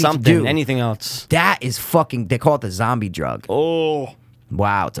do whatever you need to Something, do. anything else. That is fucking. They call it the zombie drug. Oh,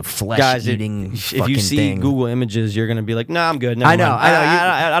 Wow, it's a Guys, flesh-eating if fucking you see thing. Google Images, you're gonna be like, "Nah, I'm good." Never I know. mind.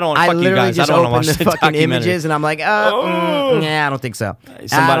 I don't. I Fuck you literally guys. just I don't want open to watch the the fucking documentary. images, and I'm like, I don't think so.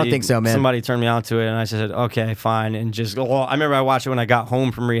 I don't think so, man. Somebody turned me on to it, and I said, "Okay, fine." And just, I remember I watched it when I got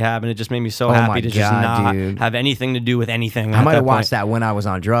home from rehab, and it just made me so my happy to just God, not dude. have anything to do with anything. I might have watched that when I was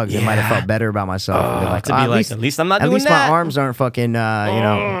on drugs. It might have Yeah. felt better about myself. Like, to be like, at least I'm not doing At least that. my arms aren't fucking,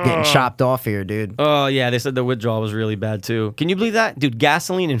 getting chopped off here, dude. Oh yeah, they said the withdrawal was really bad too. Can you believe that, dude?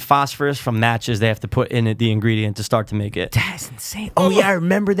 Gasoline and phosphorus from matches they have to put in it, the ingredient to start to make it. That's insane. Oh yeah, I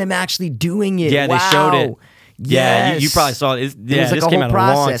remember them actually doing it. Yeah, wow. they showed it. Yeah, you Yes. probably saw it. It Yeah, was like this a came whole out a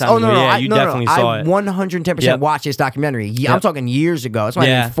long process. time Oh ago. no, Yeah, you definitely saw I it. 110% Yep. watched this documentary. Yeah, I'm Yep. talking years ago. It's like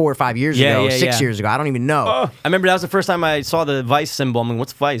Yeah. 4 or 5 years Yeah, ago, yeah, 6 yeah. years ago. I don't even know. I remember that was the first time I saw the Vice symbol. I'm like,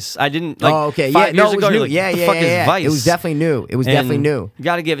 what's Vice? I didn't like. Oh, okay. 5 Yeah, years it ago, was you're new. like, Yeah, what the yeah, fuck yeah, is yeah. Vice? It was definitely new. It was definitely new. You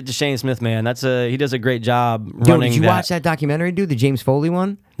got to give it to Shane Smith, man. He does a great job Yo, running did you that. watch that documentary, dude? The James Foley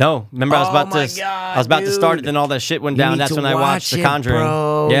one? No, remember I was Oh about my to. God, I was about to start it, dude. then all that shit went You down. need That's to when I watched The watch it, Conjuring.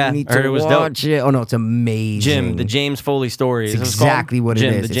 bro. Yeah, you need I heard to it was dope. watch it. Oh no, it's amazing. Jim, the James Foley story. It's Is this called? exactly what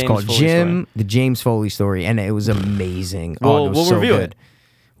Jim, it is. the It's James called Foley Jim, story. the James Foley story, and it was amazing. We'll- it was we'll so review good. it.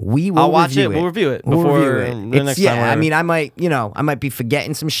 We will I'll watch review it. We'll review it We'll before review it. the It's- next yeah, time I we're- mean, I might be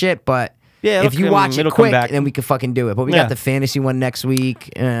forgetting some shit, but Yeah, if you watch it it'll come quick, back. then we could fucking do it. But we Yeah. got the fantasy one next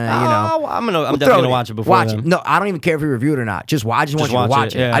week. You know, I'm We'll definitely throw gonna watch it before Watch then. it. No, I don't even care if we review it or not. I just want you to watch watch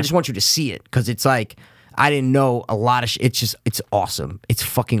it, it. yeah. I just want you to see it because it's like I didn't know a lot of shit. It's awesome. It's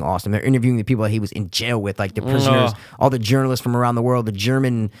fucking awesome. They're interviewing the people that he was in jail with, like the prisoners, all the journalists from around the world, the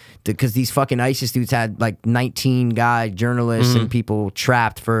German, because these fucking ISIS dudes had like 19 guy journalists and people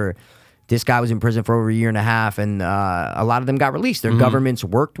trapped for. This guy was in prison for over a year and a half, and a lot of them got released. Their governments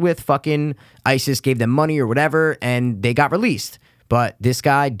worked with fucking ISIS, gave them money or whatever, and they got released. But this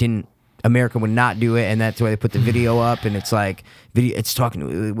guy didn't. America would not do it, and that's why they put the video up. And it's like it's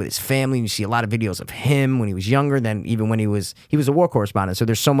talking with his family. And you see a lot of videos of him when he was younger, than even when he was a war correspondent. So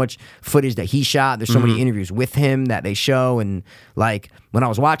there's so much footage that he shot. There's so many interviews with him that they show. And like when I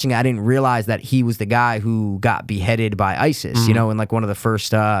was watching it, I didn't realize that he was the guy who got beheaded by ISIS. You know, in like one of the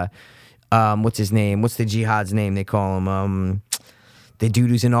first. What's his name? What's the jihad's name? They call him. The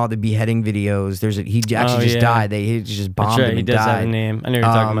dude who's in all the beheading videos. He actually just died. He just bombed That's right, him he and does died. have a name. I know what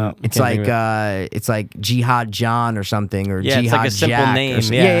you're talking about. I It's can't think like of it's like Jihad John or something, or Yeah, it's Jihad like a simple Jack name. or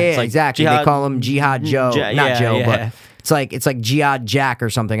something. Yeah, yeah, it's like exactly. Jihad- They call him Jihad Joe, Ja- not yeah, Joe, yeah. but it's like Jihad Jack or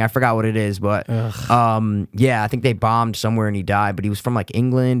something. I forgot what it is, but yeah, I think they bombed somewhere and he died. But he was from like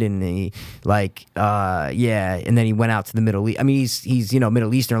England, and he and then he went out to the Middle East. I mean, he's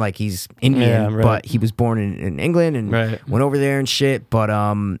Middle Eastern, like he's Indian, Yeah, right. but he was born in England and Right. went over there and shit. But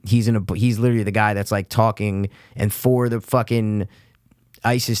he's literally the guy that's like talking, and for the fucking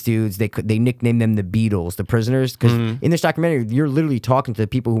ISIS dudes, they nicknamed them the Beatles, the prisoners, because in this documentary, you're literally talking to the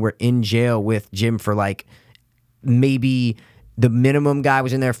people who were in jail with Jim for like maybe the minimum guy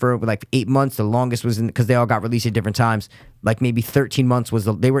was in there for like 8 months. The longest was because they all got released at different times. Like maybe 13 months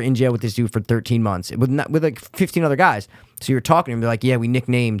they were in jail with this dude for 13 months with like 15 other guys. So you're talking to them, they're like, yeah, we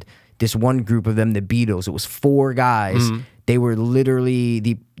nicknamed this one group of them the Beatles. It was 4 guys. They were literally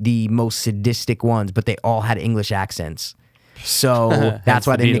the most sadistic ones, but they all had English accents. So that's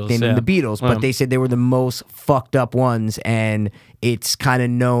why the they Beatles, nicknamed them yeah. the Beatles. But they said they were the most fucked up ones, and it's kind of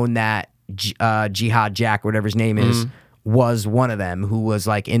known that Jihad Jack, or whatever his name is, was one of them who was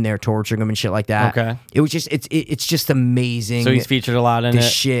like in there torturing them and shit like that. Okay. It was just it's just amazing. So he's featured a lot in this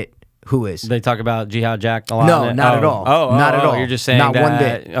it. shit. Who is? They talk about Jihad Jack a lot. No, in it? not at all. Not at all. You're just saying not that. one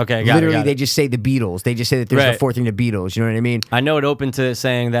bit. Okay, got literally, it. they just say the Beatles. They just say that there's Right. the fourth thing, the Beatles. You know what I mean? I know it opened to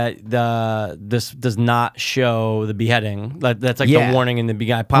saying that this does not show the beheading. That's like Yeah. the warning in the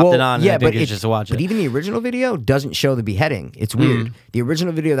beginning. I popped it on. And I think it's just to watch it. But even the original video doesn't show the beheading. It's weird. The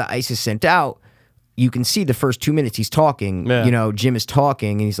original video that ISIS sent out, you can see the first 2 minutes he's talking. Yeah. You know, Jim is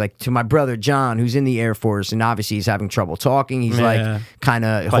talking, and he's like, to my brother John, who's in the Air Force, and obviously he's having trouble talking. He's Yeah. like kind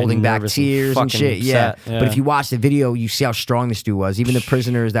of holding back nervous and tears and fucking shit. Yeah. upset. Yeah. But if you watch the video, you see how strong this dude was. Even the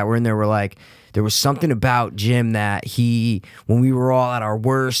prisoners that were in there were like, there was something about Jim that when we were all at our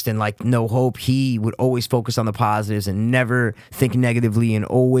worst and like no hope, he would always focus on the positives and never think negatively, and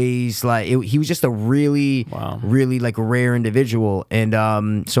always like he was just a really, really like rare individual. And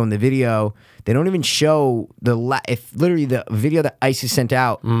so in the video, they don't even show if literally the video that ISIS sent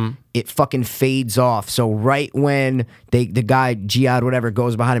out, it fucking fades off. So right when the guy Jihad whatever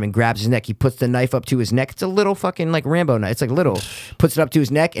goes behind him and grabs his neck, he puts the knife up to his neck. It's a little fucking like Rambo knife. It's like little. Puts it up to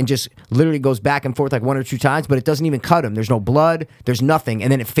his neck and just literally goes back and forth like 1 or 2 times, but it doesn't even cut him. There's no blood. There's nothing.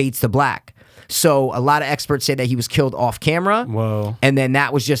 And then it fades to black. So a lot of experts say that he was killed off camera. Whoa. And then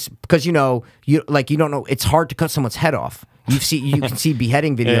that was just because you don't know. It's hard to cut someone's head off. You can see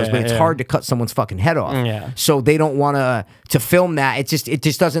beheading videos, but it's hard to cut someone's fucking head off. Yeah. So they don't want to film that. It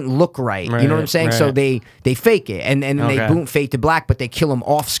just doesn't look right. You know what I'm saying? Right. So they fake it and they boom fade to black, but they kill him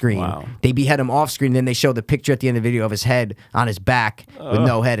off screen. Wow. They behead him off screen. Then they show the picture at the end of the video of his head on his back with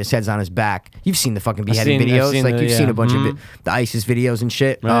no head. His head's on his back. You've seen the fucking beheading videos. You've seen a bunch of the ISIS videos and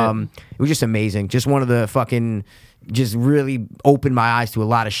shit. Right. It was just amazing. Just one of the fucking, just really opened my eyes to a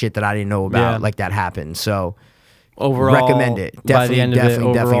lot of shit that I didn't know about. Like that happened. So overall, recommend it. By the end of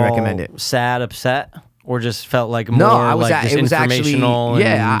it, Definitely recommend it. Sad, upset, or just felt like more No, I was like just it was actually informational.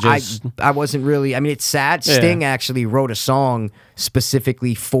 yeah. and just, I wasn't really. I mean, it's sad. Sting actually wrote a song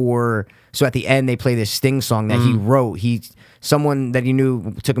specifically for. So at the end, they play this Sting song that he wrote. Someone that he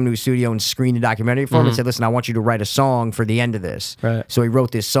knew took him to his studio and screened the documentary for him and said, "Listen, I want you to write a song for the end of this." Right. So he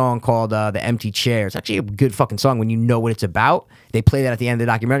wrote this song called "The Empty Chair." It's actually a good fucking song when you know what it's about. They play that at the end of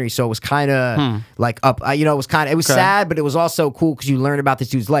the documentary, so it was kind of like up. It was it was sad, but it was also cool because you learn about this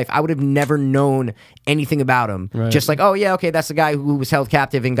dude's life. I would have never known anything about him. Right. Just like, oh yeah, okay, that's the guy who was held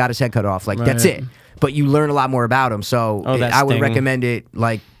captive and got his head cut off. Like that's it. But you learn a lot more about him. So I would recommend it.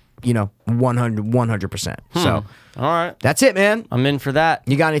 100%. So all right, that's it, man. I'm in for that.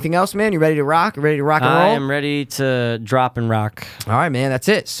 You got anything else, man? You ready to rock? Ready to rock and roll? I am ready to drop and rock. All right, man. That's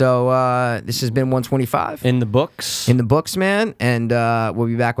it. So this has been 125 In the books. in the books, man. And we'll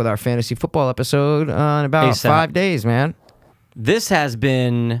be back with our fantasy football episode in about ASAP. 5 days, man. This has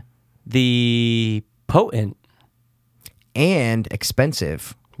been the potent And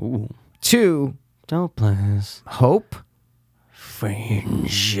expensive. Ooh. To Don't please. hope.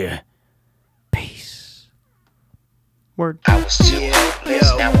 Fringe. Peace. Word. I was too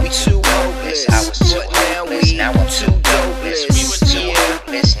hopeless, now we too hopeless. I was too hopeless, now I'm too dopeless. We were too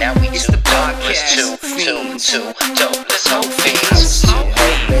hopeless, now we too dopeless. Too dopeless, hope fiends.